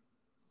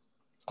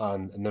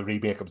 and in the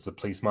remake it was the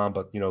policeman,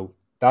 but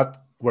that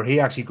where he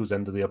actually goes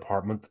into the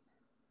apartment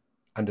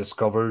and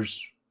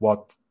discovers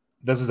what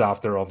this is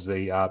after,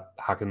 obviously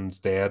Haken's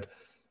dead.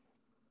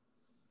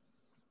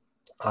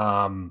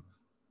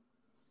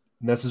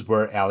 This is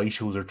where Ellie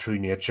shows her true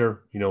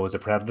nature, as a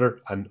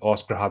predator, and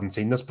Oscar hadn't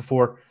seen this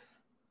before.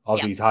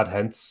 Obviously, he's had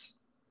hints.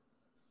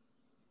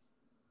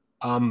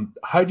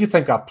 How do you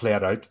think that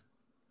played out?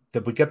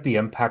 Did we get the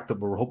impact that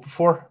we were hoping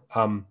for?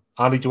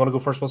 Andy, do you want to go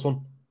first with this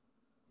one?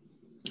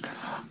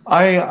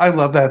 I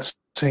love that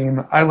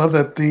scene. I love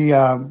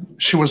that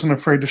she wasn't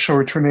afraid to show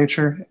her true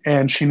nature,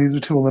 and she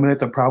needed to eliminate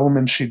the problem,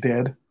 and she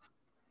did.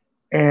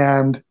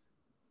 And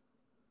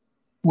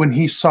when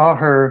he saw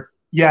her,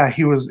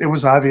 it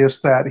was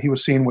obvious that he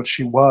was seeing what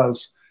she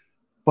was,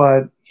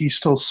 but he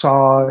still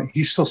saw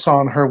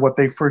in her what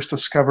they first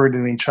discovered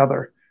in each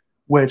other,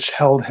 which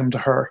held him to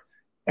her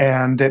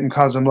and didn't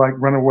cause him to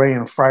run away in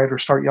a fright or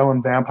start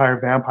yelling vampire,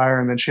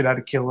 vampire, and then she would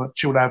have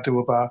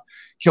to have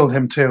killed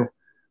him too.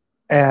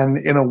 And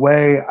in a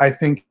way, I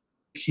think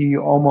he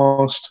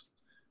almost,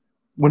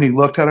 when he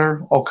looked at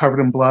her all covered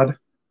in blood,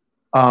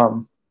 at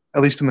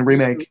least in the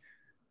remake,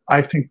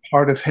 I think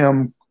part of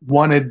him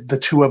wanted the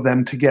two of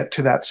them to get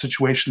to that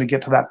situation, to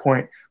get to that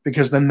point,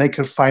 because then they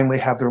could finally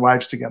have their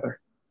lives together.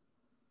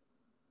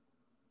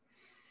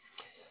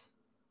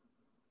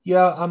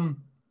 Yeah,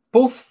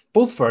 both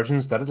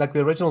versions did it. Like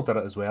the original did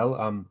it as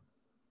well.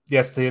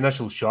 Yes, the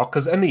initial shock,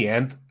 because in the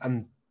end,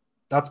 and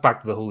that's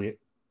back to the whole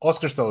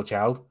Oscar's still a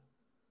child,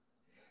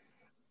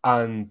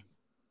 and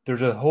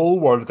there's a whole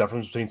world of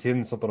difference between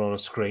seeing something on a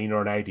screen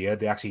or an idea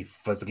to actually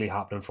physically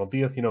happen in front of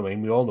you. You know what I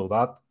mean? We all know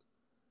that.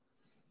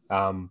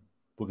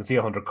 We can see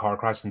 100 car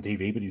crashes on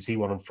TV, but you see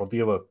one in front of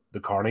you with the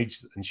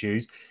carnage and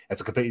shoes.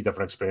 It's a completely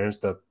different experience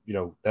to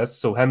this.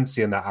 So him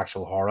seeing that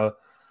actual horror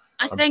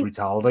I and think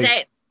brutality.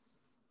 that's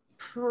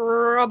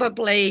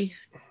probably.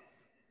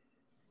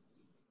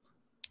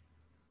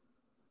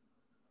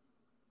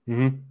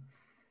 Mm-hmm.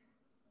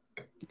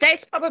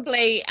 That's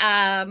probably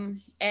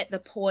at the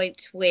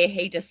point where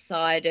he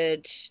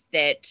decided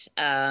that,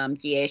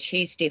 yeah,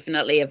 she's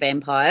definitely a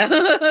vampire.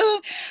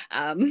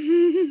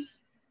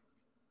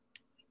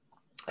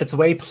 It's the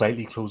way he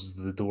politely closes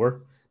the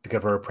door to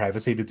give her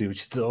privacy to do what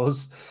she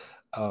does.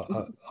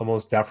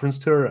 Almost deference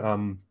to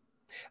her.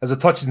 As a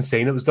touching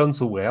scene, it was done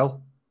so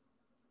well.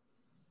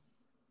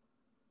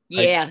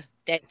 Yeah,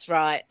 that's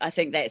right. I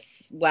think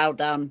that's well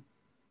done.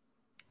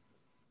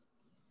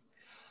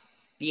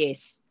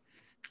 Yes.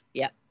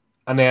 Yep.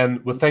 And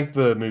then we think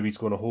the movie's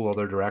going a whole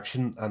other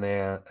direction, and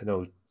then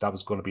that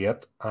was going to be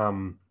it.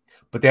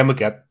 But then we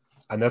get,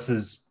 and this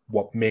is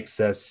what makes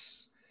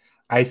this,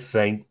 I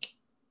think,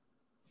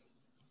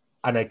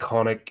 an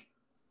iconic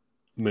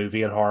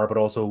movie in horror, but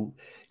also,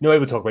 I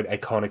would talk about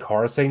iconic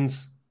horror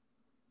scenes,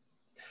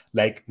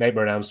 like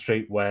Nightmare on Elm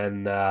Street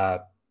when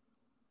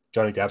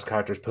Johnny Depp's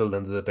character is pulled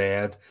into the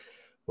bed.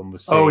 When we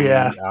see,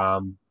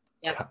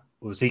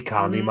 we see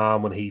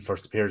Candyman when he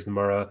first appears in the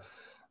mirror.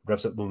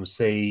 Rips it when we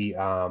see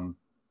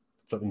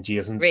flipping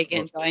Jason's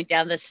Regan going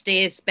down the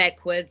stairs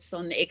backwards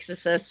on The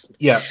Exorcist.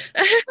 Yeah.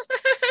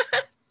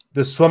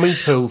 The swimming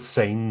pool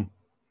scene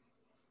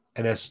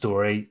in a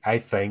story, I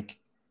think,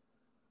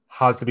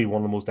 has to be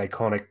one of the most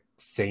iconic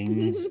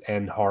scenes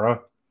in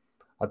horror.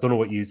 I don't know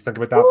what you think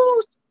about that.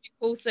 Ooh,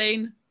 pool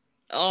scene.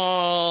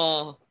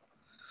 Oh.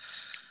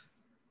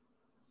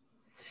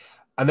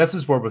 And this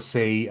is where we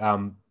see,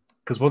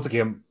 because once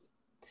again,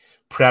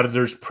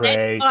 predators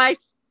prey.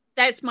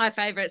 That's my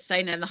favorite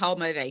scene in the whole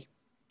movie.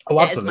 Oh,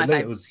 absolutely.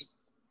 It was.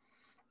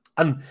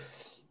 And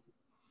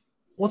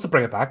once I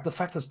bring it back, the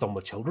fact that it's done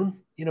with children,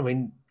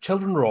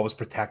 children are always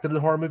protected in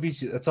horror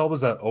movies. It's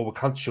always that, we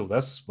can't show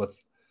this with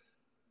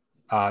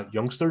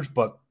youngsters,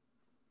 but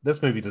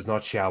this movie does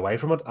not shy away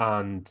from it.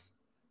 And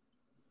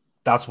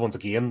that's once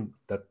again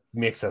that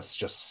makes us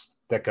just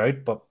stick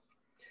out. But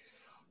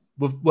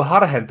we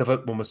had a hint of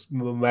it when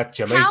we met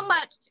Jimmy. How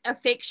much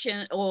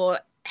affection or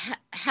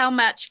how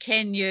much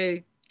can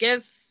you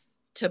give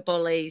to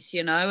bullies?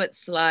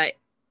 It's like.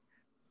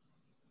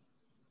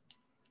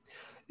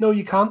 No,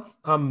 you can't.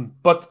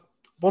 But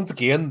once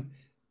again,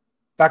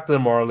 back to the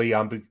morally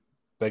ambiguous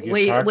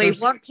characters. We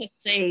want to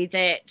see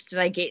that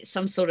they get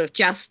some sort of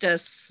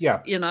justice.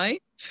 Yeah.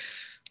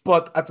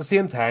 But at the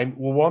same time,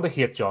 we want to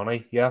hate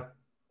Johnny. Yeah,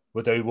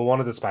 we do. We want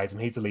to despise him.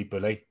 He's the lead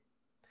bully.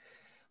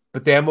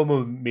 But then when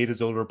we meet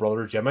his older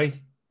brother Jimmy,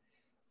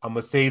 and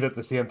we see that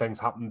the same things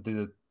happen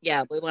to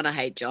we want to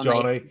hate Johnny. Do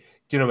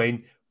you know what I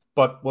mean?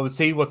 But when we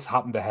see what's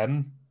happened to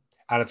him,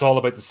 and it's all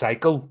about the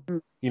cycle.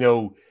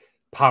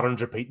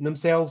 Patterns repeating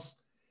themselves.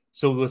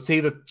 So we'll see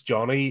that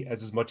Johnny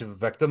is as much of a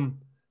victim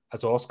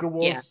as Oscar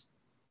was.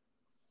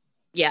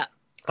 Yeah.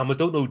 And we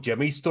don't know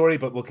Jimmy's story,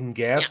 but we can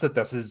guess that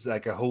this is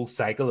like a whole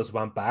cycle that's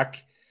went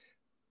back.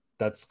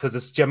 That's because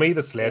it's Jimmy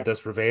that's led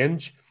this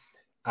revenge.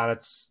 And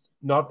it's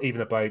not even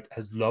about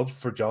his love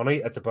for Johnny.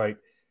 It's about,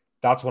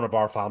 that's one of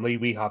our family.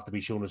 We have to be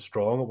shown as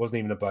strong. It wasn't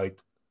even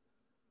about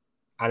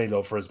any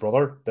love for his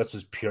brother. This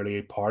was purely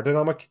a power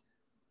dynamic.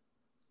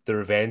 The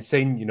revenge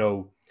scene,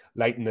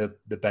 lighting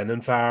the bin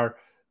on fire,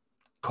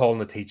 calling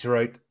the teacher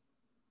out.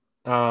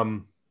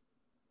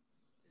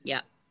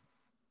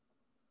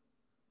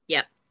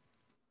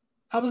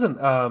 I wasn't.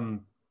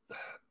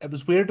 It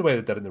was weird the way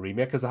they did it in the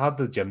remake because I had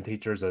the gym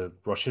teacher as a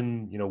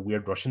Russian,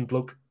 weird Russian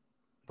bloke,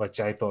 which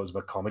I thought was a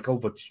bit comical,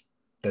 which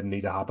didn't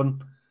need to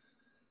happen.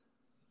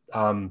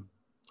 I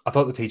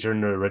thought the teacher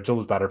in the original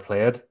was better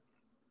played.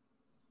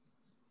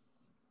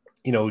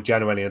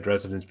 Genuinely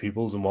interested in his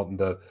pupils and wanting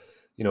to,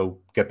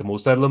 get the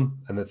most out of them.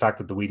 And the fact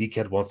that the weedy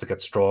kid wants to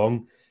get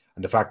strong,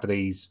 and the fact that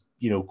he's,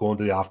 going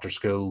to the after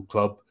school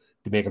club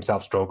to make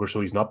himself stronger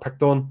so he's not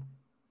picked on.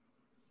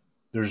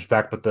 There's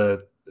respect, but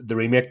the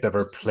remake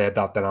never played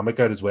that dynamic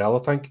out as well, I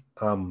think.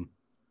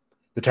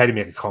 They tried to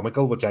make it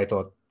comical, which I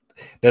thought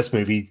this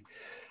movie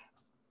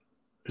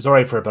was all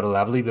right for a bit of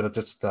levity, but it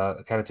just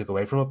kind of took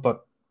away from it.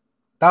 But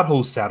that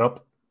whole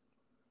setup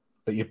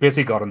that you've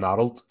basically got an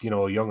adult,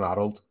 a young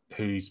adult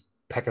who's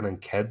picking on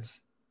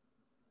kids.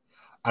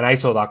 And I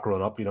saw that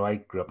growing up. I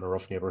grew up in a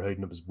rough neighborhood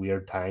and it was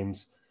weird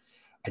times.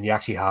 And you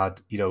actually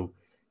had, you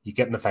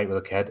get in a fight with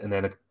a kid and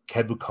then a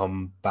kid would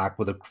come back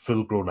with a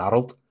full-grown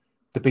adult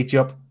to beat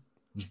you up.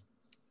 It was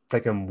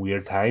freaking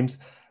weird times.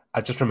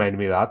 It just reminded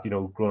me of that,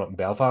 growing up in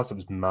Belfast, it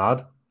was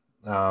mad.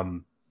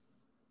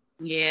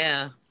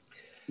 Yeah.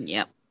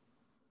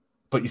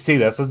 But you see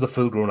this as a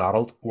full-grown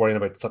adult worrying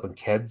about flipping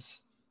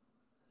kids.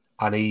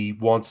 And he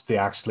wants to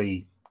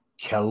actually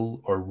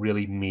kill or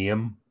really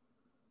maim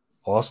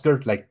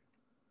Oscar, like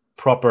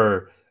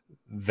proper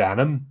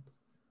venom,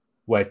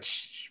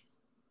 which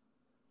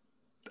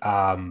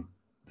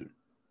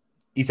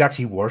he's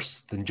actually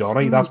worse than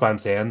Johnny. That's why I'm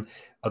saying,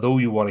 although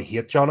you want to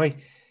hate Johnny,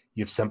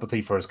 you have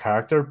sympathy for his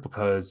character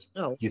because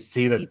you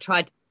see that he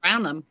tried to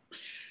drown him.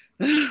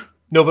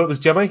 No, but it was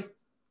Jimmy.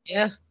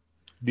 Yeah.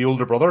 The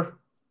older brother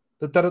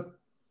that did it.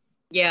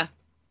 Yeah.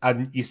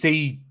 And you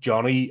see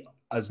Johnny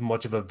as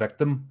much of a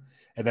victim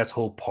in this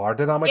whole power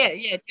dynamic.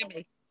 Yeah,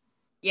 Jimmy.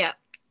 Yeah.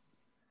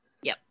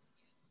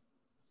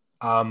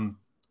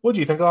 What do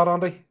you think of that,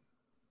 Andy?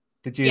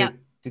 Did you Yeah.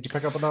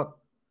 pick up on that?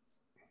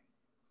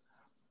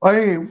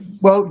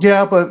 Well,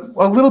 yeah, but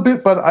a little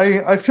bit, but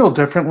I feel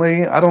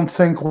differently. I don't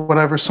think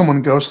whatever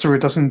someone goes through,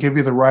 it doesn't give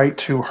you the right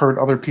to hurt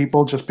other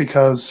people just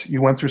because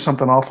you went through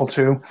something awful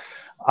too.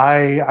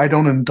 I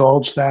don't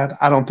indulge that.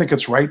 I don't think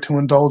it's right to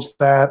indulge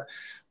that.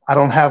 I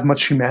don't have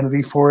much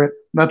humanity for it.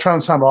 Not trying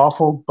to sound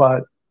awful,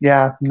 but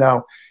yeah,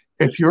 no.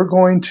 If you're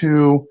going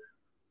to,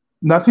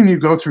 nothing you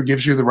go through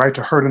gives you the right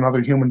to hurt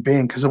another human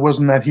being because it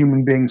wasn't that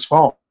human being's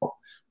fault.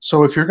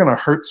 So if you're going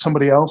to hurt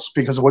somebody else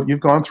because of what you've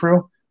gone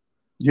through,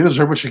 you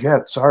deserve what you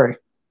get. Sorry.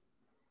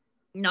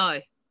 No.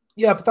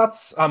 Yeah, but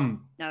that's No.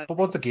 but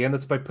once again,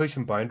 it's about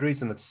pushing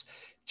boundaries and it's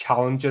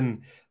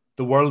challenging.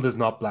 The world is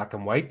not black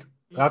and white.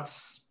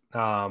 That's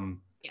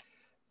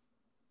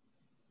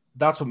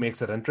that's what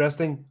makes it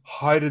interesting.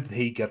 How did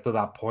he get to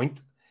that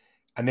point?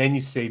 And then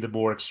you see the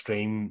more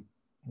extreme,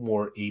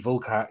 more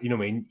evil. You know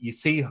what I mean? You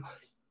see,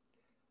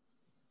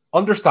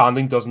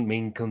 understanding doesn't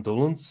mean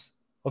condolence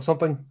of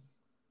something.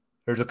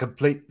 There's a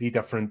completely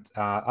different.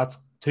 That's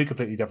two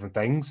completely different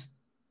things.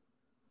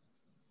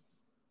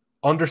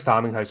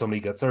 Understanding how somebody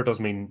gets there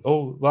doesn't mean,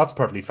 oh, well, that's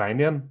perfectly fine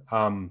then.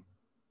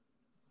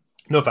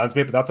 No offense,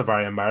 mate, but that's a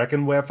very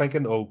American way of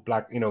thinking. Oh,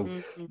 black, blah,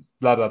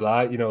 blah,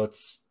 blah.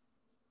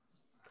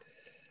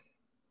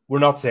 We're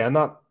not saying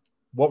that.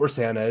 What we're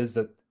saying is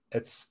that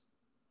it's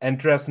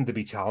interesting to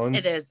be challenged.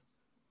 It is.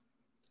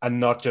 And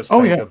not just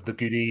think of the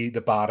goodie,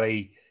 the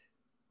baddie,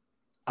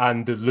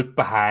 and to look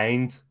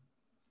behind.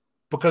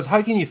 Because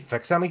how can you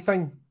fix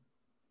anything?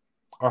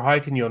 Or how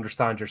can you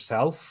understand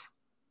yourself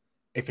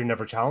if you're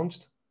never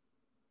challenged?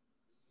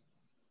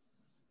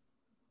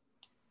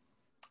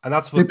 And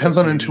that's what depends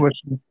on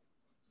intuition.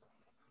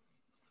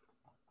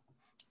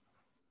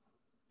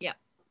 Yeah.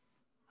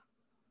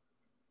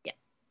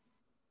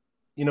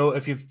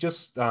 If you've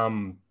just I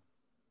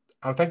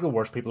think the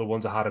worst people are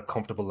ones that had a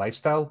comfortable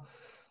lifestyle,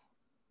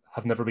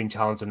 have never been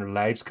challenged in their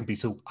lives, can be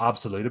so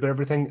absolute about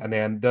everything, and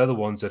then they're the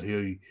ones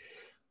who,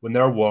 when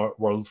their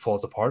world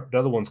falls apart,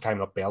 they're the ones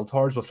climbing up bell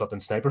towers with flipping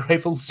sniper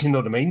rifles. You know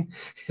what I mean?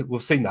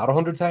 We've seen that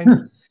 100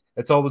 times.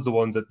 It's always the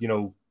ones that,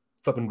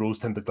 flipping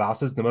rose-tinted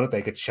glasses. The minute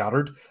they get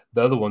shattered,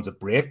 they're the ones that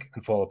break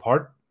and fall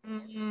apart.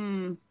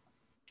 Mm-hmm.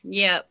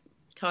 Yeah,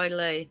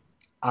 totally.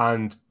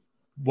 And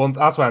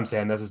that's why I'm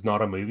saying this is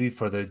not a movie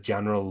for the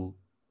general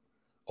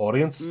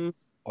audience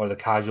or the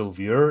casual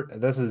viewer.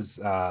 This is,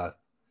 there's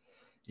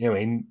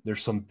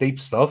some deep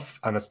stuff,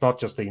 and it's not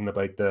just even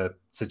about the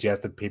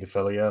suggested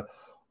pedophilia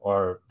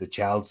or the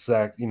child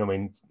sex, not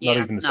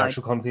even the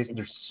sexual connotation.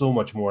 There's so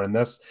much more in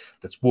this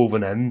that's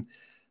woven in.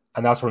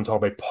 And that's what I'm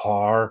talking about,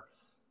 power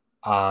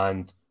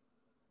and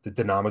the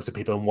dynamics of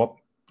people and what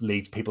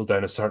leads people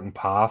down a certain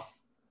path.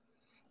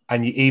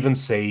 And you even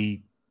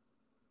see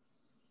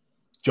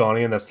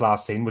Johnny in this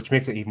last scene, which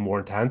makes it even more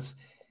intense.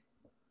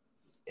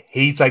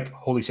 He's like,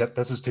 holy shit,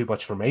 this is too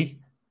much for me.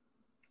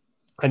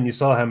 And you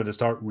saw him at the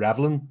start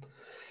reveling.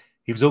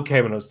 He was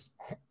okay when it was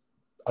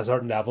a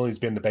certain level. He's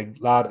being the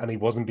big lad and he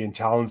wasn't being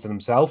challenged in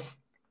himself.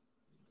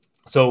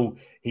 So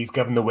he's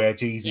giving the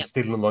wedgies, he's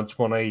stealing the lunch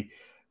money.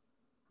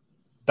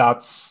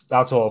 That's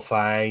all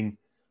fine.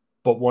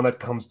 But when it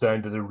comes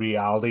down to the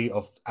reality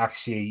of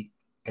actually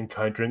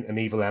encountering an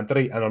evil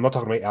entity, and I'm not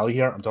talking about Ellie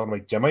here, I'm talking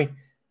about Jimmy,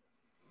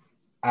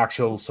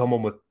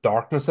 someone with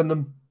darkness in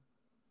them,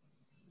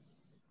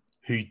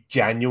 who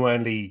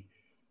genuinely,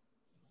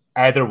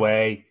 either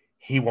way,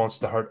 he wants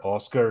to hurt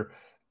Oscar,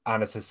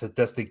 and it's a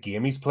sadistic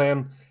game he's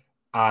playing.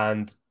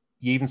 And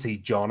you even see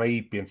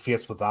Johnny being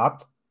faced with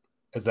that.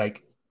 It's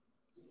like,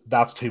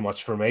 that's too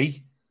much for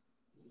me.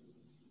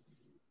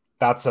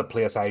 That's a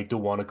place I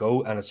don't want to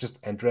go. And it's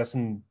just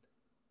interesting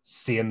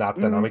seeing that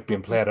dynamic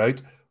being played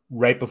out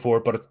right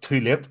before, but it's too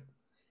late.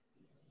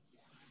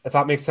 If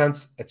that makes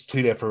sense, it's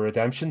too late for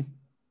redemption.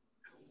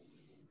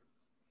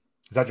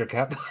 Is that your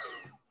cat?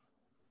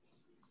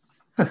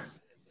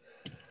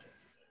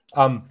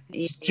 Do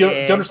you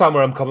understand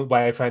where I'm coming?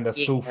 Why I find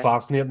this so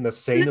fascinating,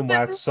 this scene, and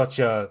why it's such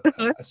an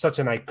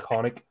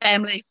iconic.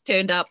 Family's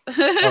turned up. All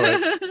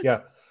right,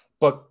 yeah,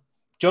 but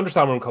do you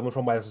understand where I'm coming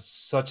from? Why this is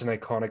such an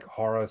iconic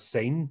horror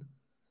scene,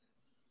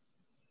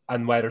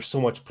 and why there's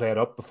so much played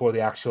up before the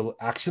actual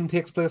action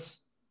takes place?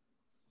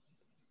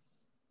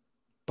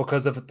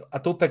 Because I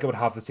don't think it would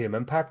have the same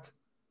impact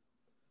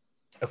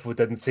if we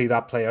didn't see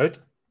that play out.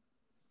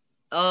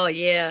 Oh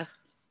yeah.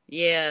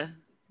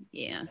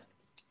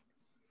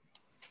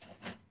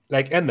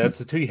 Like in this,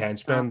 the two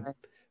henchmen,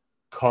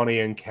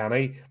 Connie and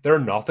Kenny, they're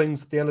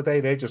nothings at the end of the day.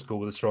 They just go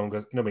with the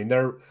strongest.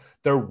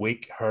 They're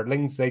weak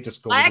hurtlings. They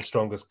just go with the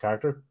strongest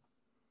character.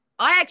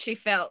 I actually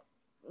felt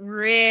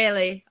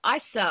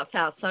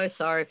felt so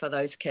sorry for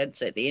those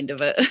kids at the end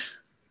of it.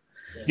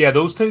 Yeah,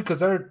 those two,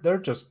 because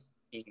they're just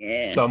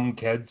dumb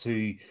kids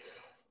who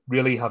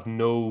really have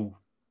no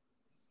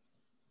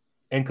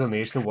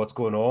inclination of what's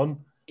going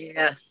on.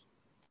 Yeah.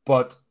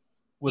 But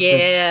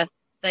they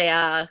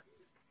are.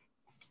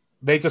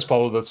 they just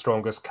follow the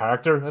strongest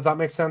character, if that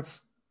makes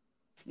sense.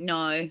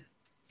 No.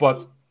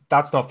 But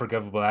that's not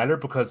forgivable either,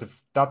 because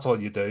if that's all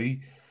you do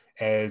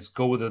is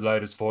go with the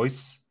loudest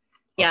voice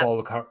or Yeah, follow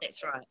the character,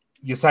 that's right.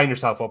 you sign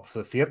yourself up for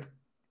the fate.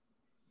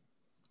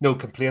 No,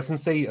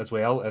 complacency as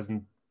well is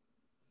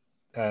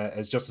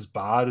just as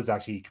bad as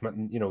actually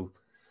committing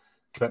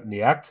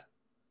the act.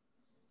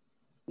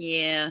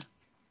 Yeah.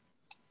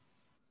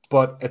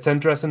 But it's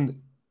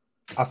interesting.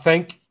 I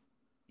think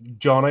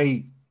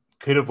Johnny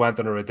could have went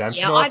on a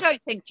redemption Yeah, arc. I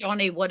don't think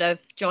Johnny would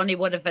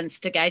have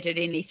instigated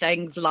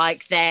anything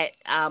like that.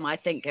 I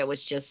think it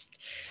was just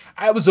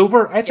I was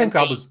over. I think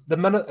that Jimmy. was the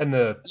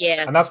minute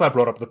Yeah. and that's why I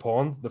brought up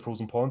the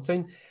frozen pond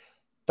scene.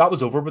 That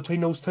was over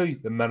between those two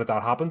the minute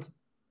that happened,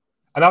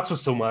 and that's with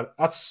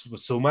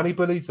so many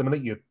bullies. The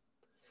minute you,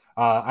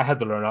 I had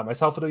to learn that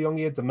myself at a young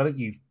age. The minute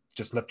you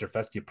just lift your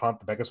fist, you plant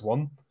the biggest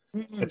one.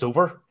 Mm-mm. It's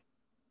over.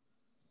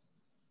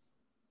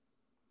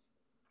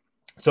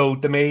 So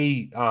to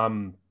me,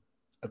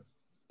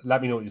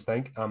 let me know what you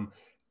think.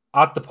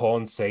 At the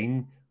pawn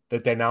scene, the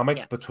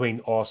dynamic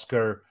between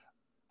Oscar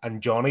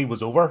and Johnny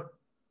was over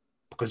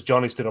because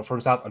Johnny stood up for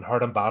himself and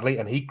hurt him badly,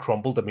 and he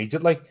crumbled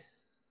immediately.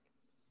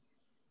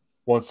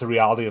 Once the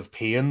reality of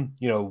pain,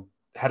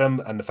 hit him,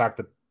 and the fact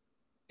that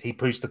he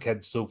pushed the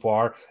kid so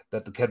far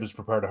that the kid was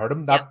prepared to hurt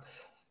him,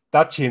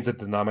 that changed the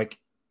dynamic.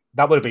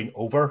 That would have been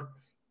over,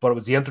 but it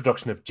was the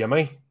introduction of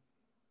Jimmy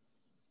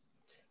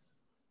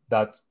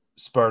that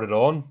spurred it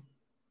on.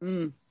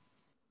 Mm.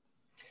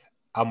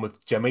 And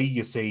with Jimmy,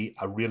 you see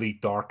a really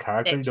dark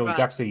character. That's He's right.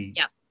 actually,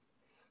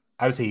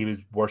 I would say he was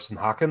worse than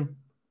Hacken.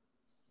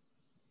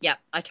 Yeah,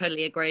 I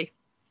totally agree.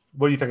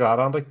 What do you think of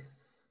that, Andy?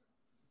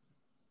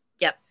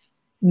 Yep.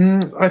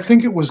 I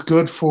think it was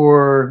good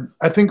for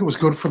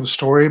the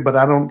story, but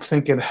I don't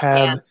think it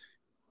had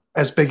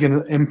as big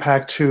an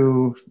impact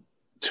to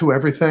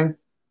everything.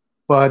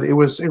 But it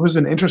was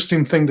an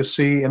interesting thing to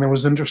see, and it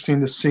was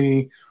interesting to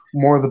see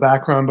more of the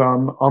background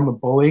on the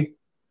bully,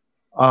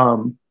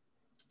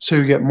 so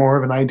you get more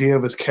of an idea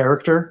of his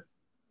character.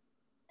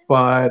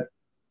 But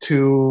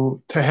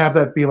to have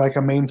that be like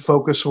a main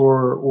focus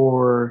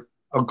or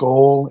a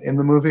goal in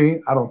the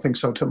movie, I don't think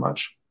so too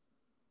much.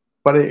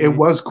 But it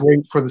was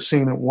great for the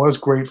scene. It was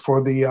great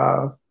for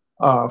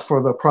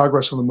the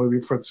progress of the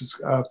movie, for the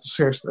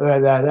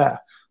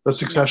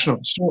succession of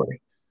the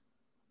story.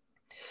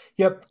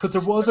 Yep, because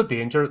there was a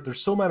danger.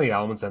 There's so many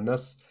elements in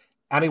this.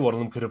 Any one of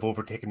them could have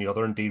overtaken the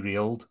other and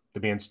derailed the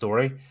main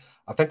story.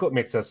 I think what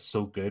makes this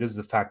so good is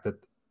the fact that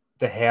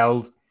they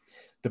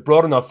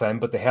brought enough in,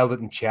 but they held it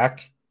in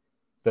check,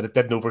 that it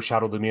didn't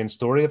overshadow the main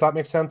story, if that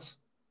makes sense.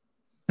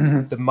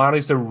 Mm-hmm. They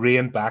managed to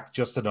rein back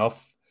just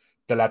enough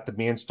to let the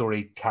main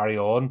story carry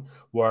on,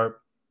 where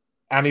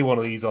any one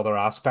of these other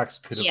aspects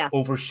could have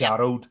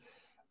overshadowed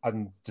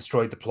and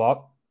destroyed the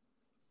plot.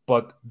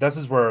 But this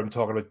is where I'm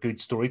talking about good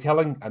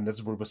storytelling, and this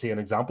is where we see an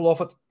example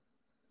of it.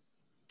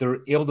 They're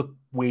able to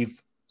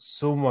weave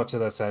so much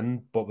of this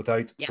in, but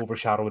without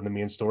overshadowing the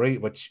main story,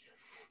 which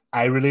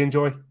I really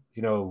enjoy,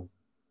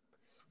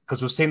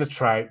 because we've seen it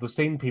try. We've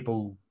seen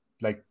people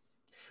like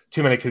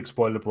too many cooks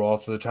spoil the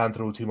broth, so they try and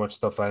throw too much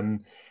stuff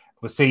in.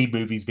 We see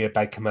movies made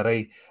by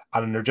committee,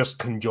 and they're just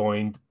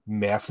conjoined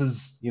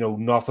messes.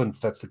 Nothing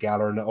fits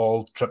together, and it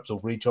all trips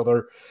over each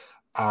other,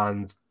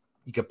 and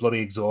you get bloody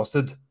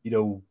exhausted.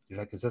 You're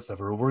like, is this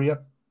ever over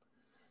yet?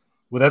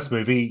 With this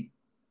movie,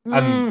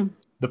 and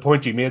the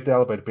point you made,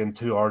 Del, about it being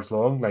 2 hours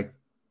long, like,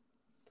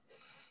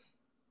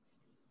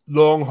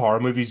 long horror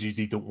movies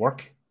usually don't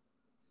work.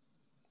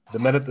 The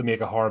minute they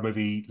make a horror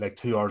movie like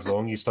 2 hours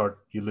long,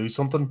 you lose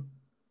something.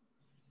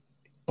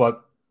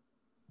 But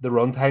the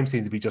runtime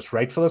seems to be just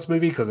right for this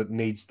movie because it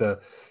needs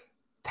the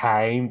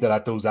time to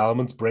let those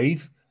elements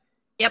breathe.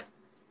 Yep,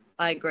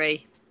 I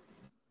agree.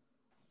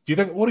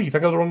 What do you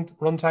think of the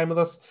runtime of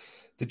this?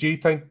 Did you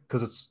think,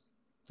 because it's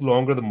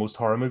longer than most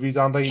horror movies,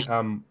 Andy,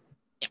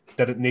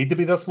 did it need to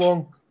be this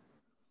long?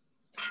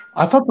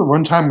 I thought the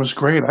runtime was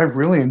great. I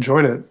really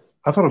enjoyed it.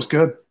 I thought it was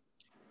good.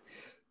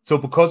 So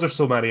because there's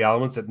so many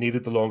elements, it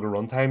needed the longer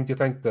runtime, do you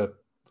think, to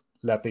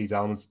let these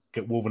elements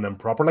get woven in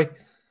properly?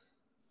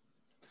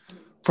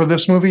 For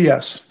this movie,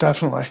 yes,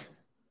 definitely.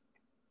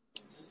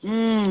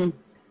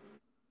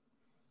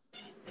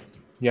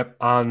 Yep,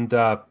 and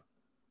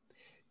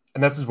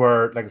this is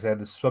where, like I said,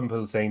 the swimming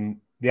pool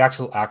scene, the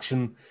actual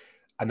action,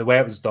 and the way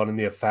it was done in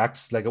the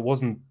effects, like, it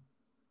wasn't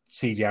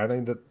CGI or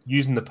anything. That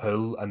using the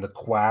pool and the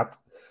quiet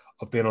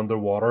of being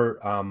underwater,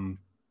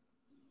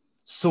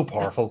 so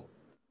powerful.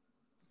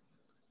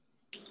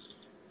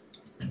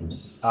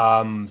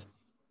 I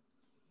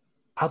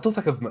don't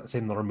think I've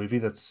seen another movie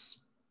that's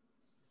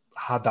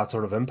had that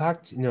sort of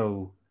impact.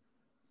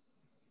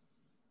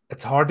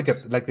 It's hard to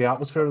get, like, the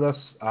atmosphere of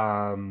this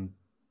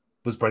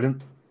was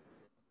brilliant.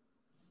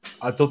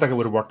 I don't think it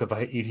would have worked if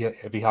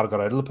he had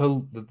got out of the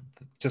pool.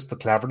 Just the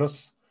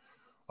cleverness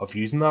of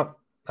using that.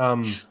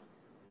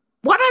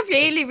 What I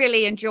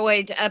really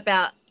enjoyed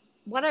about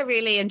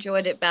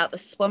the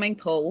swimming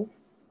pool.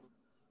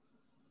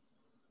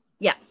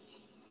 Yeah.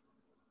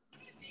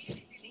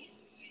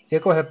 Yeah,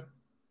 go ahead.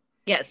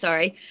 Yeah,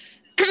 sorry.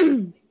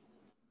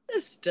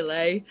 This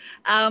delay.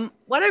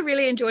 What I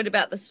really enjoyed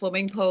about the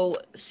swimming pool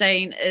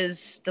scene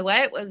is the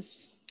way it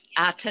was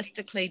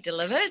artistically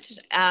delivered.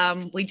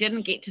 We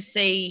didn't get to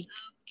see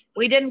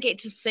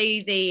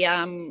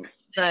the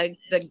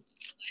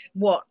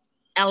what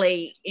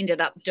Ellie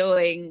ended up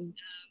doing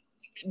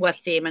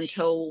with them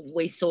until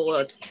we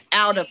saw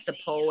out of the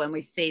pool and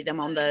we see them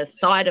on the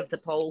side of the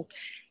pool.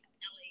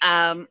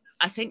 I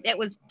think that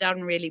was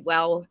done really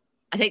well.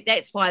 I think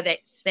that's why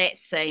that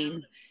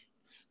scene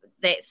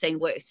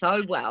worked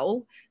so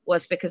well,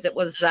 was because it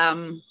was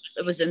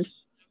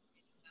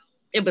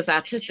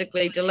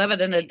artistically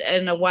delivered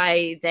in a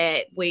way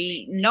that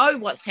we know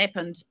what's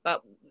happened,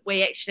 but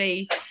we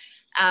actually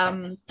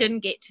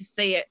didn't get to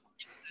see it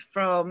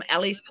from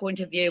Ellie's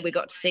point of view. We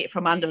got to see it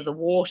from under the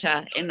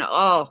water, and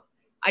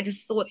I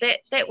just thought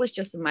that was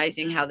just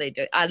amazing how they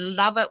do. I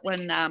love it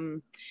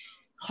when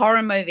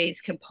horror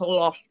movies can pull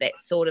off that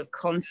sort of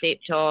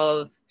concept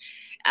of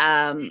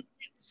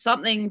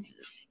something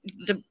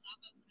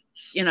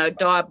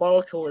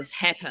diabolical has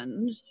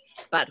happened,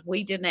 but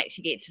we didn't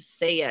actually get to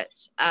see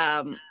it.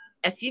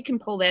 If you can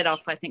pull that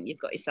off, I think you've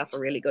got yourself a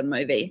really good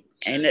movie.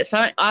 And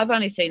I've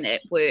only seen that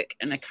work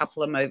in a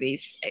couple of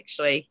movies,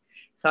 actually.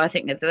 So I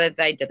think that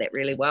they did that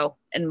really well,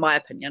 in my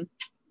opinion.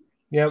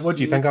 Yeah, what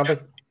do you think, Andy?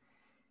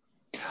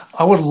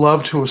 I would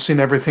love to have seen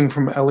everything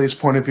from Ellie's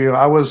point of view.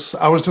 I was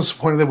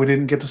disappointed that we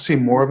didn't get to see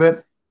more of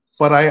it,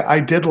 but I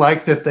did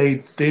like that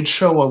they did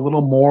show a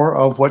little more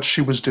of what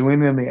she was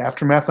doing in the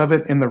aftermath of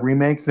it in the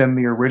remake than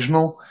the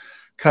original.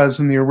 Because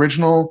in the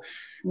original,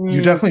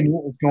 you definitely knew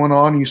what was going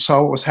on, you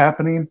saw what was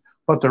happening,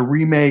 but the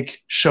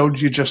remake showed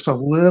you just a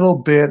little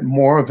bit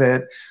more of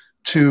it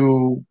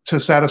to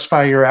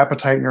satisfy your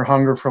appetite and your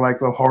hunger for like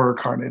the horror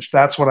carnage.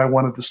 That's what I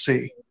wanted to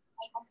see.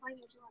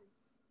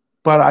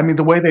 But I mean,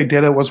 the way they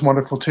did it was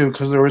wonderful too,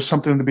 because there was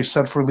something to be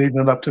said for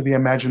leaving it up to the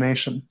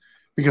imagination.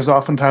 Because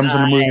oftentimes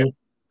in a movie,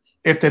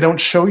 if they don't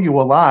show you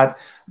a lot,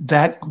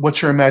 that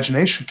what your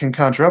imagination can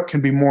conjure up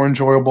can be more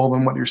enjoyable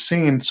than what you're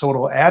seeing, so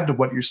it'll add to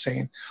what you're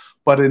seeing.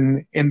 But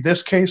in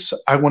this case,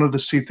 I wanted to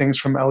see things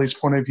from Ellie's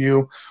point of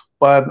view.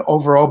 But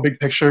overall, big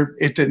picture,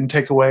 it didn't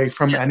take away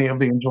from any of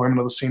the enjoyment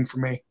of the scene for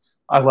me.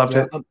 I loved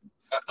it.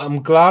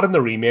 I'm glad in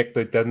the remake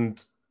they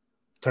didn't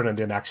turn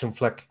into an action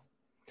flick,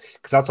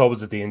 because that's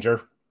always a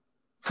danger.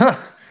 Huh.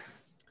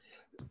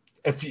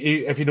 If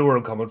you know where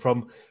I'm coming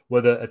from,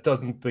 whether it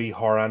doesn't be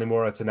horror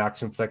anymore, it's an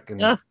action flick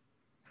and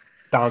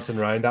dancing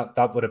around.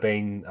 That would have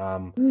been, I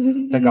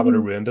think that would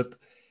have ruined it.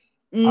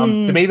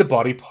 To me, the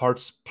body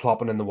parts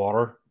plopping in the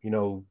water,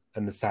 in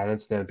the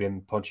silence, and then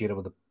being punctuated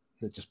with it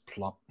just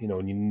plop,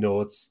 and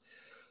it's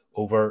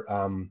over.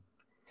 And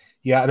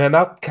then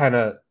that kind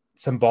of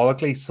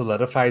symbolically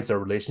solidifies their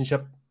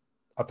relationship,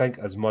 I think,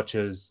 as much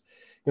as,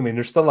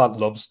 there's still that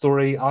love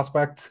story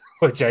aspect,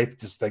 which I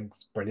just think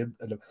is brilliant,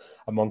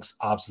 amongst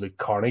absolute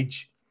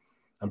carnage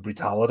and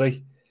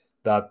brutality.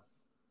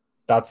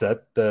 That's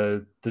it.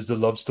 There's a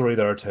love story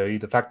there too.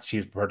 The fact that she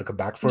was prepared to come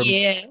back for him.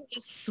 Yeah,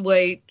 it's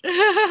sweet.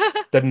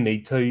 Didn't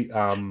need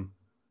to.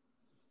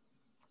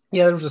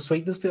 There was a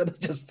sweetness to it.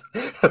 Just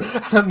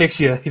that makes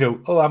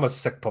you, I'm a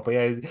sick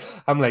puppy.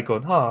 I'm like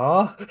going,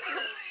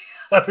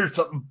 there's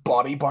something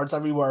body parts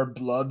everywhere,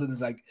 blood, and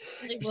it's like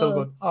you're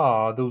still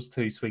going, those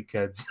two sweet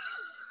kids.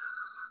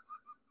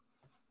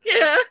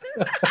 Yeah.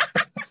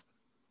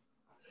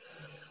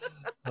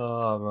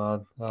 Oh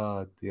man.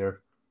 Oh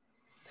dear.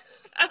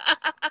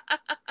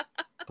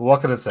 But what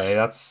can I say?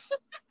 That's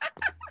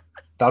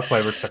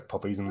why we're sick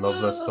puppies and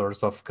love this sort of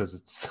stuff, because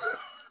it's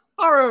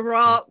horror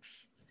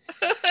rocks.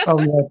 Oh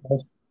yeah,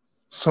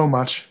 so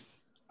much.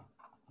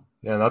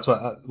 Yeah, that's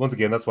why. Once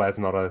again, that's why it's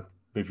not a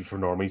movie for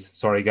normies.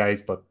 Sorry,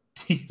 guys, but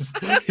please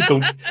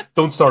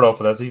don't start off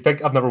with this. If you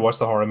think I've never watched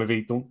a horror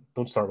movie,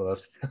 don't start with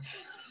us.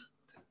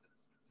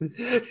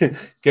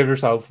 Give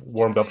yourself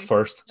warmed up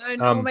first. No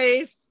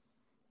normies.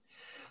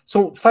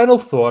 So, final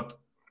thought,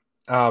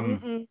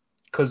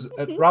 because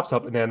it wraps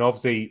up, and then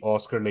obviously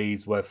Oscar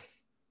leaves with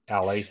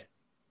Ellie.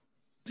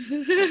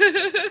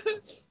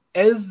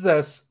 Is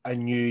this a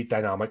new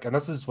dynamic? And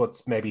this is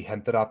what's maybe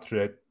hinted at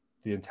throughout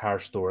the entire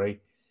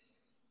story.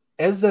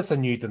 Is this a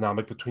new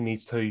dynamic between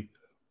these two,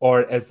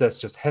 or is this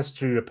just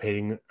history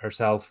repeating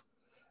itself,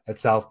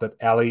 that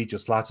Ellie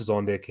just latches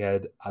onto a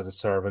kid as a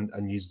servant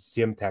and uses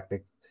the same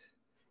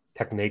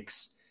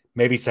techniques,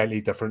 maybe slightly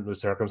different with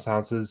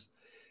circumstances?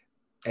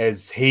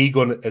 Is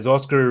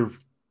Oscar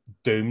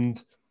doomed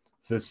to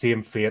the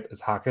same fate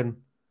as Hacken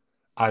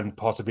and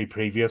possibly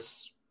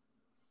previous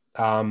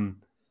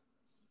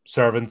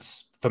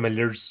servants,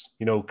 familiars,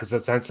 because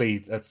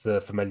essentially it's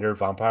the familiar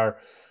vampire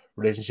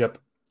relationship?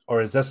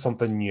 Or is this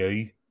something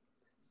new?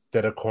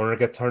 Did a corner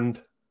get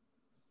turned?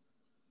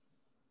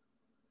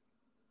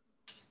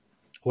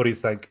 What do you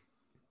think?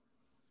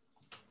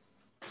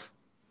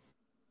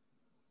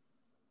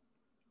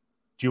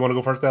 Do you want to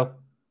go first, Dale?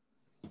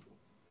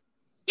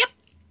 Yep.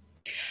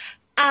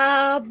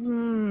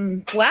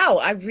 Wow,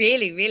 I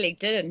really, really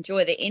did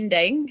enjoy the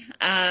ending.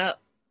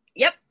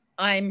 Yep,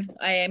 I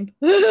am.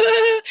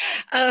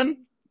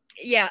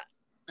 Yeah.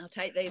 I'll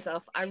take these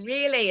off. I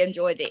really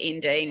enjoyed the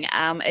ending.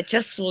 It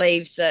just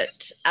leaves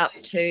it up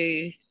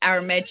to our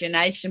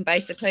imagination,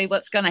 basically,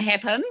 what's going to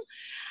happen.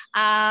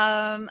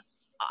 I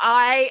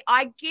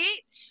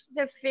get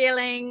the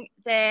feeling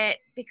that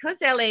because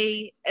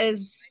Ellie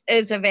is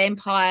a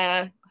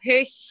vampire,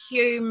 her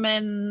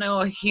human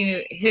or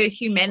her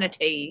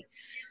humanity,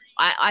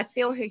 I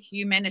feel her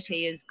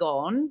humanity is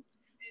gone.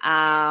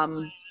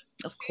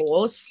 Of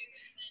course.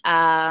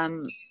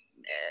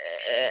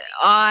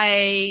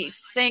 I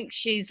think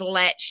she's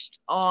latched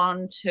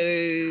on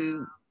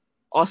to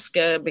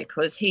Oscar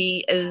because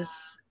he is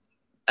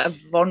a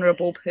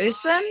vulnerable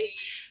person.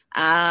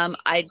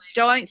 I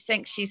don't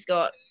think she's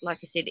got, like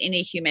I said,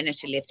 any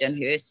humanity left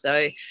in her.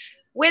 So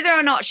whether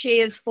or not she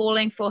is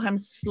falling for him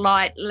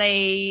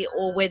slightly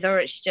or whether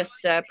it's just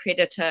a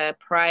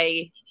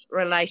predator-prey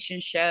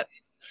relationship,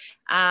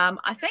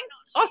 I think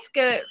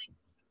Oscar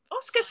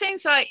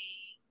seems like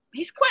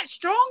he's quite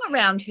strong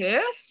around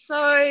her. So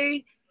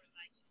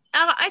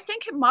I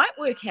think it might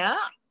work out.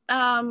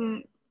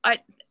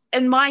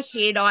 In my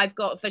head, I've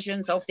got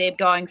visions of them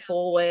going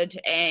forward,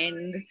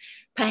 and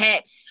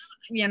perhaps,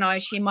 you know,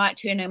 she might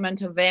turn him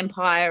into a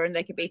vampire and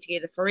they could be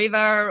together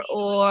forever,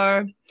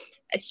 or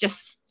it's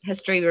just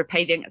history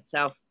repeating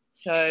itself.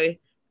 So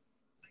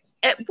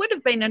it would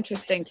have been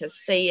interesting to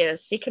see a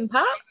second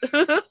part.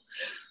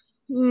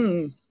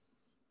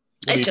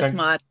 It's just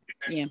my,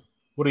 yeah.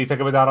 What do you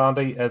think about that,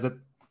 Andy? Is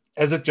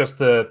it just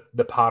the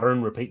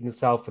pattern repeating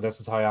itself, and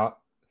this is how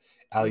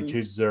Ellie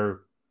chooses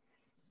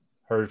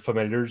her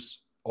familiars,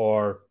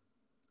 or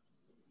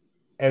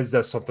is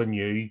this something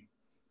new,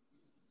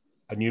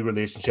 a new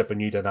relationship, a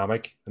new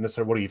dynamic? And this,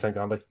 what do you think,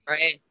 Andy?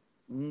 Right.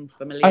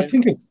 I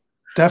think it's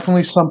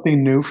definitely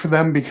something new for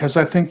them because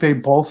I think they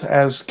both,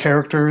 as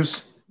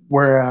characters,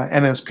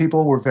 and as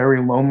people, were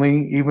very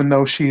lonely. Even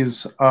though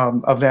she's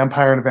a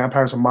vampire and a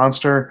vampire is a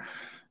monster,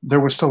 there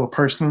was still a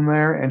person in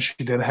there, and she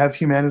did have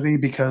humanity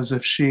because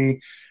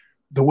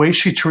the way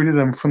she treated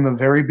him from the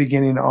very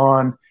beginning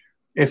on,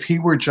 if he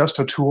were just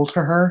a tool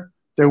to her,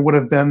 there would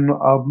have been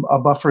a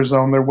buffer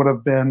zone. There would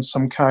have been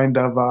some kind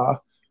of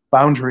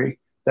boundary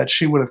that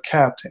she would have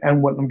kept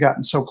and wouldn't have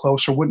gotten so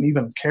close or wouldn't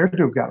even have cared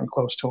to have gotten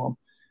close to him.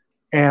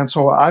 And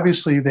so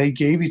obviously they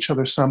gave each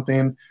other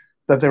something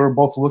that they were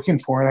both looking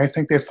for. And I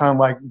think they found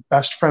like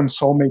best friends,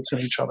 soulmates in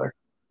each other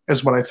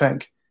is what I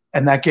think.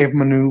 And that gave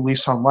them a new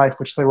lease on life,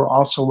 which they were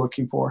also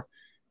looking for.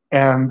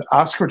 And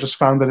Oscar just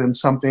found it in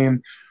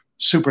something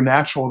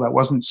supernatural that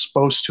wasn't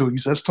supposed to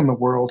exist in the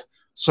world.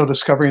 So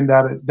discovering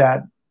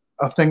that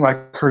a thing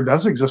like her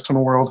does exist in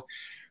the world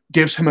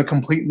gives him a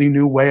completely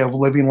new way of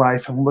living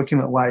life and looking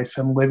at life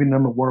and living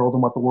in the world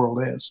and what the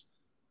world is.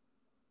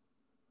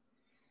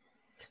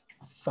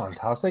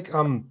 Fantastic.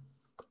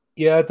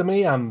 Yeah, to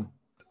me,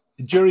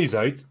 jury's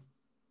out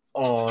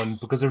on,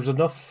 because there's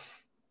enough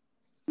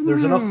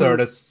there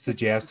to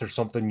suggest there's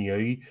something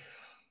new.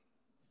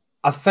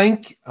 I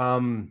think,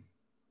 and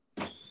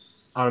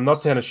I'm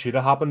not saying it should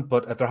have happened,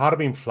 but if there had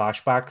been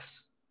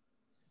flashbacks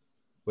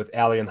with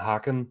Ellie and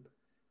Hacken,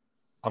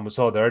 and we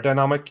saw their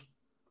dynamic,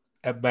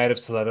 it might have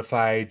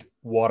solidified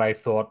what I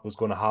thought was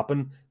going to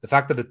happen. The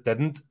fact that it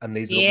didn't and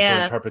leaves it open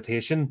for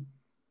interpretation,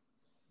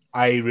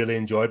 I really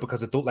enjoyed,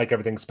 because I don't like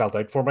everything spelled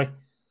out for me.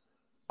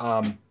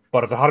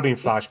 But if there had been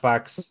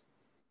flashbacks,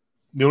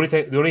 the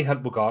only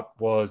hint we got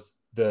was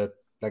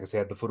like I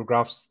said, the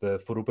photographs, the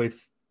photo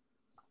booth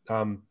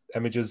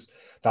images.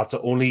 That's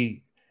the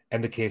only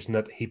indication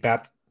that she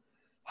met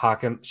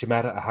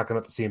Hacken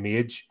at the same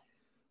age,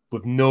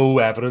 with no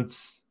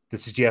evidence to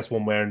suggest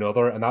one way or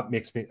another. And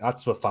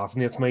that's what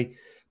fascinates me,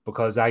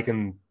 because I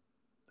can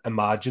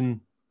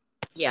imagine.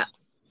 Yeah.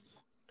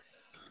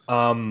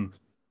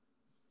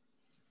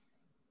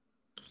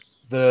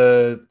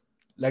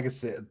 Like I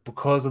said,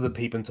 because of the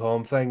peeping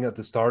Tom thing at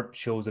the start,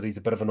 shows that he's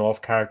a bit of an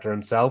off character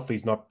himself.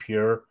 He's not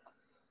pure.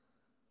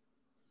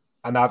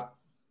 And that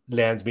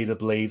lends me to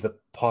believe that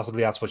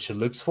possibly that's what she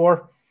looks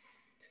for.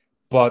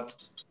 But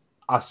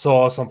I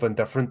saw something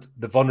different.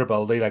 The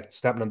vulnerability, like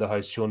stepping in the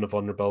house, showing the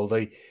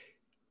vulnerability,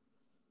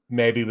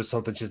 maybe was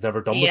something she's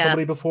never done with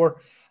somebody before.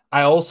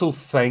 I also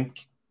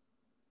think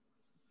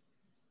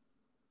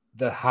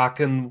that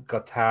Hacken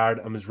got tired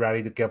and was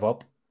ready to give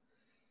up.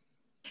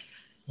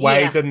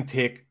 Why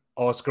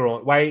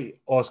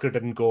Oscar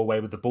didn't go away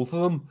with the both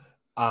of them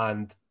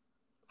and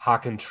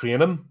Hacken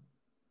train him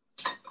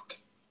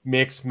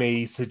makes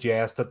me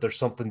suggest that there's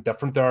something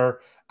different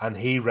there, and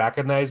he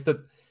recognized it,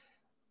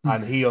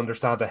 and he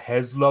understood that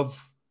her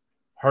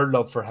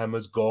love for him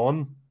is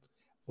gone,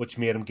 which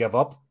made him give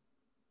up.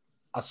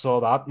 I saw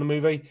that in the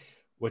movie,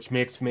 which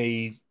makes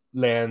me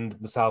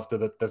lend myself to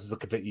that this is a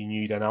completely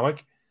new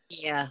dynamic.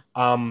 Yeah.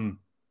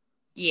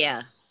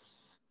 Yeah.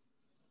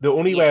 The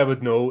only way I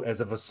would know is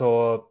if I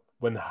saw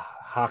when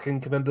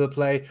Hacken came into the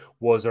play,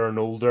 was there an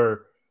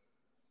older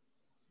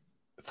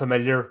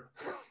familiar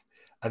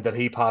and did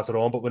he pass it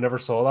on? But we never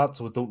saw that,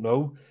 so we don't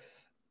know.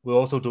 We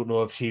also don't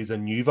know if she's a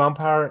new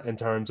vampire in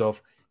terms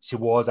of she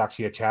was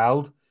actually a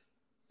child.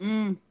 That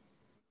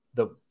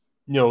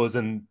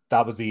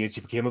was the age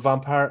she became a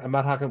vampire and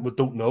Matt Hacken. We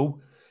don't know.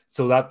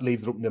 So that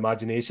leaves it open to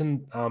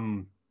imagination.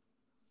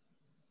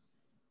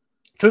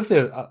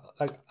 Truthfully,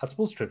 I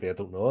suppose truthfully, I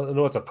don't know. I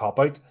know it's a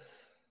cop-out.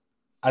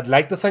 I'd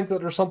like to think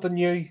that there's something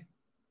new,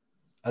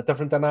 a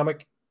different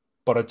dynamic,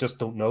 but I just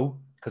don't know,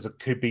 because it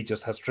could be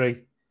just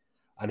history.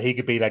 And he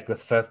could be like the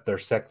 5th or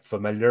 6th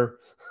familiar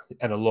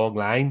in a long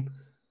line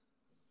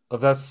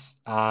of this.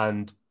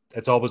 And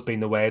it's always been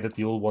the way that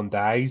the old one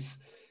dies.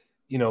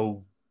 You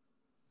know,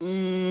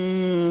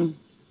 you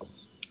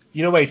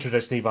know why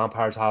traditionally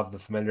vampires have the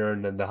familiar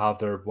and then they have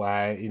their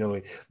way, you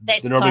know,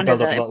 That's they normally kind of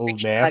build up the a little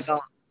impression I nest.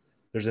 got.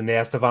 There's a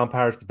nest of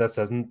vampires, but this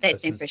isn't.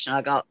 That's the impression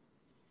I got.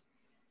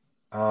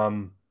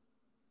 I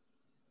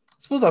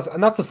suppose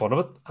that's the fun of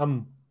it.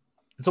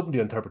 It's open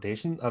to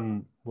interpretation,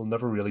 and we'll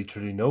never really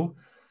truly know.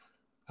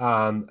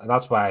 And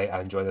that's why I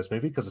enjoy this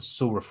movie, because it's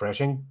so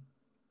refreshing.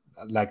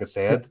 Like I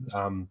said,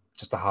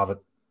 just to have it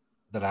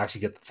that I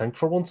actually get to think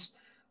for once,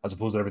 as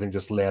opposed to everything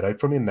just laid out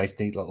for me in nice,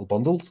 neat little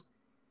bundles.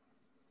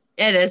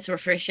 It is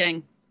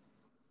refreshing.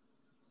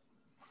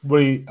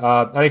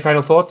 Any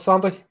final thoughts,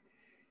 Sandy?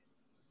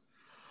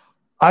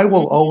 I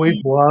will always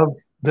love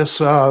this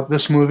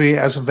movie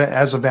as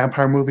a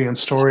vampire movie and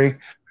story.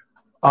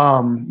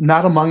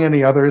 Not among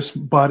any others,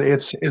 but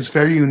it's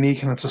very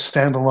unique and it's a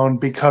standalone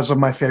because of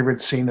my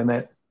favorite scene in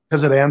it.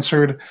 Because it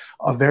answered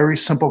a very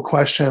simple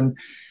question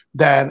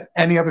that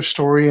any other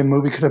story and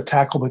movie could have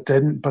tackled but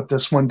didn't. But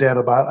this one did,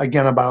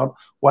 about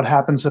what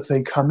happens if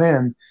they come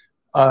in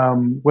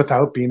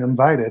without being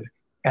invited,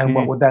 and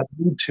what would that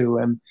lead to.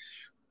 And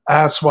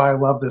that's why I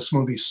love this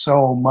movie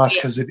so much,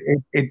 because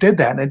it did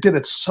that, and it did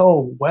it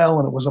so well,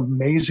 and it was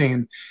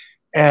amazing.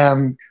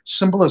 And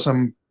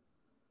symbolism,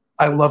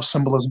 I love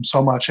symbolism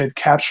so much. It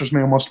captures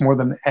me almost more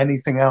than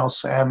anything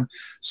else. And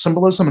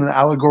symbolism and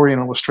allegory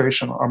and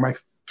illustration are my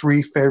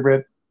 3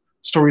 favorite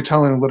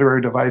storytelling and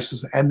literary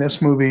devices. And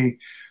this movie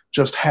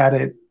just had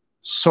it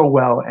so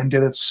well and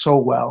did it so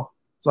well.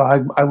 So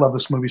I love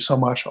this movie so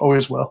much.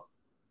 Always will.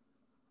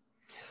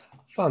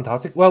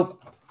 Fantastic. Well,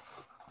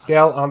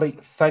 Dale, Andy,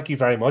 thank you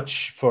very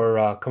much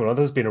for coming on.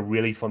 This has been a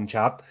really fun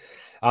chat.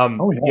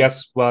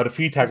 Yes, we had a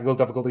few technical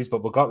difficulties,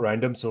 but we got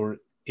around them, so we're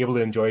able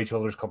to enjoy each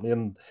other's company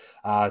and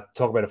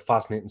talk about a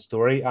fascinating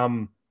story.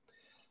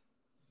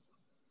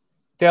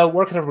 Dale,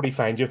 where can everybody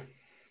find you?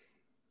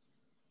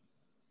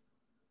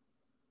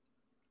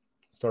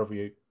 Start with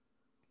you.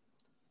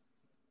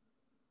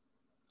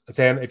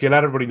 Saying, if you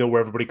let everybody know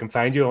where everybody can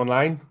find you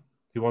online,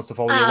 who wants to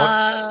follow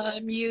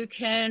you? You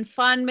can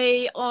find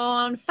me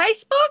on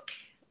Facebook.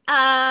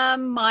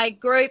 My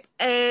group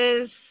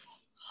is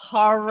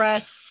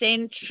Horror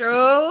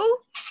Central.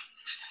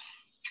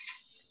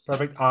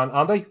 Perfect. And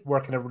Andy, where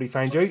can everybody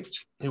find you?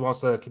 Who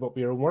wants to keep up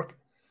with your own work?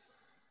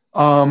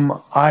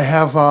 I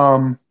have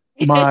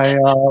my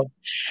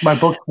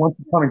book Once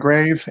Upon a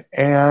Grave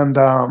and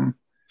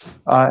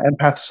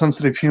Empath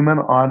Sensitive Human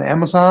on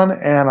Amazon,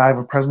 and I have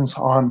a presence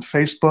on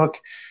Facebook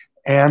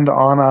and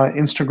on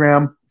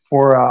Instagram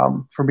for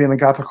being a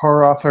gothic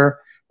horror author,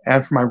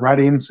 and for my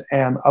writings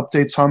and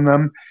updates on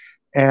them,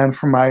 and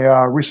for my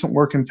recent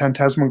work in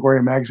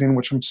Phantasmagoria magazine,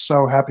 which I'm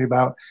so happy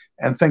about.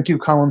 And thank you,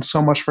 Colin, so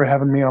much for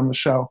having me on the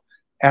show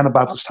and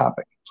about this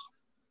topic.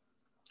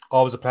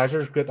 Always a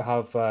pleasure. It's great to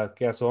have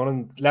guests on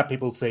and let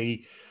people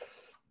see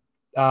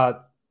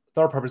our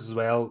purpose as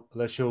well.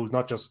 This show is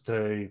not just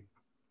to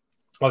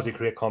obviously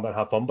create content,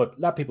 have fun, but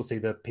let people see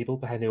the people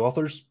behind the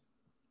authors.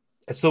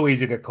 It's so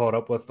easy to get caught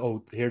up with,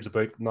 oh, here's a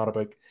book, not a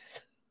book.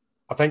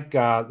 I think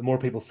the more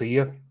people see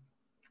you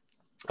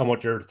and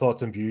what your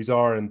thoughts and views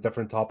are on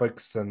different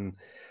topics and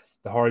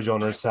the horror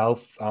genre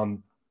itself,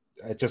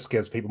 it just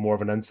gives people more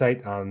of an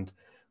insight. And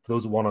for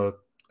those who want to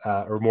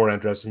are more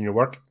interested in your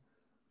work,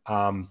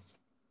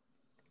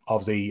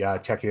 obviously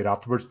check you out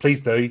afterwards.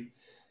 Please do.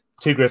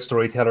 2 great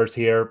storytellers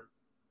here,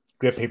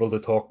 great people to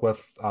talk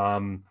with.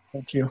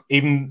 Thank you.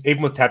 Even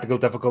with technical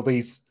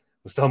difficulties,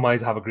 we still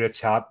managed to have a great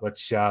chat,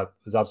 which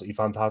was absolutely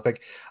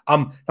fantastic.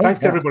 Thanks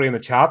to everybody in the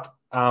chat.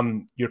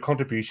 Your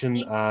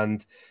contribution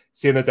and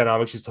seeing the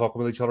dynamics she's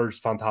talking with each other is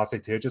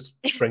fantastic too. It just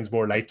brings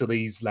more life to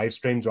these live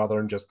streams rather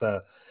than just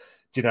a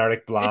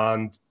generic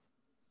bland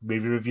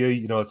movie review.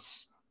 You know, it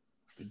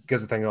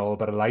gives the thing all a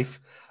bit of life.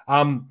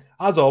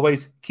 As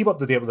always, keep up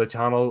to date with the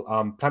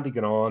channel. Plenty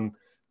going on.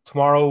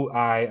 Tomorrow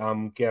I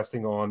am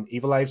guesting on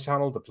Evil Live's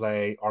channel to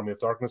play Army of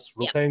Darkness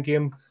role-playing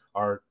game,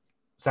 our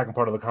second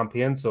part of the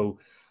campaign. So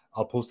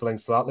I'll post the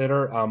links to that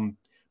later.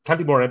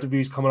 Plenty more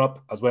interviews coming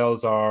up, as well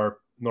as our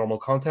normal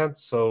content.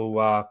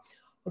 So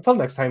until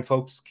next time,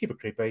 folks, keep it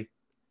creepy,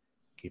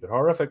 keep it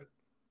horrific.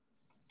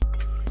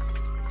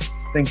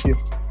 Thank you.